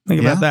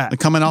 Think about that.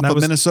 Coming off a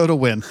Minnesota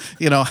win,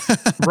 right?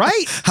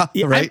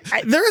 Right.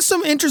 There are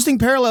some interesting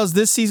parallels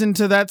this season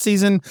to that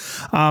season.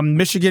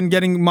 Michigan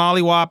getting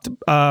mollywopped,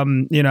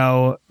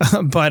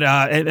 but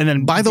and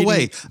then. By the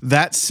way,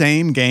 that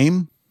same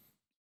game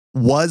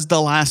was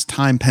the last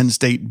time Penn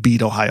State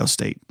beat Ohio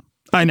State.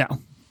 I know.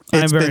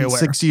 It's I'm very been aware.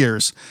 6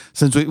 years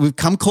since we've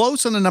come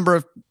close in a number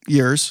of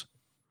years.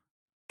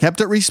 Kept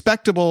it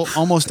respectable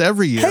almost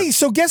every year. Hey,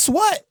 so guess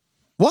what?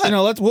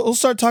 What? We'll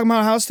start talking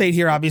about Ohio State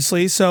here,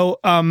 obviously. So,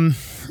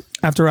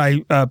 after I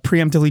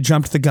preemptively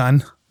jumped the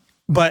gun,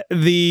 but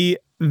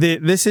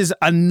this is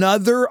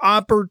another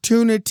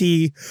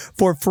opportunity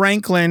for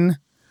Franklin,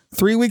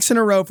 3 weeks in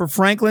a row for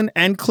Franklin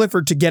and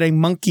Clifford to get a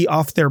monkey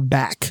off their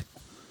back.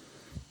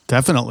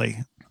 Definitely.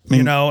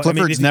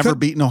 Clifford's never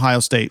beaten Ohio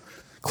State.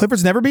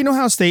 Clifford's never beaten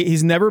Ohio State.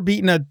 He's never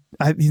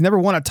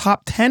won a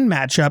top 10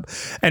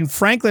 matchup, and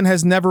Franklin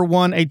has never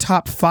won a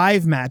top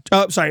 5 match.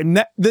 Oh, sorry.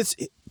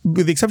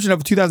 With the exception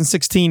of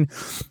 2016,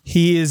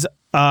 he is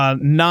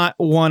not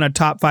won a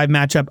top 5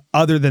 matchup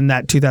other than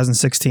that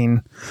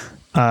 2016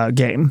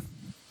 game.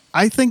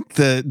 I think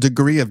the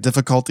degree of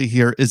difficulty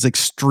here is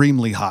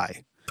extremely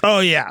high. Oh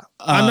yeah,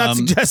 I'm not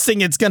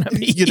suggesting it's going to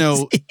be. Easy.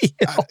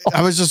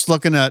 I was just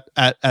looking at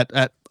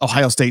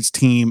Ohio State's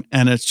team,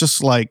 and it's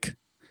just like,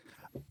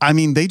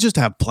 they just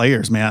have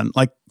players, man.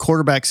 Like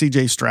quarterback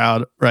CJ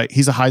Stroud, right?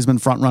 He's a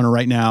Heisman front runner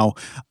right now.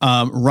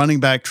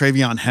 Running back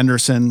TreVeyon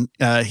Henderson,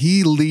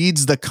 he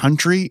leads the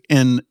country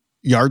in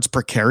yards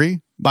per carry,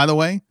 by the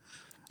way.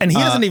 And he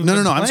doesn't even.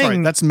 No. I'm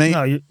sorry. That's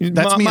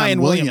Miyan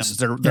Williams.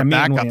 Their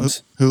backup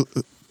who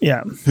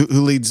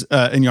leads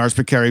in yards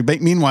per carry.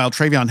 But meanwhile,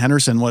 TreVeyon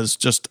Henderson was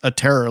just a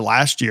terror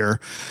last year.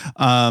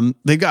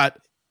 They got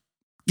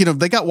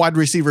wide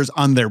receivers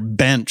on their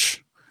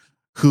bench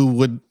who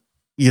would,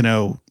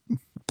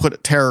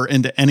 put terror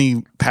into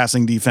any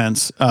passing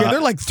defense.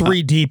 They're like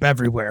 3 deep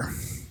everywhere.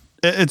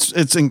 And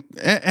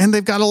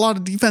they've got a lot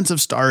of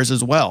defensive stars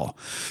as well.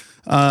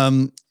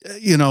 Unlike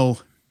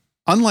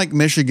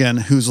Michigan,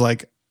 who's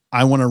like,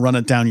 I want to run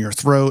it down your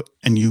throat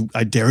and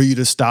I dare you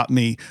to stop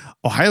me.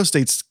 Ohio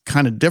State's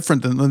kind of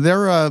different.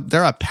 They're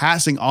a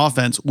passing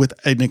offense with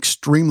an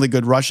extremely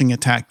good rushing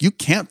attack. You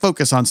can't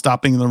focus on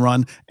stopping the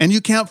run and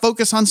you can't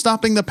focus on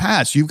stopping the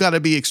pass. You've got to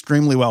be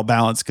extremely well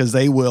balanced because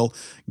they will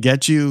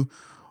get you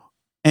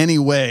any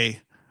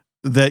way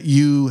that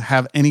you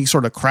have any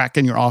sort of crack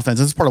in your offense.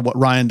 That's part of what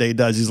Ryan Day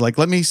does. He's like,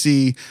 let me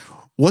see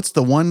what's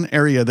the one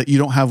area that you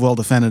don't have well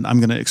defended. I'm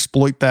going to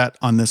exploit that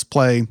on this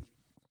play.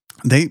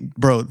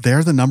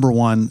 They're the number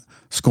 1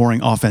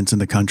 scoring offense in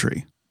the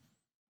country.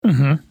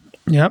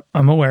 Mm-hmm. Yep,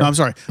 I'm aware. No, I'm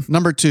sorry.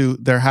 Number 2,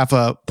 they're half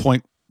a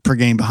point per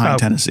game behind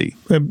Tennessee.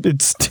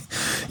 It's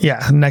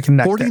neck and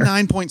neck.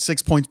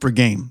 49.6 points per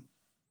game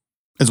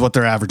is what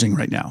they're averaging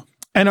right now.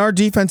 And our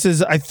defense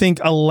is, I think,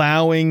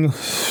 allowing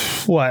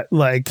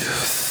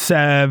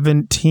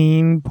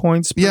 17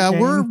 points per game?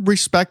 We're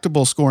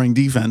respectable scoring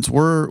defense.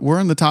 We're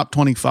in the top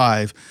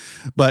 25.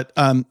 But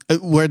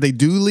where they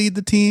do lead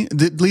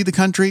the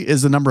country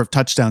is the number of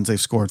touchdowns they've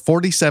scored.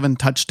 47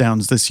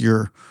 touchdowns this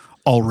year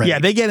already. Yeah,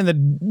 they get in the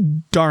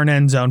darn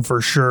end zone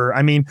for sure.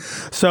 And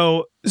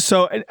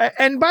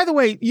by the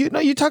way,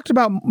 you talked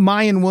about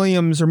Miyan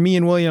Williams.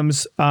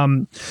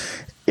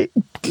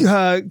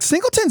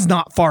 Singleton's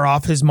not far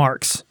off his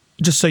marks,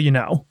 just so you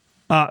know.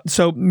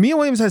 So Miyan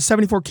Williams has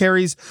 74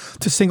 carries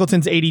to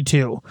Singleton's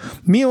 82.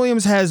 Miyan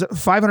Williams has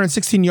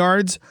 516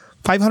 yards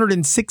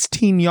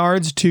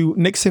to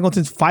Nick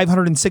Singleton's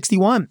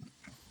 561.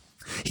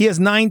 He has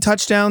 9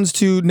 touchdowns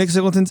to Nick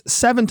Singleton's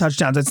 7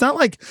 touchdowns. It's not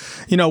like,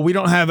 we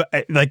don't have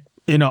a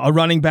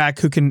running back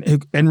who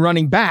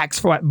running backs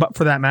for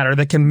that matter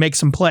that can make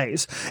some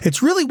plays.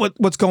 It's really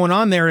what's going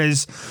on there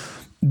is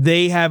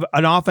they have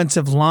an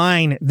offensive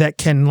line that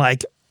can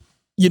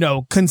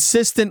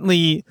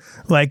consistently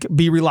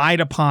be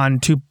relied upon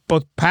to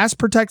both pass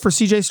protect for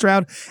CJ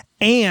Stroud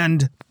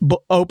and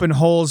open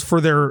holes for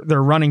their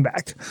running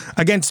back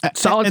against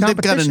solid competition.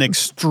 They've got an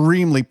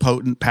extremely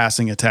potent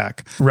passing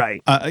attack.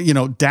 Right.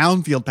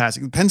 Downfield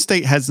passing. Penn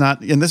State has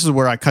not, and this is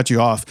where I cut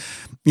you off.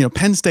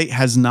 Penn State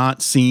has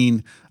not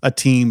seen a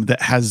team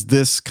that has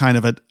this kind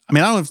of I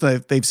don't know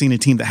if they've seen a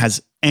team that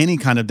has any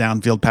kind of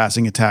downfield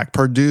passing attack.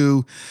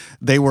 Purdue,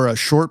 they were a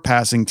short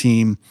passing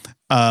team,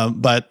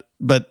 but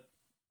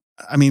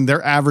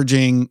they're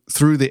averaging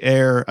through the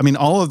air.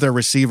 All of their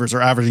receivers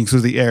are averaging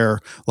through the air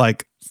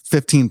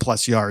 15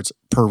 plus yards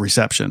per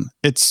reception.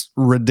 It's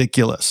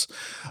ridiculous.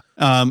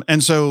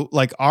 And so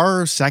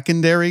our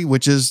secondary,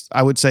 which is,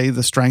 I would say,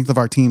 the strength of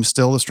our team,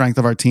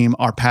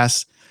 our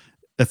pass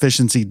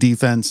efficiency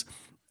defense,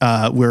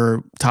 we're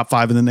top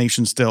 5 in the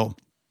nation still.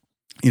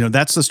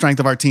 That's the strength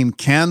of our team.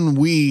 Can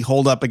we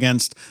hold up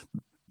against,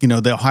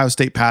 the Ohio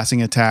State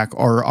passing attack,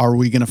 or are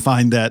we going to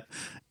find that,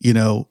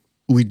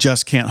 we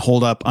just can't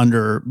hold up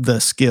under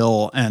the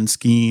skill and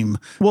scheme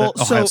that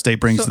Ohio State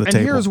brings to the table.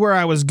 And here's where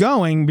I was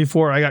going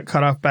before I got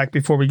cut off back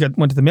before we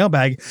went to the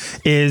mailbag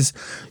is,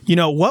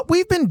 what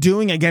we've been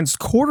doing against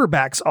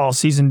quarterbacks all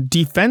season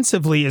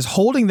defensively is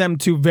holding them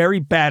to very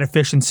bad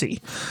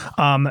efficiency,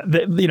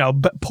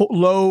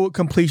 low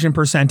completion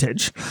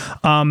percentage.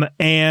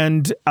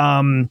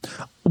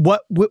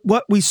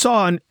 What we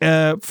saw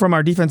from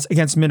our defense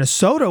against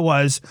Minnesota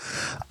was,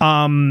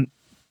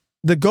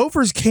 the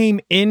Gophers came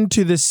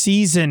into the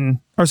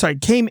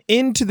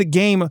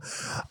game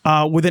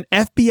with an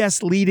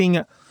FBS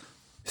leading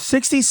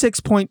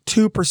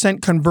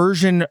 66.2%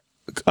 conversion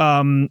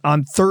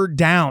on third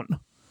down.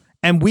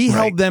 And we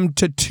held them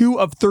to 2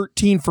 of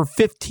 13 for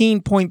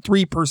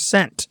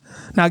 15.3%.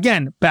 Now,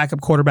 again,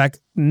 backup quarterback,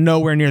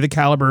 nowhere near the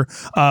caliber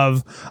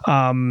of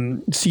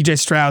CJ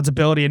Stroud's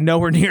ability and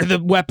nowhere near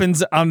the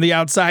weapons on the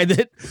outside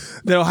that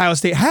Ohio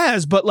State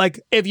has. But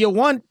if you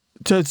want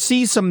to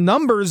see some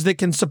numbers that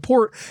can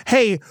support,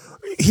 hey,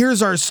 here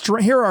are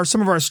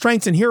some of our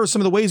strengths and here are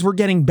some of the ways we're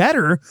getting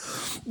better.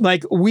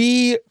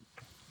 We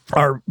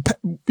are,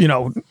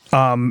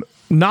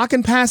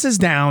 knocking passes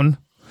down.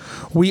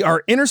 We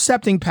are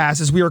intercepting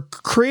passes. We are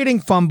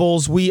creating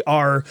fumbles. We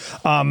are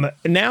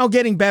now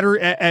getting better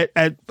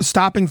at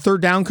stopping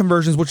third down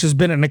conversions, which has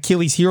been an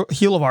Achilles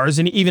heel of ours.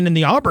 And even in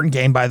the Auburn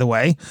game, by the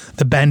way,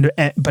 the bend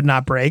but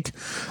not break.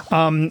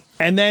 And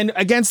then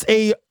against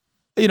a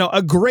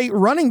great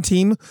running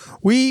team,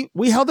 we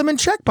held them in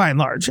check by and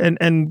large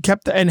and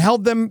kept and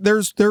held them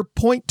their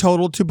point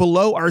total to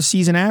below our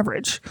season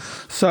average.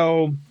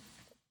 So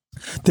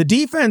the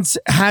defense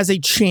has a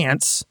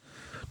chance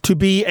to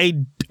be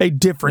a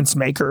difference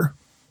maker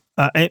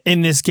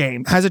in this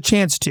game. Has a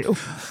chance to.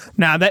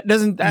 Now that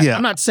doesn't.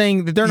 I'm not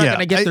saying that they're not going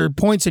to get their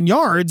points and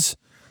yards.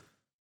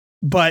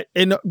 But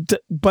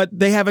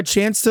they have a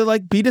chance to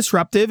be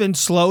disruptive and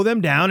slow them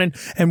down.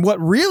 And what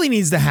really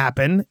needs to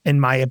happen, in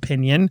my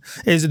opinion,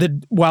 is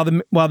that while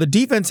the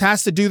defense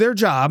has to do their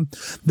job,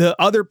 the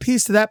other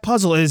piece to that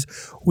puzzle is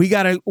we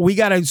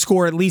gotta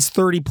score at least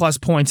 30 plus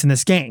points in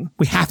this game.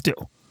 We have to.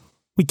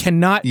 We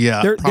cannot.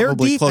 Yeah, their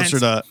probably defense, closer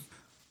to.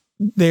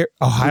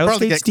 Ohio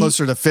probably State's get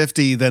closer to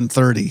 50 than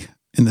 30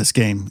 in this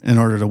game in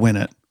order to win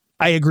it.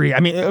 I agree.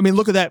 I mean,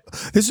 look at that.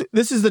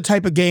 This is the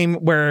type of game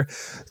where,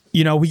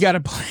 we got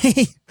to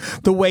play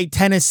the way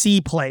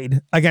Tennessee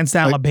played against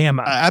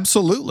Alabama.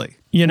 Absolutely.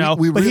 We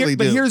really do.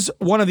 But here's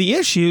one of the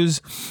issues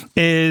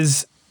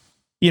is,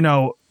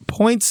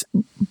 points.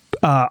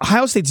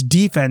 Ohio State's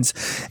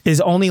defense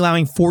is only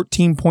allowing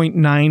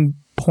 14.9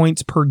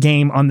 points per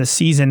game on the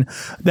season.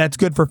 That's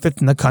good for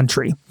 5th in the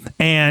country.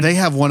 And they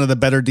have one of the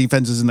better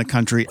defenses in the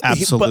country.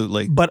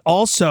 Absolutely. But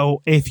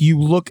also, if you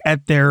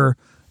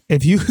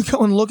go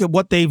and look at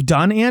what they've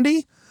done,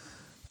 Andy,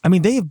 I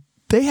mean,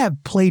 they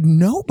have played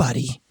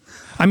nobody.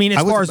 I mean,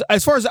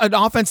 as far as an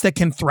offense that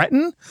can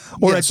threaten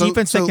or a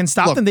defense that can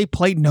stop them, they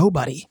played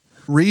nobody.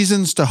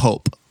 Reasons to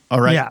hope.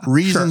 All right. Yeah,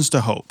 reasons to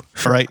hope.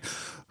 All right.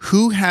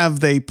 Who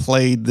have they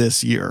played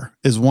this year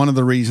is one of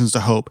the reasons to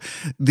hope.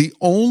 The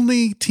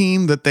only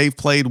team that they've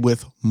played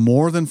with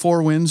more than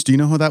 4 wins, do you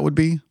know who that would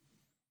be?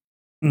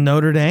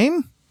 Notre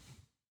Dame?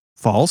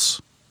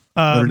 False.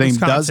 Notre Dame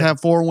does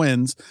have 4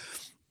 wins.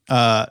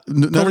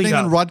 Notre Dame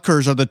and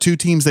Rutgers are the 2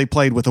 teams they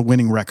played with a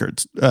winning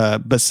record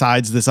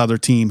besides this other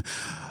team.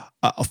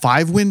 A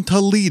 5-win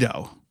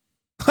Toledo.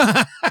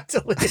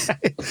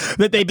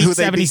 That they beat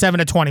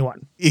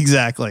 77-21.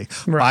 Exactly.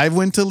 Right.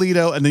 5-win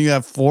Toledo, and then you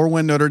have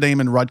 4-win Notre Dame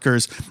and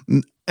Rutgers.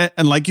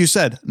 And like you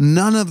said,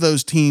 none of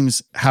those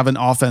teams have an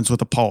offense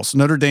with a pulse.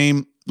 Notre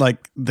Dame,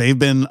 they've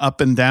been up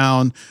and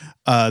down.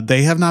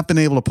 They have not been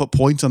able to put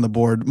points on the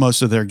board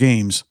most of their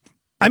games.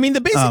 I mean,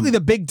 basically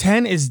the Big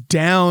Ten is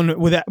down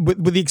with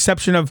the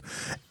exception of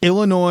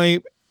Illinois,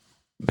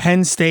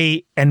 Penn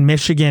State, and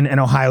Michigan and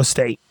Ohio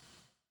State.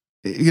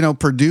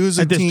 Purdue's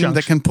a team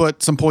that can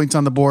put some points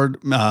on the board.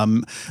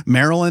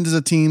 Maryland is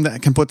a team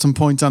that can put some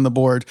points on the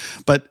board.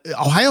 But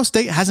Ohio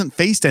State hasn't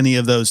faced any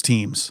of those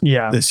teams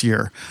this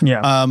year.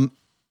 Yeah.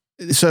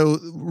 So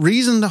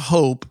reason to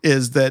hope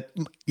is that,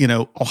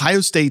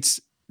 Ohio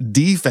State's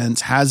defense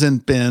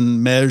hasn't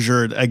been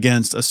measured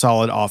against a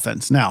solid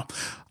offense. Now,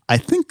 I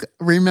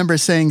remember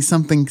saying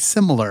something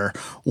similar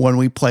when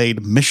we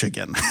played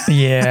Michigan.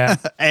 Yeah.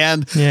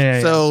 And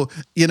so,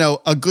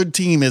 a good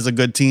team is a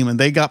good team and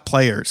they got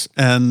players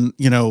and,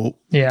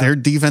 their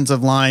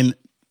defensive line,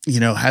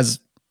 has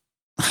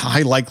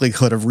high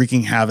likelihood of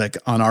wreaking havoc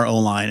on our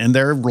O-line and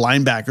their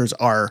linebackers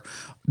are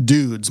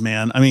dudes,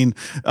 man. I mean,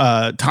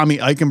 Tommy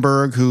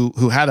Eichenberg,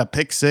 who had a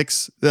pick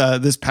 6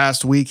 this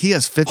past week, he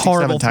has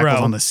 57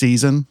 tackles on the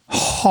season.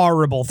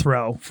 Horrible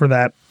throw for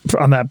that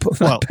on that.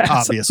 Well,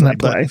 pass, obviously, that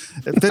play.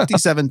 But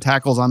 57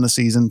 tackles on the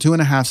season,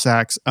 2.5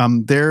 sacks. By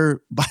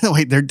the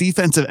way, their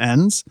defensive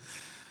ends,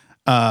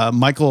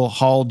 Michael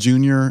Hall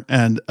Jr.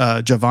 and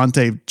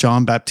Javante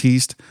John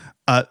Baptiste,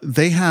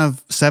 they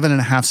have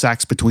 7.5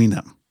 sacks between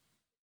them.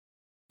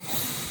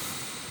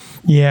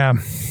 Yeah.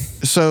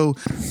 So,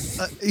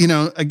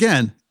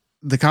 again,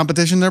 the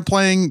competition they're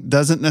playing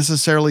doesn't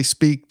necessarily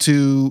speak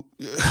to,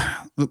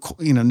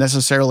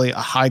 necessarily a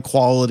high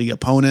quality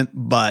opponent,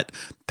 but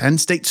Penn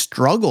State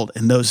struggled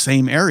in those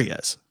same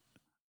areas.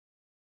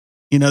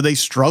 They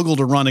struggle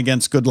to run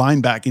against good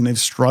linebacking. They've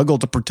struggled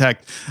to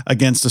protect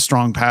against a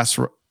strong pass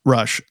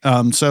rush.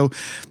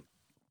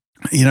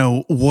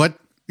 What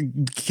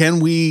can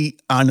we,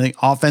 on the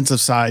offensive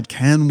side,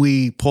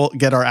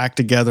 get our act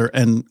together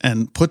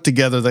and put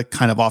together the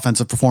kind of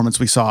offensive performance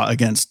we saw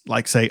against,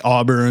 like, say,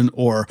 Auburn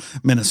or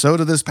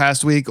Minnesota this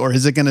past week? Or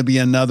is it going to be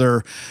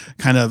another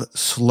kind of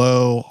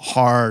slow,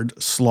 hard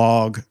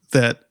slog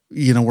that,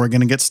 we're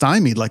going to get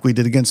stymied like we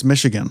did against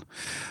Michigan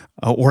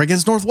or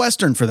against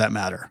Northwestern for that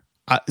matter?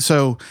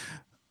 So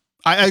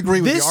I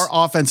agree with you. Our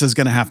offense is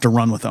going to have to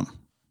run with them.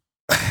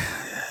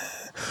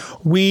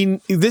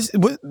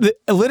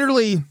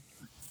 Literally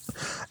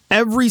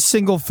every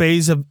single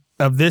phase of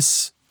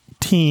this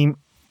team,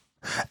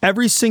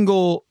 every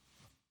single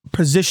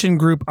position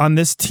group on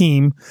this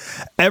team,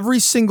 every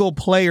single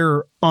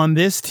player on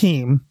this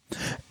team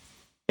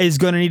is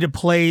going to need to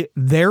play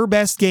their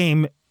best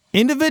game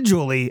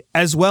individually,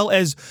 as well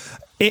as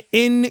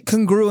in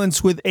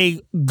congruence with a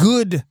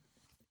good,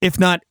 if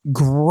not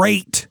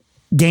great,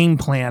 game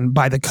plan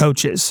by the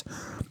coaches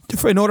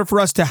in order for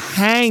us to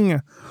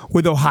hang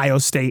with Ohio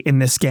State in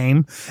this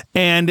game.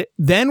 And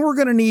then we're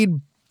going to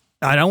need,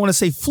 I don't want to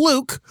say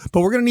fluke,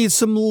 but we're going to need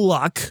some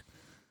luck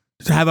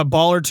to have a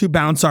ball or two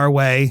bounce our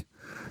way.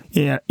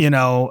 Yeah,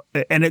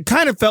 and it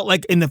kind of felt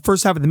like in the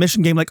first half of the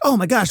Michigan game, like, oh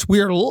my gosh,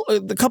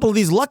 a couple of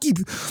these lucky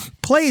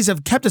plays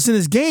have kept us in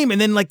this game.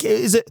 And then, like,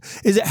 is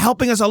it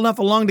helping us enough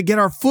along to get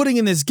our footing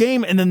in this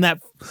game? And then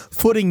that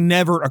footing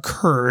never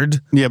occurred.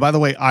 Yeah, by the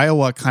way,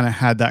 Iowa kind of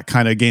had that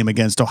kind of game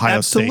against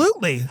Ohio State.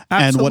 Absolutely.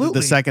 And what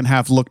the second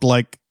half looked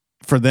like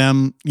for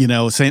them,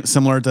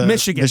 similar to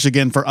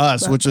Michigan for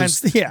us, which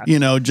is,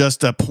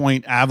 just a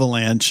point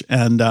avalanche.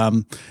 And,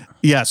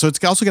 so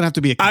it's also going to have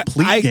to be a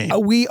complete game.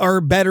 We are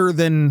better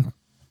than,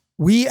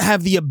 we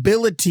have the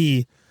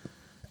ability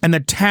and the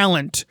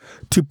talent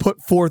to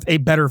put forth a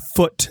better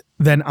foot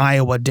than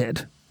Iowa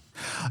did.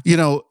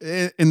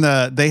 In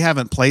they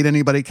haven't played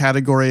anybody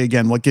category,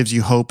 again, what gives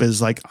you hope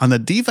is, like, on the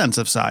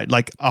defensive side,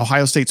 like,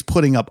 Ohio State's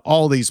putting up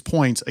all these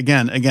points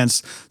again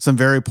against some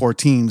very poor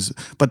teams.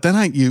 But then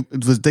I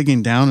was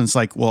digging down and it's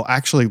like, well,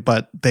 actually,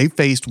 but they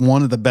faced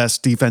one of the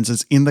best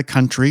defenses in the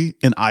country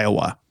in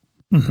Iowa.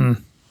 Mm-hmm.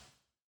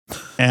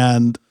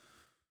 And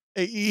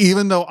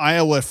even though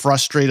Iowa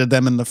frustrated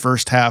them in the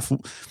first half,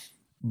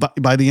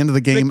 by the end of the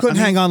game, they couldn't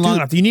hang on long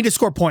enough. You need to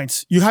score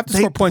points. You have to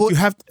score points.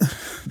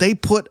 They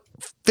put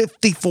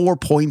 54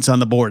 points on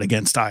the board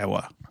against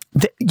Iowa.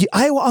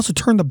 Iowa also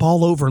turned the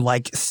ball over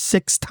like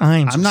 6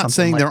 times. I'm not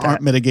saying there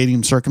aren't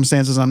mitigating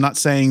circumstances. I'm not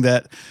saying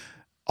that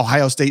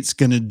Ohio State's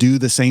going to do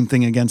the same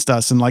thing against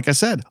us. And like I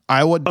said,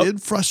 Iowa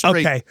did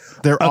frustrate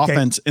their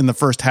offense in the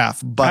first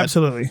half. But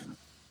absolutely.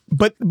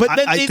 But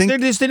then they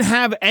just didn't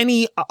have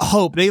any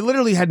hope. They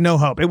literally had no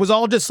hope. It was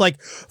all just like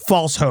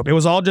false hope. It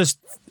was all just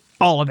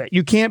all of it.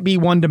 You can't be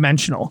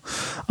one-dimensional.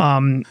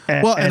 And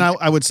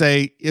I would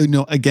say,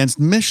 against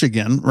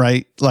Michigan,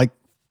 right? Like,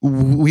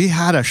 we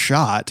had a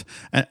shot,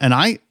 and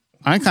I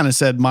kind of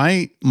said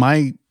my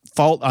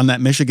fault on that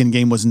Michigan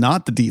game was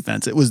not the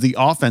defense. It was the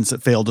offense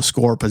that failed to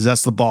score,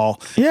 possess the ball,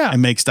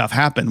 and make stuff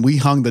happen. We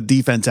hung the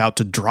defense out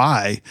to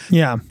dry.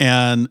 Yeah.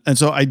 And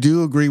so I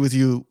do agree with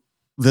you.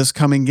 This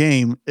coming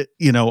game,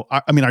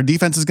 our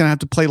defense is going to have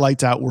to play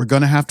lights out. We're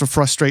going to have to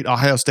frustrate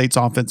Ohio State's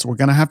offense. We're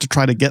going to have to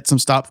try to get some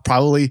stops,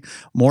 probably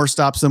more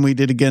stops than we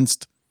did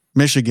against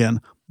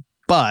Michigan.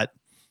 But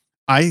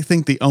I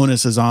think the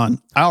onus is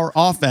on our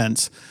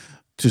offense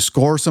to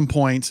score some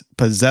points,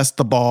 possess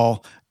the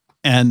ball,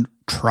 and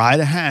try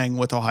to hang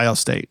with Ohio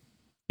State.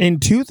 In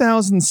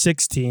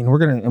 2016, we're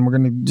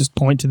gonna just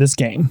point to this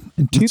game.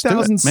 In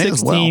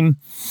 2016,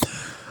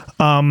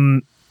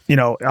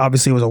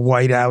 obviously it was a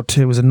whiteout.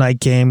 It was a night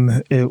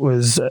game. It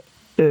was,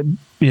 it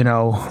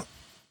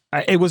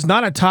was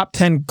not a top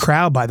 10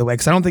 crowd, by the way,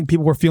 because I don't think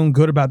people were feeling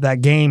good about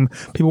that game.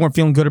 People weren't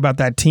feeling good about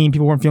that team.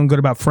 People weren't feeling good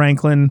about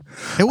Franklin.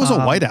 It was a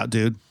whiteout,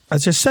 dude. I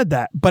just said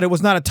that, but it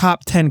was not a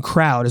top 10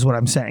 crowd, is what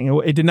I'm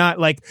saying. It did not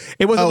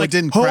it wasn't like, it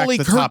didn't holy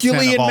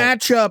Herculean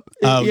matchup.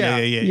 Oh,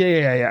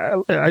 yeah.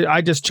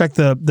 I just checked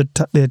the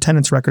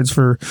attendance records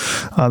for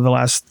the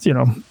last,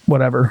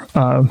 whatever,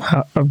 ever.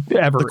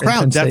 The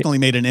crowd definitely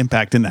made an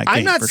impact in that game.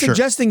 I'm not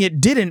suggesting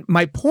it didn't.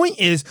 My point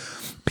is,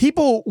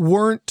 people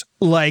weren't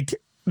like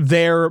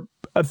they're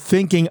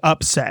thinking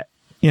upset.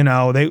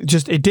 They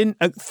just, it didn't,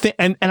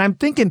 and I'm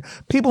thinking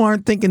people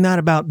aren't thinking that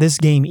about this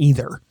game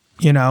either,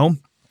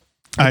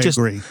 I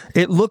agree.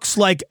 It looks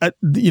like,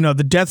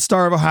 the Death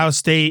Star of Ohio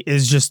State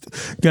is just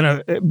going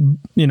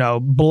to,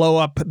 blow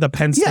up the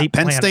Penn State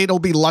Penn State will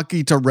be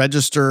lucky to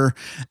register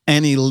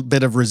any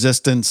bit of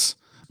resistance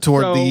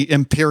toward the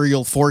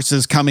Imperial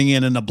forces coming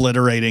in and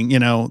obliterating.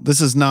 This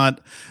is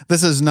not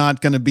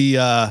going to be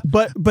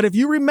But if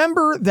you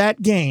remember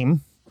that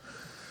game,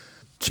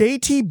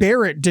 JT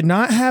Barrett did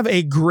not have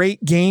a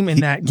great game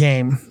in that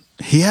game.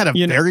 He had a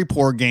very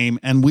poor game,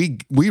 and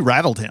we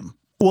rattled him.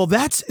 Well,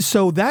 that's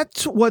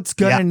what's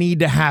going to need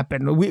to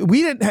happen.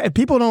 We didn't.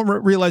 People don't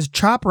realize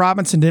Chop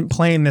Robinson didn't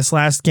play in this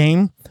last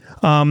game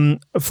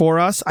for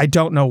us. I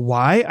don't know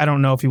why. I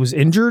don't know if he was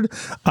injured.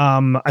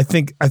 I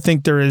think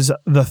there is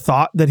the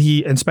thought that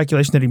and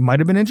speculation that he might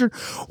have been injured.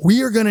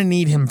 We are going to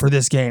need him for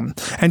this game.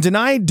 And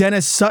Dani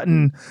Dennis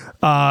Sutton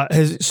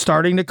is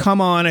starting to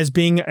come on as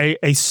being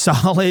a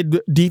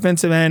solid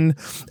defensive end.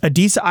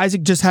 Adisa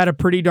Isaac just had a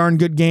pretty darn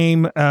good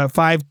game.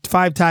 Five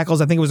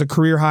tackles. I think it was a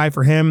career high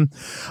for him.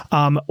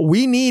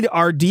 We need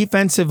our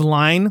defensive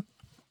line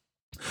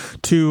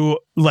to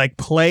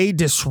play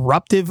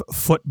disruptive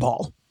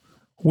football.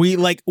 We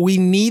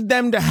need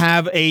them to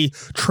have a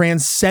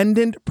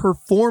transcendent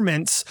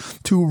performance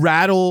to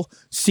rattle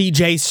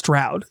CJ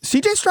Stroud.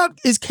 CJ Stroud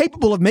is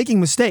capable of making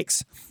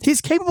mistakes. He's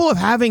capable of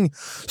having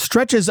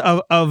stretches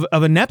of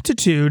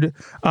ineptitude,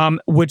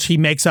 which he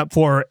makes up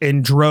for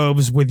in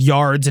droves with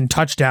yards and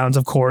touchdowns,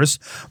 of course.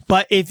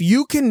 But if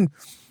you can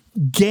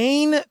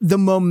gain the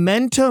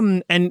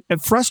momentum and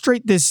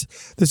frustrate this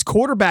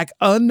quarterback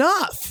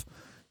enough,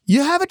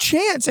 you have a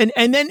chance. And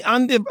then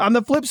on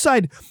the flip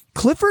side,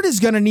 Clifford is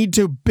going to need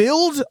to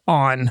build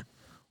on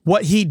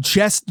what he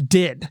just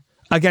did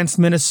against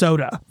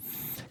Minnesota.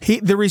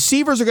 The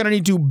receivers are going to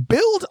need to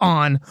build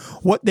on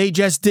what they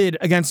just did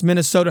against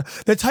Minnesota.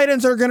 The tight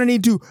ends are going to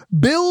need to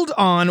build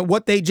on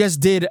what they just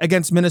did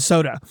against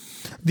Minnesota.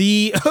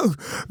 The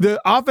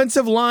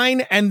offensive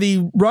line and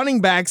the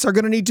running backs are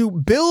going to need to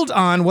build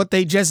on what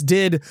they just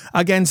did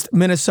against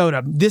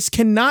Minnesota. This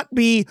cannot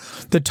be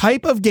the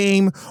type of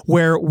game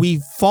where we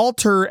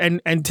falter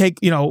and take,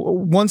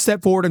 one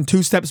step forward and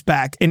two steps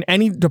back in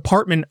any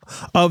department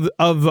of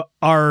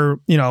our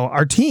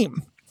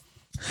team.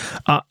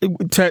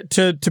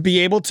 To be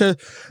able to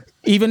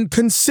even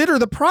consider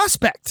the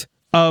prospect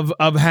of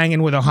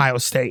hanging with Ohio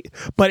State.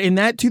 But in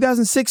that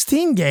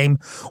 2016 game,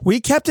 we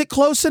kept it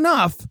close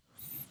enough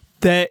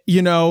that,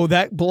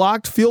 that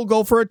blocked field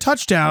goal for a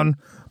touchdown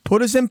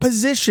put us in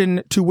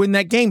position to win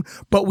that game.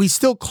 But we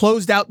still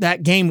closed out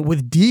that game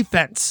with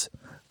defense.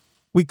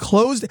 We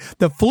closed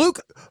the fluke,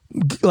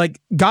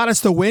 got us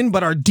the win,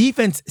 but our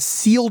defense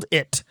sealed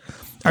it.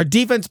 Our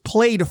defense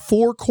played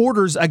 4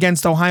 quarters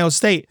against Ohio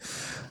State.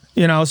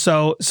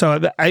 So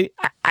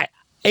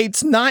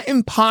it's not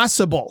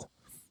impossible.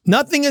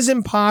 Nothing is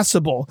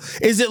impossible.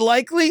 Is it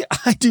likely?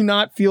 I do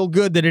not feel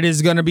good that it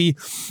is going to be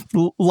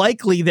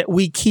likely that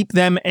we keep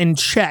them in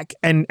check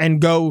and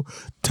go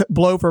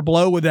blow for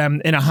blow with them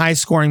in a high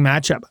scoring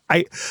matchup.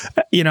 I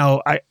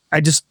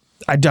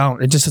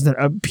don't. It just doesn't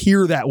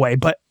appear that way.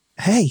 But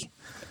hey,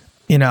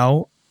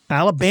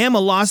 Alabama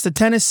lost to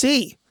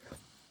Tennessee.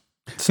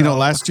 So,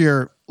 last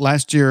year,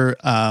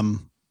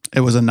 it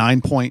was a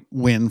 9-point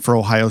win for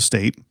Ohio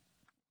State.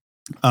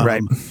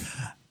 Right.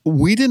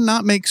 We did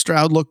not make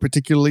Stroud look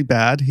particularly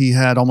bad. He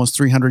had almost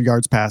 300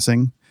 yards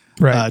passing.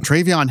 Right.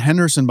 Travion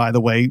Henderson, by the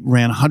way,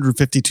 ran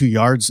 152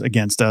 yards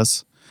against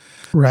us.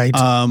 Right.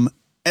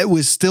 It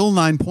was still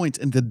 9 points.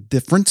 And the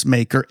difference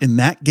maker in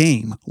that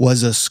game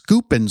was a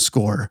scoop and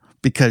score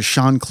because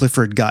Sean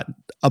Clifford got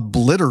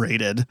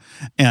obliterated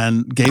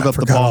and gave up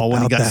the ball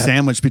when he got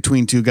sandwiched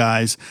between two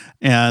guys.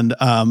 And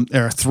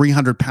their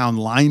 300-pound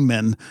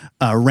lineman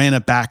ran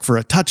it back for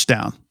a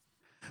touchdown.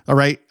 All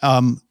right.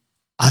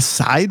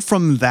 Aside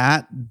from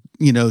that,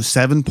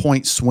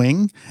 7-point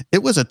swing,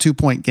 it was a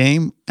 2-point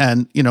game.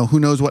 And, who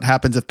knows what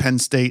happens if Penn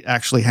State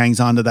actually hangs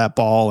on to that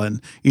ball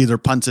and either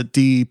punts it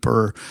deep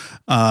or,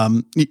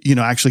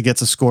 actually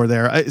gets a score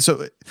there.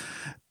 So,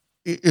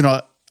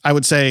 I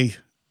would say,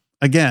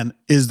 again,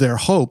 is there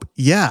hope?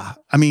 Yeah.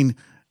 I mean,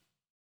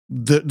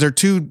 they're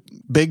two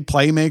big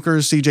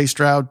playmakers, CJ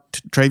Stroud,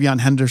 Travion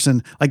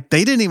Henderson.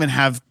 They didn't even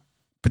have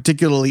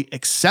particularly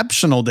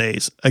exceptional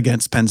days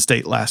against Penn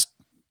State last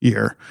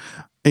year,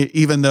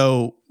 even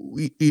though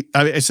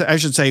I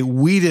should say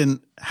we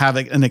didn't have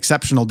an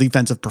exceptional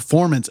defensive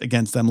performance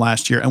against them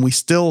last year, and we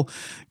still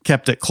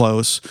kept it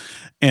close.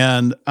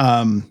 And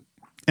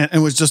it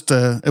was just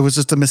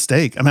a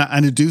mistake. I mean,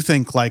 I do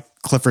think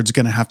Clifford's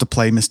going to have to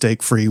play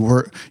mistake free.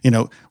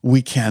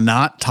 We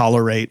cannot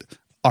tolerate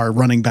our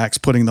running backs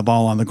putting the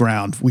ball on the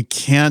ground. We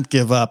can't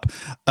give up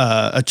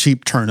a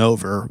cheap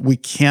turnover. We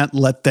can't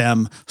let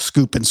them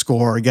scoop and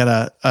score or get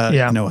a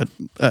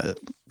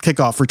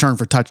kickoff return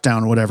for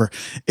touchdown or whatever.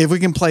 If we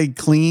can play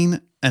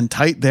clean and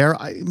tight there,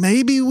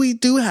 maybe we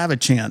do have a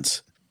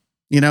chance.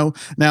 Now,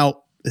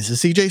 this is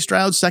CJ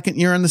Stroud's second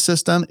year in the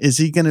system. Is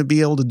he going to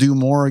be able to do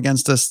more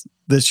against us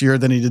this year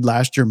than he did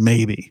last year?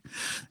 Maybe.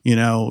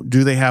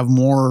 Do they have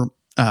more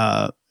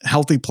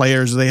healthy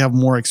players? Do they have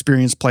more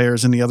experienced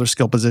players in the other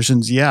skill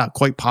positions? Yeah,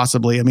 quite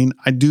possibly. I mean,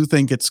 I do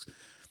think it's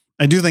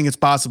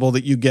possible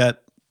that you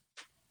get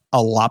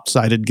a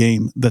lopsided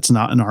game that's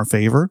not in our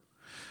favor.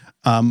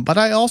 But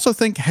I also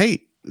think,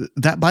 hey,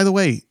 that, by the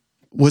way,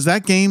 was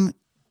that game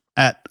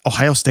at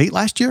Ohio State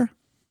last year?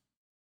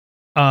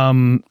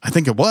 I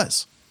think it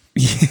was.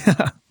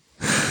 Yeah.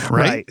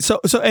 Right. So,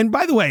 and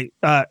by the way,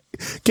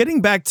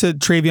 getting back to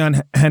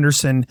TreVeyon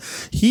Henderson,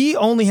 he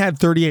only had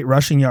 38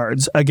 rushing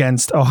yards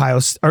against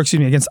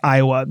against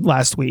Iowa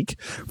last week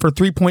for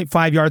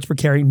 3.5 yards per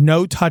carry,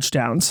 no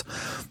touchdowns.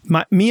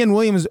 Mian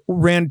Williams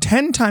ran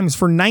 10 times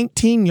for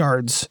 19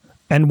 yards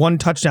and 1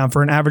 touchdown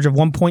for an average of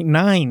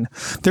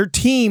 1.9. Their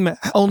team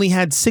only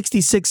had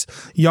 66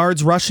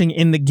 yards rushing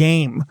in the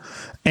game.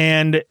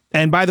 And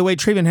by the way,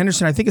 TreVeyon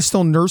Henderson, I think, is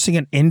still nursing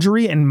an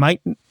injury and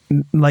might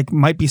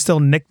be still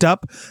nicked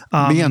up.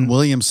 Mian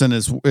Williamson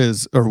is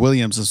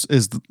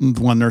the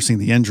one nursing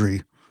the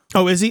injury.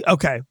 Oh, is he?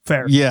 Okay,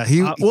 fair. Yeah,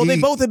 they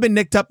both have been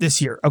nicked up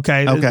this year.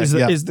 Okay,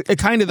 is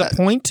kind of the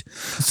point.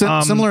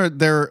 Similar,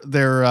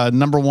 their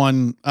number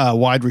one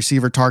wide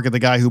receiver target, the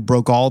guy who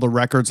broke all the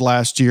records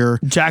last year,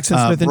 Jackson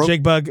Smith and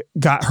Jigbug,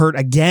 got hurt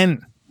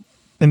again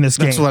in this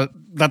game.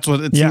 That's what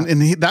it's. Yeah.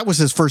 And that was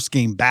his first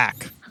game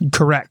back.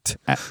 Correct.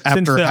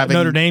 After having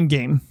Notre Dame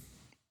game.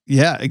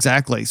 Yeah,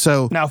 exactly.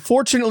 So now,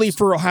 fortunately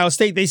for Ohio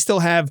State, they still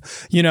have,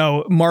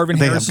 Marvin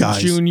Harrison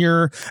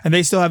Jr. and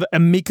they still have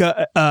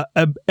Emeka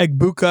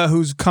Egbuka,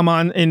 who's come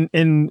on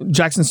in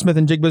Jackson Smith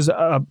and Jigba's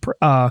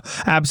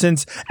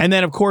absence, and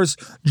then of course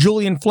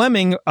Julian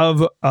Fleming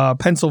of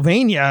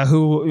Pennsylvania,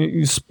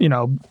 who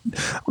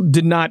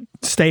did not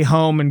stay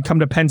home and come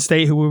to Penn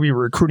State, who we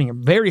were recruiting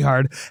him very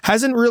hard,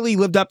 hasn't really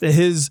lived up to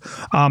his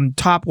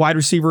top wide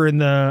receiver in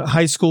the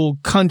high school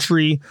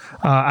country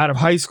out of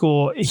high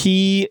school.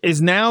 He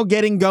is now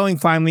getting going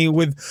finally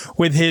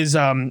with his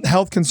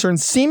health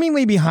concerns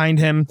seemingly behind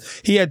him.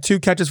 He had 2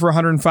 catches for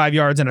 105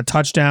 yards and a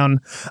touchdown.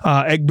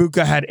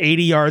 Egbuka had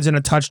 80 yards and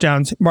a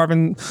touchdown.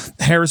 Marvin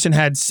Harrison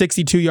had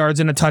 62 yards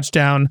and a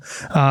touchdown.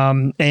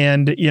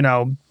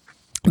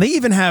 They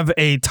even have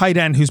a tight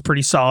end who's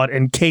pretty solid,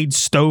 and Cade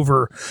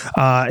Stover,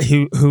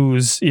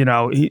 who's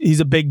he's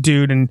a big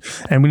dude, and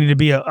we need to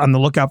be on the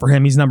lookout for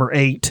him. He's number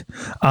 8.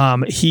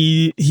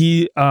 He's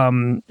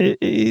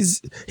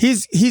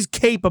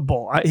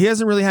capable. He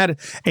hasn't really had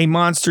a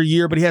monster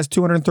year, but he has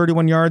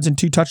 231 yards and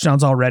 2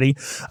 touchdowns already.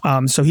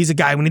 So he's a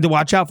guy we need to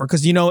watch out for,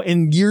 because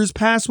in years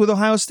past with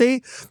Ohio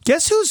State,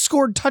 guess who's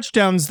scored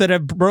touchdowns that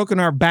have broken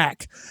our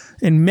back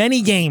in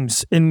many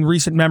games in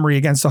recent memory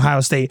against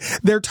Ohio State?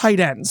 They're tight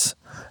ends.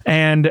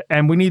 And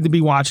we need to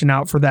be watching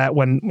out for that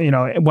when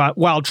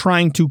while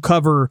trying to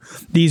cover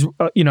these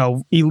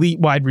elite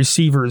wide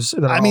receivers.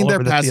 Their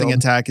passing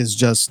attack is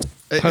just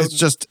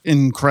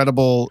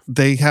incredible.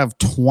 They have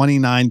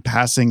 29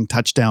 passing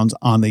touchdowns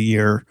on the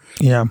year.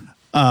 Yeah.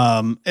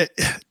 And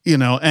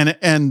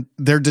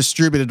they're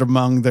distributed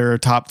among their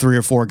top 3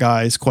 or 4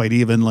 guys quite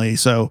evenly.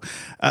 So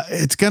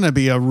it's going to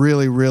be a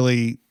really,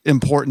 really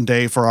important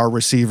day for our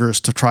receivers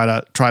to try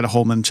to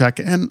hold them in check,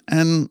 and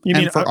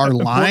for our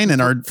line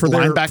and our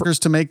linebackers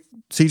to make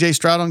CJ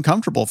Stroud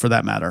uncomfortable, for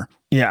that matter.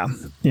 Yeah.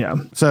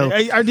 So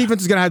our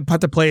defense is going to have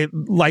to play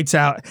lights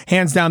out,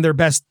 hands down their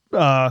best. They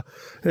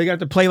got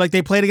to play like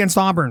they played against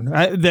Auburn.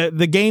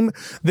 The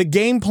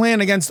game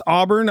plan against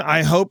Auburn,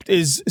 I hoped,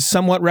 is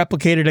somewhat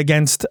replicated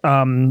against.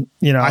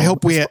 I hope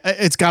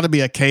it's got to be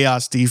a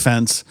chaos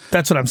defense.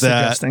 That's what I'm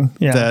suggesting.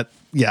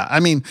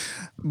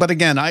 But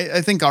again,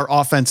 I think our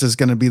offense is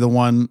going to be the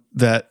one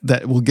that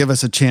will give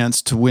us a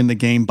chance to win the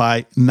game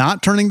by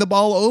not turning the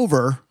ball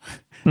over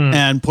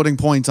and putting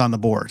points on the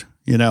board.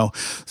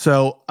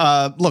 So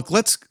look,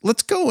 let's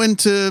go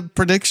into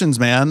predictions,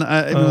 man.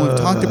 We've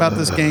talked about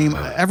this game.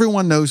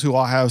 Everyone knows who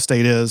Ohio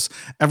State is.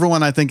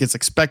 Everyone, I think, is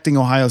expecting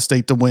Ohio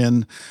State to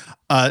win.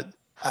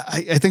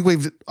 I think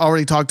we've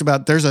already talked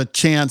about there's a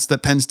chance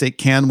that Penn State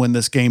can win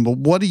this game, but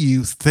what do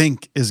you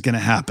think is going to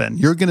happen?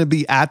 You're going to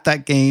be at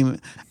that game,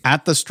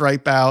 at the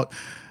stripe out.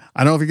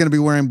 I don't know if you're going to be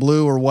wearing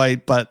blue or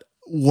white, but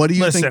what do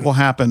you think will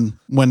happen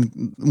when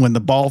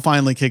the ball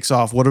finally kicks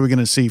off? What are we going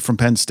to see from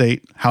Penn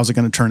State? How's it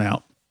going to turn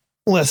out?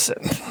 Listen,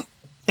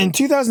 in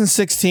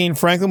 2016,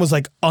 Franklin was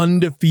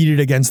undefeated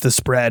against the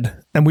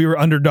spread, and we were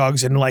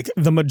underdogs in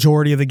the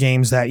majority of the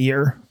games that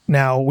year.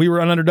 Now, we were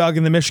an underdog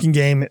in the Michigan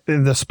game.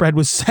 The spread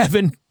was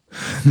 7,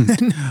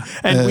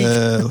 and we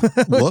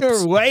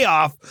were way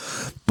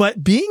off.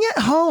 But being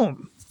at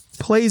home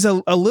plays a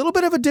little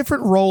bit of a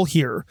different role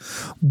here.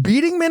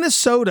 Beating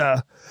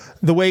Minnesota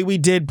the way we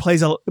did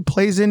plays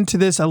into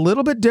this a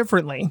little bit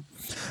differently.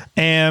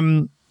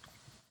 And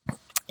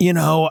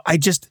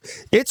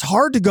it's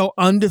hard to go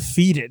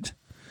undefeated.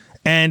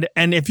 And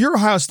if you're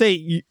Ohio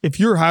State and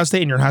you're a Ohio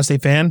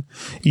State fan,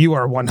 you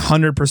are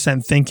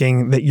 100%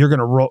 thinking that you're going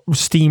to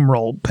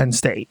steamroll Penn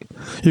State.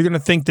 You're going to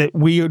think that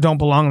we don't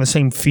belong on the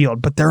same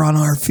field, but they're on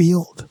our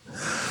field.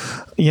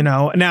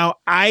 Now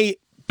I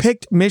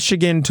picked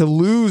Michigan to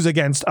lose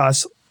against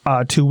us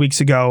 2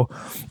 weeks ago,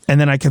 and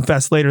then I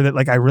confessed later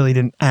that I really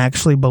didn't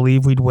actually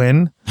believe we'd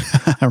win.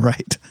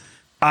 Right.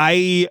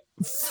 I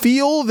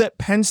feel that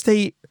Penn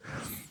State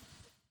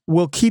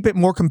will keep it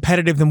more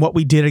competitive than what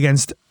we did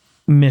against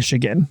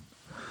Michigan.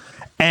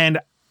 And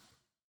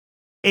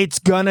it's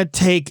going to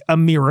take a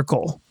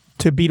miracle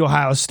to beat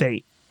Ohio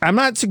State. I'm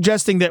not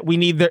suggesting that we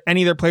need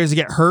any of their players to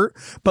get hurt,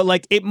 but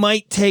like it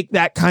might take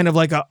that kind of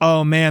like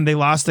oh man, they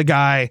lost a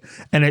guy,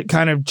 and it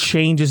kind of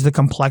changes the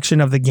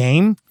complexion of the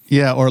game.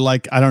 Yeah, or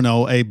like, I don't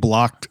know, a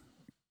blocked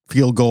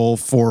field goal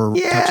for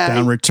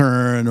touchdown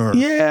return or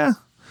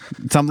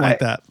something like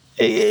that.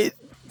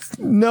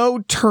 No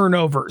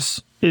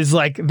turnovers is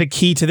like the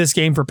key to this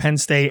game for Penn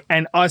State,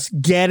 and us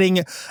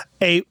getting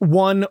a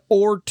 1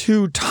 or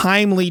 2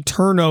 timely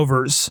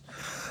turnovers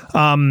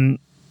and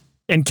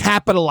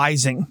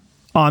capitalizing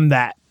on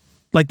that.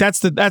 Like that's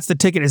the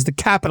ticket, is the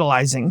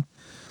capitalizing.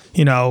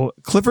 You know,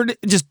 Clifford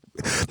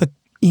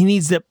he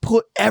needs to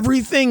put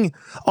everything,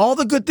 all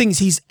the good things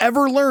he's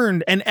ever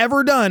learned and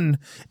ever done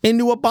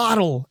into a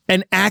bottle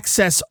and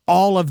access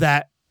all of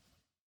that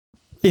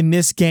in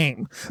this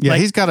game. Yeah,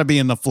 he's got to be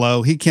in the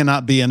flow. He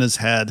cannot be in his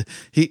head.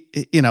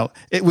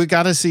 We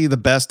got to see the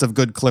best of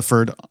good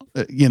Clifford,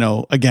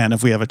 again,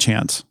 if we have a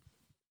chance.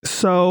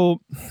 So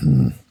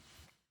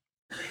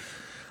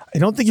I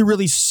don't think you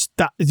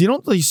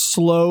don't really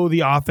slow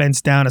the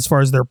offense down as far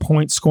as their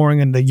point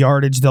scoring and the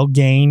yardage they'll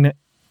gain.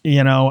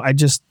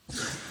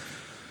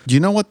 Do you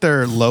know what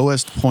their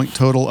lowest point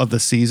total of the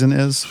season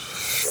is?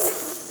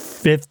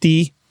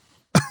 50.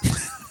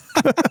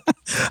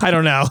 I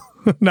don't know.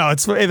 No,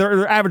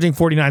 they're averaging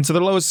 49, so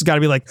their lowest has got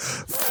to be like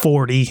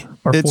 40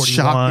 or 41. It's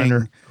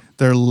shocking.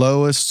 Their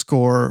lowest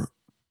score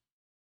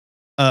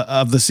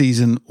of the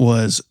season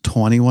was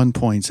 21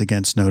 points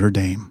against Notre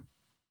Dame.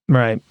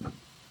 Right.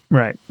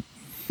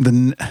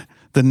 The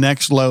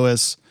next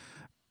lowest,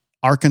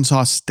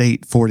 Arkansas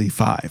State,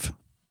 45.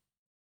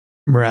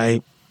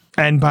 Right.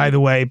 And by the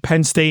way,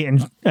 Penn State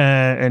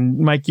and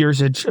Mike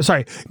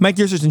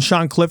Yurcich and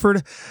Sean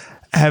Clifford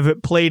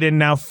have played in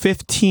now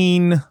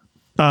 15,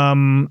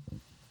 7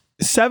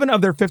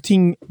 of their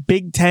 15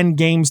 Big Ten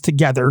games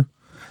together.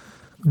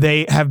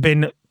 They have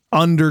been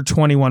under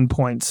 21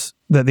 points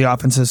that the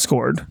offense has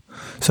scored.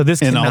 So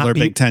this in all their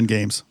Big Ten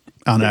games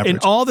on average. In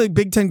all the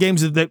Big Ten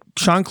games that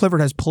Sean Clifford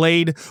has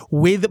played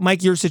with Mike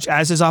Yurcich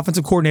as his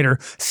offensive coordinator,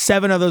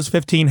 7 of those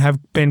 15 have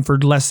been for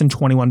less than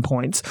 21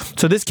 points.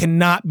 So this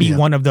cannot be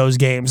one of those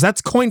games.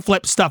 That's coin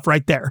flip stuff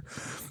right there.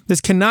 This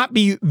cannot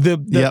be the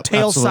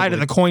tail absolutely. side of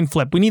the coin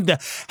flip. We need the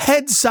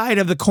head side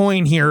of the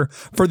coin here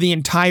for the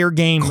entire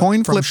game.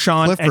 Coin from flip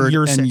Sean Clifford and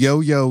Yurcich. and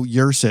Yo-Yo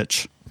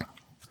Yurcich.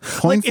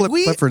 Coin flip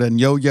Clifford and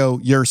Yo-Yo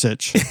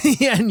Yurcich.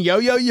 Yeah, and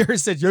Yo-Yo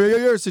Yurcich. Yo-Yo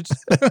Yurcich.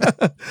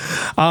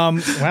 Wow,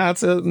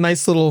 that's a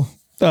nice little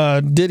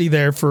ditty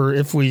there for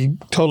if we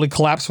totally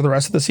collapse for the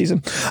rest of the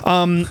season.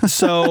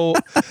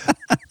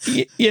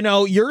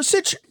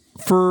 Yurcich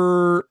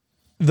for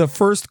the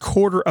first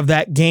quarter of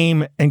that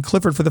game and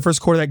Clifford for the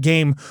first quarter of that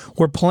game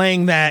were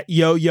playing that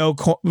yo-yo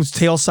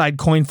tail side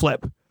coin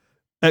flip.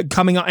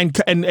 Coming on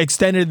and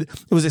extended,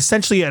 it was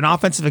essentially an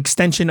offensive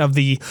extension of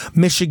the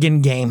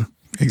Michigan game.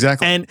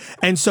 Exactly.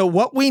 And so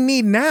what we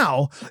need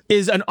now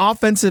is an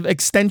offensive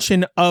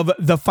extension of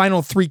the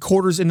final 3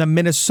 quarters in the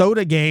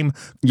Minnesota game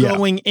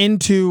going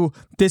into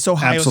this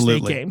Ohio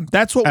State game.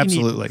 That's what we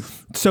need.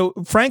 So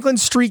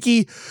Franklin's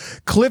streaky,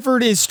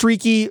 Clifford is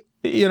streaky.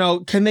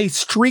 Can they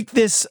streak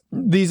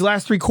these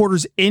last 3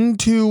 quarters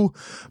into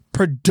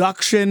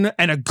production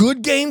and a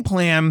good game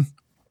plan?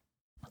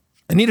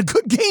 I need a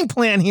good game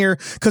plan here,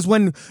 because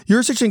when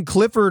Yurcich and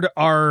Clifford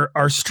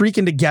are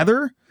streaking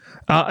together,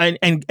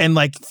 and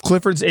like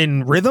Clifford's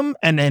in rhythm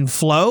and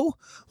flow,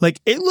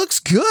 like it looks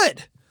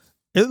good.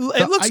 It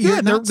looks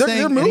good.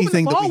 They're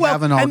moving the ball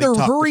well, and they're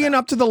hurrying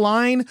up to the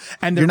line.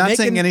 And you're not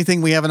saying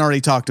anything we haven't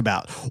already talked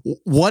about.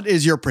 What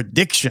is your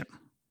prediction?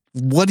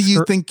 What do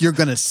you think you're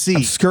going to see?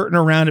 I'm skirting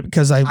around it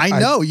because I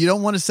know you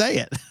don't want to say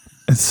it.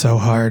 It's so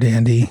hard,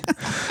 Andy.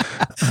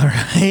 All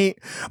right.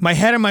 My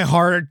head and my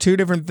heart are 2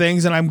 different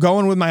things, and I'm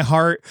going with my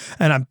heart,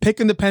 and I'm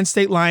picking the Penn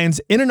State Lions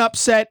in an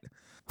upset.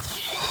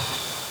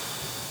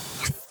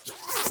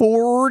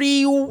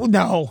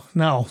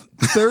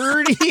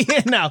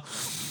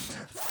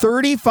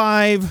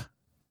 35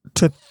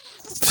 to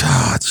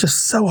it's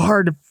just so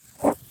hard to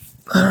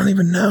I don't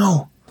even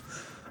know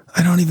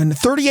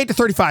 38 to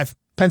 35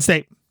 Penn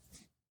State.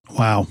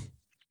 Wow.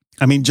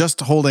 I mean,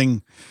 just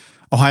holding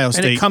Ohio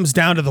State, and it comes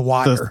down to the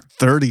wire.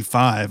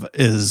 35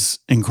 is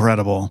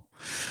incredible.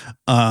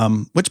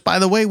 Which, by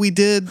the way, we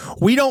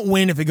don't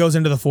win if it goes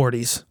into the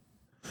 40s.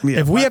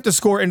 If we have to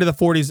score into the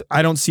 40s,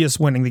 I don't see us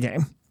winning the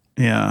game.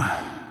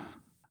 Yeah.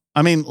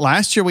 I mean,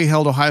 last year we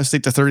held Ohio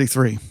State to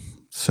 33.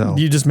 So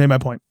you just made my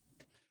point.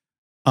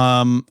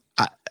 I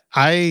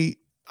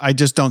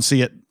just don't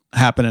see it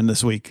happening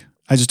this week.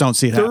 I just don't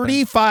see it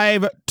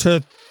 35 happening.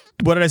 to,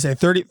 what did I say?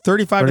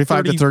 35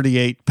 to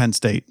 38 Penn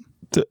State.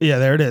 Yeah,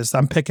 there it is.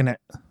 I'm picking it.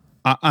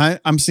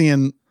 I'm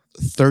seeing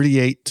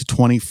 38 to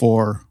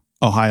 24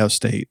 Ohio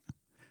State.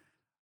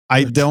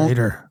 I don't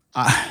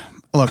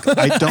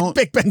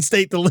pick Penn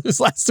State to lose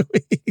last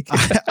week.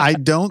 I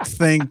don't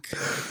think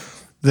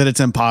that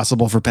it's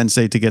impossible for Penn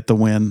State to get the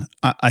win.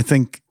 I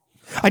think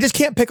I just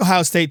can't pick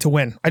Ohio State to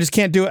win. I just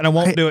can't do it, and I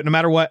won't do it no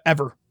matter what,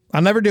 ever.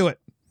 I'll never do it.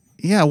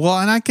 Yeah, well,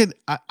 and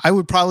I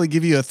would probably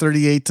give you a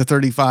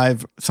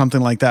 38-35,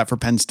 something like that for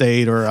Penn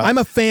State, or I'm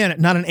a fan,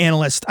 not an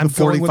analyst. I'm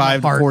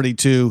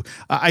 45-42.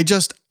 I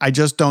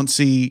just don't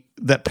see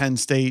that Penn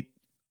State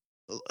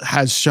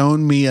has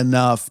shown me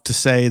enough to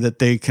say that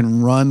they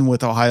can run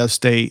with Ohio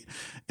State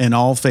in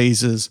all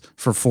phases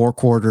for 4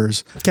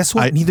 quarters. Guess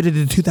what? Neither did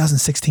the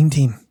 2016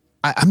 team.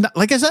 I'm not,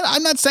 like I said,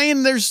 I'm not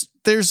saying there's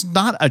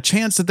not a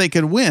chance that they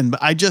could win, but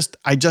I just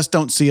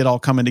don't see it all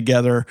coming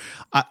together.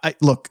 I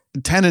look,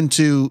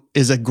 10-2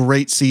 is a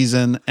great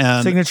season,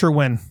 and signature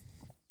win.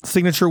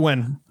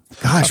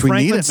 Gosh, we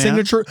need it,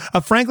 man.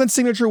 A Franklin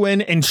signature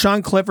win, and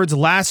Sean Clifford's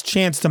last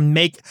chance to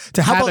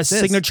have a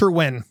signature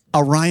win.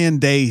 A Ryan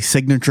Day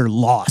signature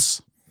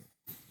loss.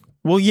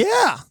 Well,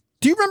 yeah.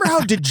 Do you remember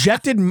how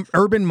dejected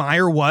Urban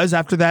Meyer was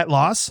after that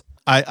loss?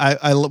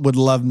 I would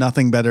love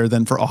nothing better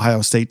than for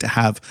Ohio State to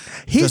have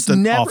just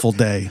an awful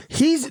day.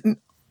 He's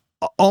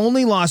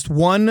only lost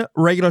one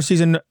regular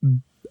season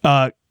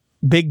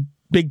Big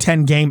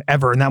Ten game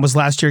ever, and that was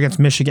last year against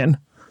Michigan.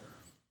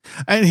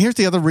 And here's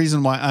the other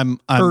reason why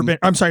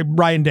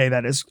Ryan Day,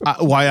 that is.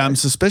 Why I'm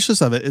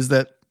suspicious of it is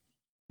that,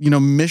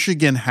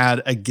 Michigan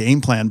had a game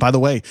plan. By the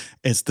way,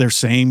 it's their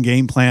same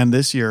game plan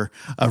this year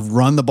of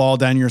run the ball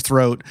down your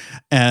throat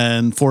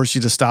and force you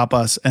to stop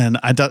us. And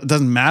it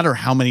doesn't matter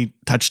how many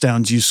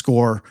touchdowns you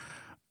score,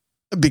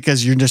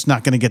 because you're just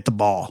not going to get the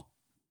ball.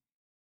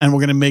 And we're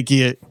going to make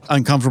you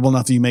uncomfortable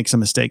enough that you make some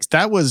mistakes.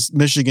 That was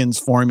Michigan's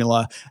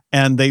formula,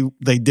 and they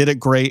did it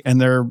great, and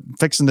they're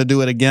fixing to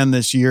do it again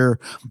this year.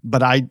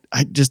 But I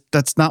just,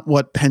 that's not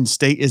what Penn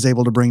State is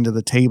able to bring to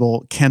the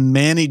table. Can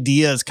Manny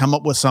Diaz come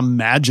up with some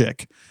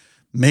magic?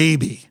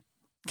 Maybe.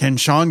 Can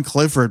Sean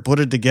Clifford put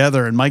it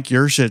together and Mike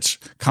Yurcich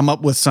come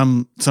up with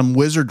some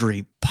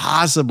wizardry?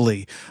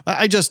 Possibly.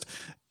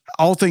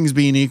 All things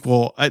being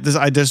equal,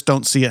 I just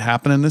don't see it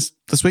happening this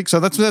week. So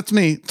that's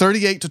me.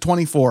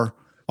 38-24.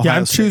 Yeah,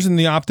 I'm choosing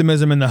the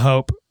optimism and the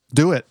hope.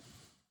 Do it.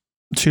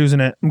 Choosing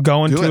it. I'm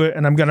going to it,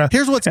 and I'm gonna.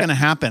 Here's what's gonna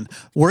happen.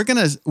 We're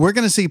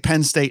gonna see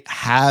Penn State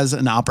has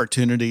an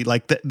opportunity.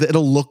 Like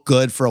it'll look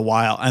good for a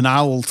while, and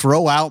I will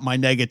throw out my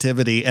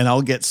negativity, and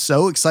I'll get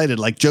so excited,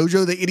 like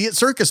JoJo the Idiot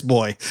Circus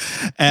Boy,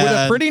 and, with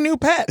a pretty new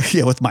pet.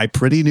 Yeah, with my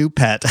pretty new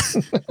pet.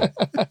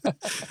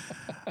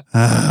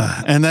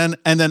 And then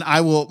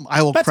I will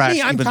That's crash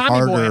me. I'm even Tommy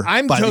harder. Boy.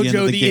 I'm by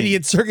JoJo the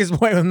Idiot Circus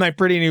Boy with my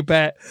pretty new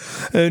pet.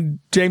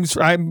 James,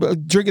 I'm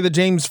drinking the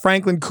James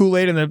Franklin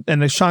Kool-Aid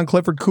and the Sean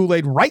Clifford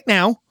Kool-Aid right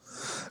now,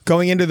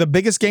 going into the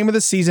biggest game of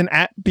the season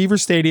at Beaver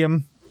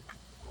Stadium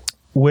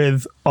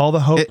with all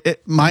the hope.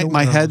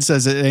 My head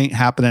says it ain't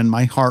happening.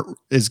 My heart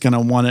is going to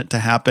want it to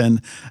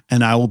happen,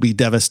 and I will be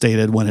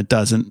devastated when it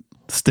doesn't.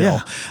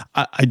 Still,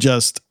 yeah.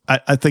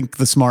 I think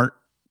the smart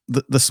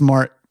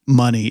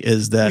money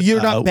is that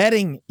you're not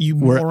betting, you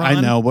moron. I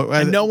know,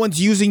 but no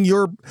one's using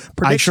your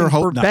prediction I sure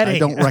hope for not. betting. I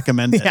don't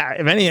recommend it. Yeah,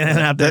 if anyone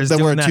out there is that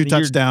doing were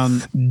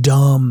a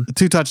dumb.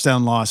 2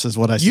 touchdown loss is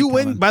what I see. You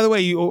win. By the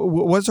way,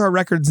 what's our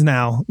records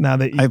now? Now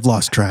that I've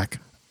lost track.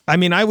 I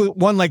mean, I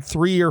won like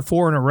 3 or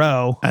 4 in a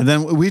row, and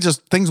then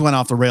things went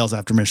off the rails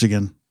after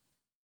Michigan.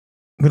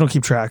 We don't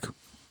keep track.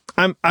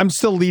 I'm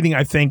still leading,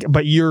 I think,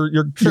 but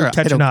you're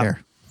catching up.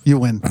 Care. You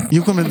win.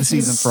 You come in the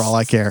season for all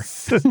I care.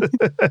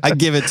 I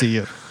give it to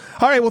you.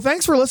 All right. Well,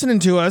 thanks for listening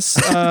to us.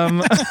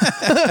 I'm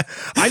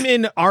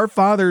in our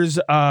father's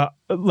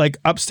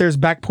upstairs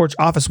back porch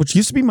office, which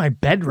used to be my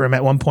bedroom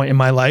at one point in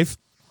my life.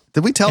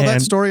 Did we tell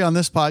that story on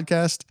this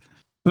podcast?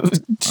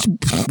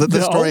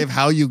 The story of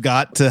how you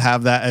got to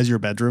have that as your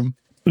bedroom?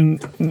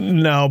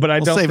 No, but I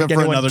don't think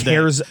anyone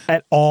cares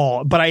at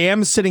all. But I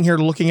am sitting here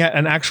looking at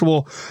an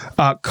actual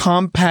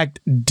compact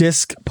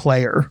disc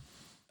player.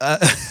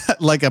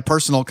 Like a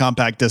personal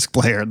compact disc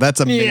player.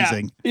 That's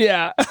amazing.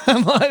 Yeah.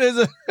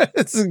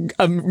 It's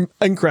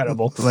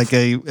incredible. Like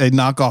a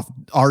knockoff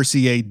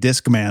RCA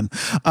Discman.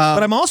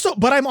 But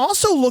I'm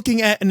also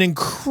looking at an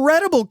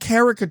incredible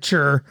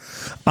caricature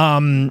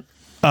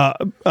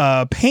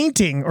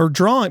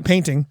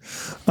painting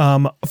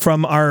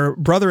from our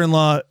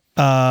brother-in-law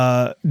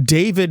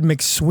David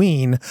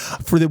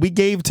McSween we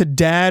gave to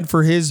Dad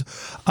for his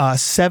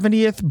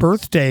 70th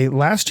birthday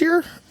last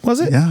year, was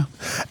it? Yeah.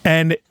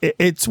 And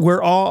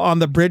we're all on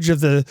the bridge of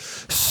the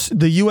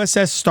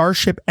USS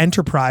Starship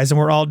Enterprise, and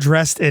we're all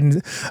dressed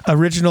in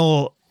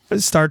original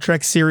Star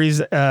Trek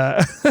series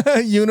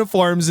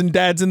uniforms, and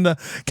Dad's in the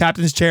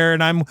captain's chair,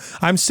 and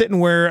I'm sitting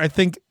where I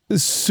think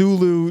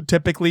Sulu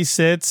typically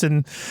sits,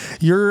 and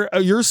you're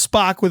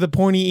Spock with the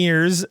pointy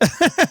ears,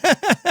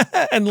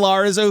 and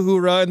Laura's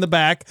Uhura in the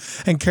back,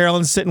 and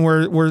Carolyn's sitting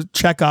where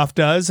Chekhov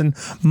does, and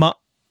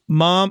Mom's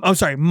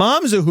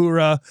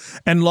Uhura,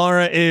 and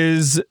Laura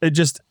is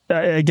just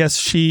I guess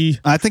she.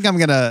 I think I'm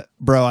gonna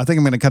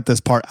cut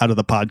this part out of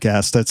the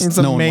podcast. It's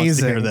no amazing. one wants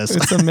to hear this.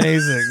 It's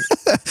amazing.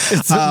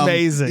 It's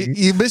amazing.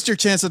 You missed your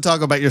chance to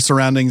talk about your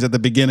surroundings at the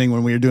beginning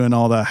when we were doing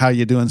all the how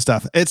you doing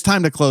stuff. It's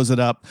time to close it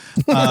up.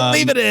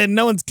 Leave it in.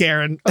 No one's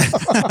caring.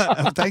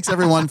 Thanks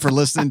everyone for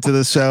listening to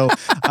this show.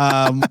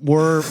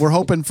 We're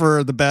hoping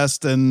for the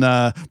best and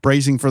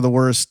bracing for the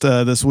worst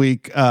this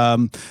week.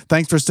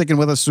 Thanks for sticking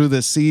with us through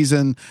this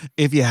season.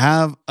 If you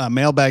have a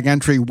mailbag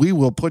entry, we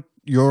will put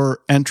your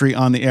entry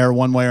on the air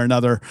one way or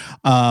another,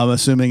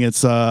 assuming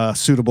it's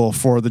suitable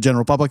for the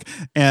general public.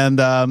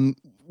 And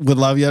would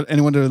love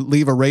anyone to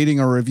leave a rating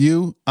or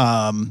review.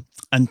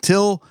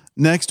 Until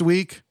next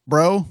week,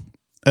 bro.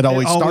 It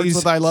always starts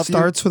with I love you.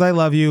 Starts with I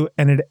love you,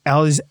 and it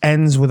always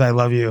ends with I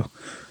love you.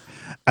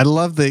 I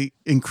love the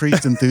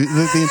increased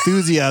the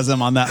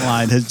enthusiasm on that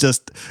line has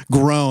just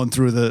grown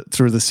through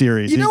the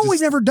series. You know,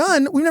 we've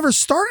never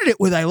started it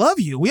with I love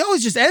you. We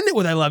always just end it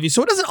with I love you.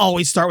 So it doesn't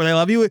always start with I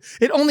love you.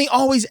 It only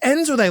always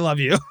ends with I love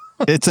you.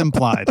 It's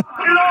implied. It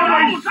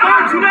always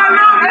starts with I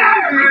love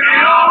you.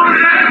 It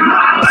always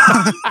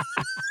ends with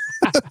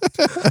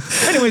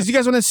Anyways, you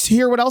guys want to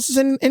hear what else is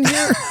in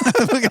here?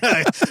 We're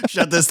gonna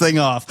shut this thing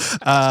off.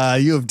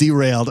 You have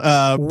derailed.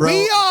 Bro,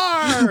 we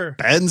are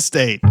Penn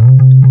State.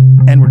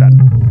 And we're done.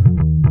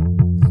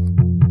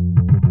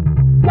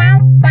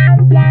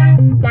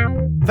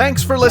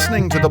 Thanks for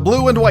listening to the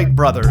Blue and White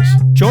Brothers.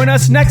 Join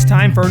us next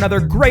time for another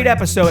great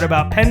episode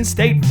about Penn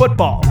State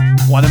football.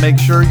 Want to make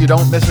sure you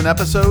don't miss an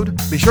episode?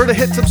 Be sure to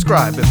hit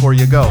subscribe before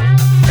you go.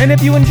 And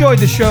if you enjoyed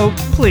the show,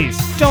 please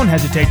don't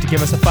hesitate to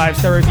give us a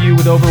 5-star review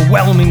with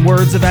overwhelming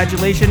words of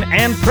adulation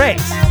and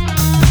praise.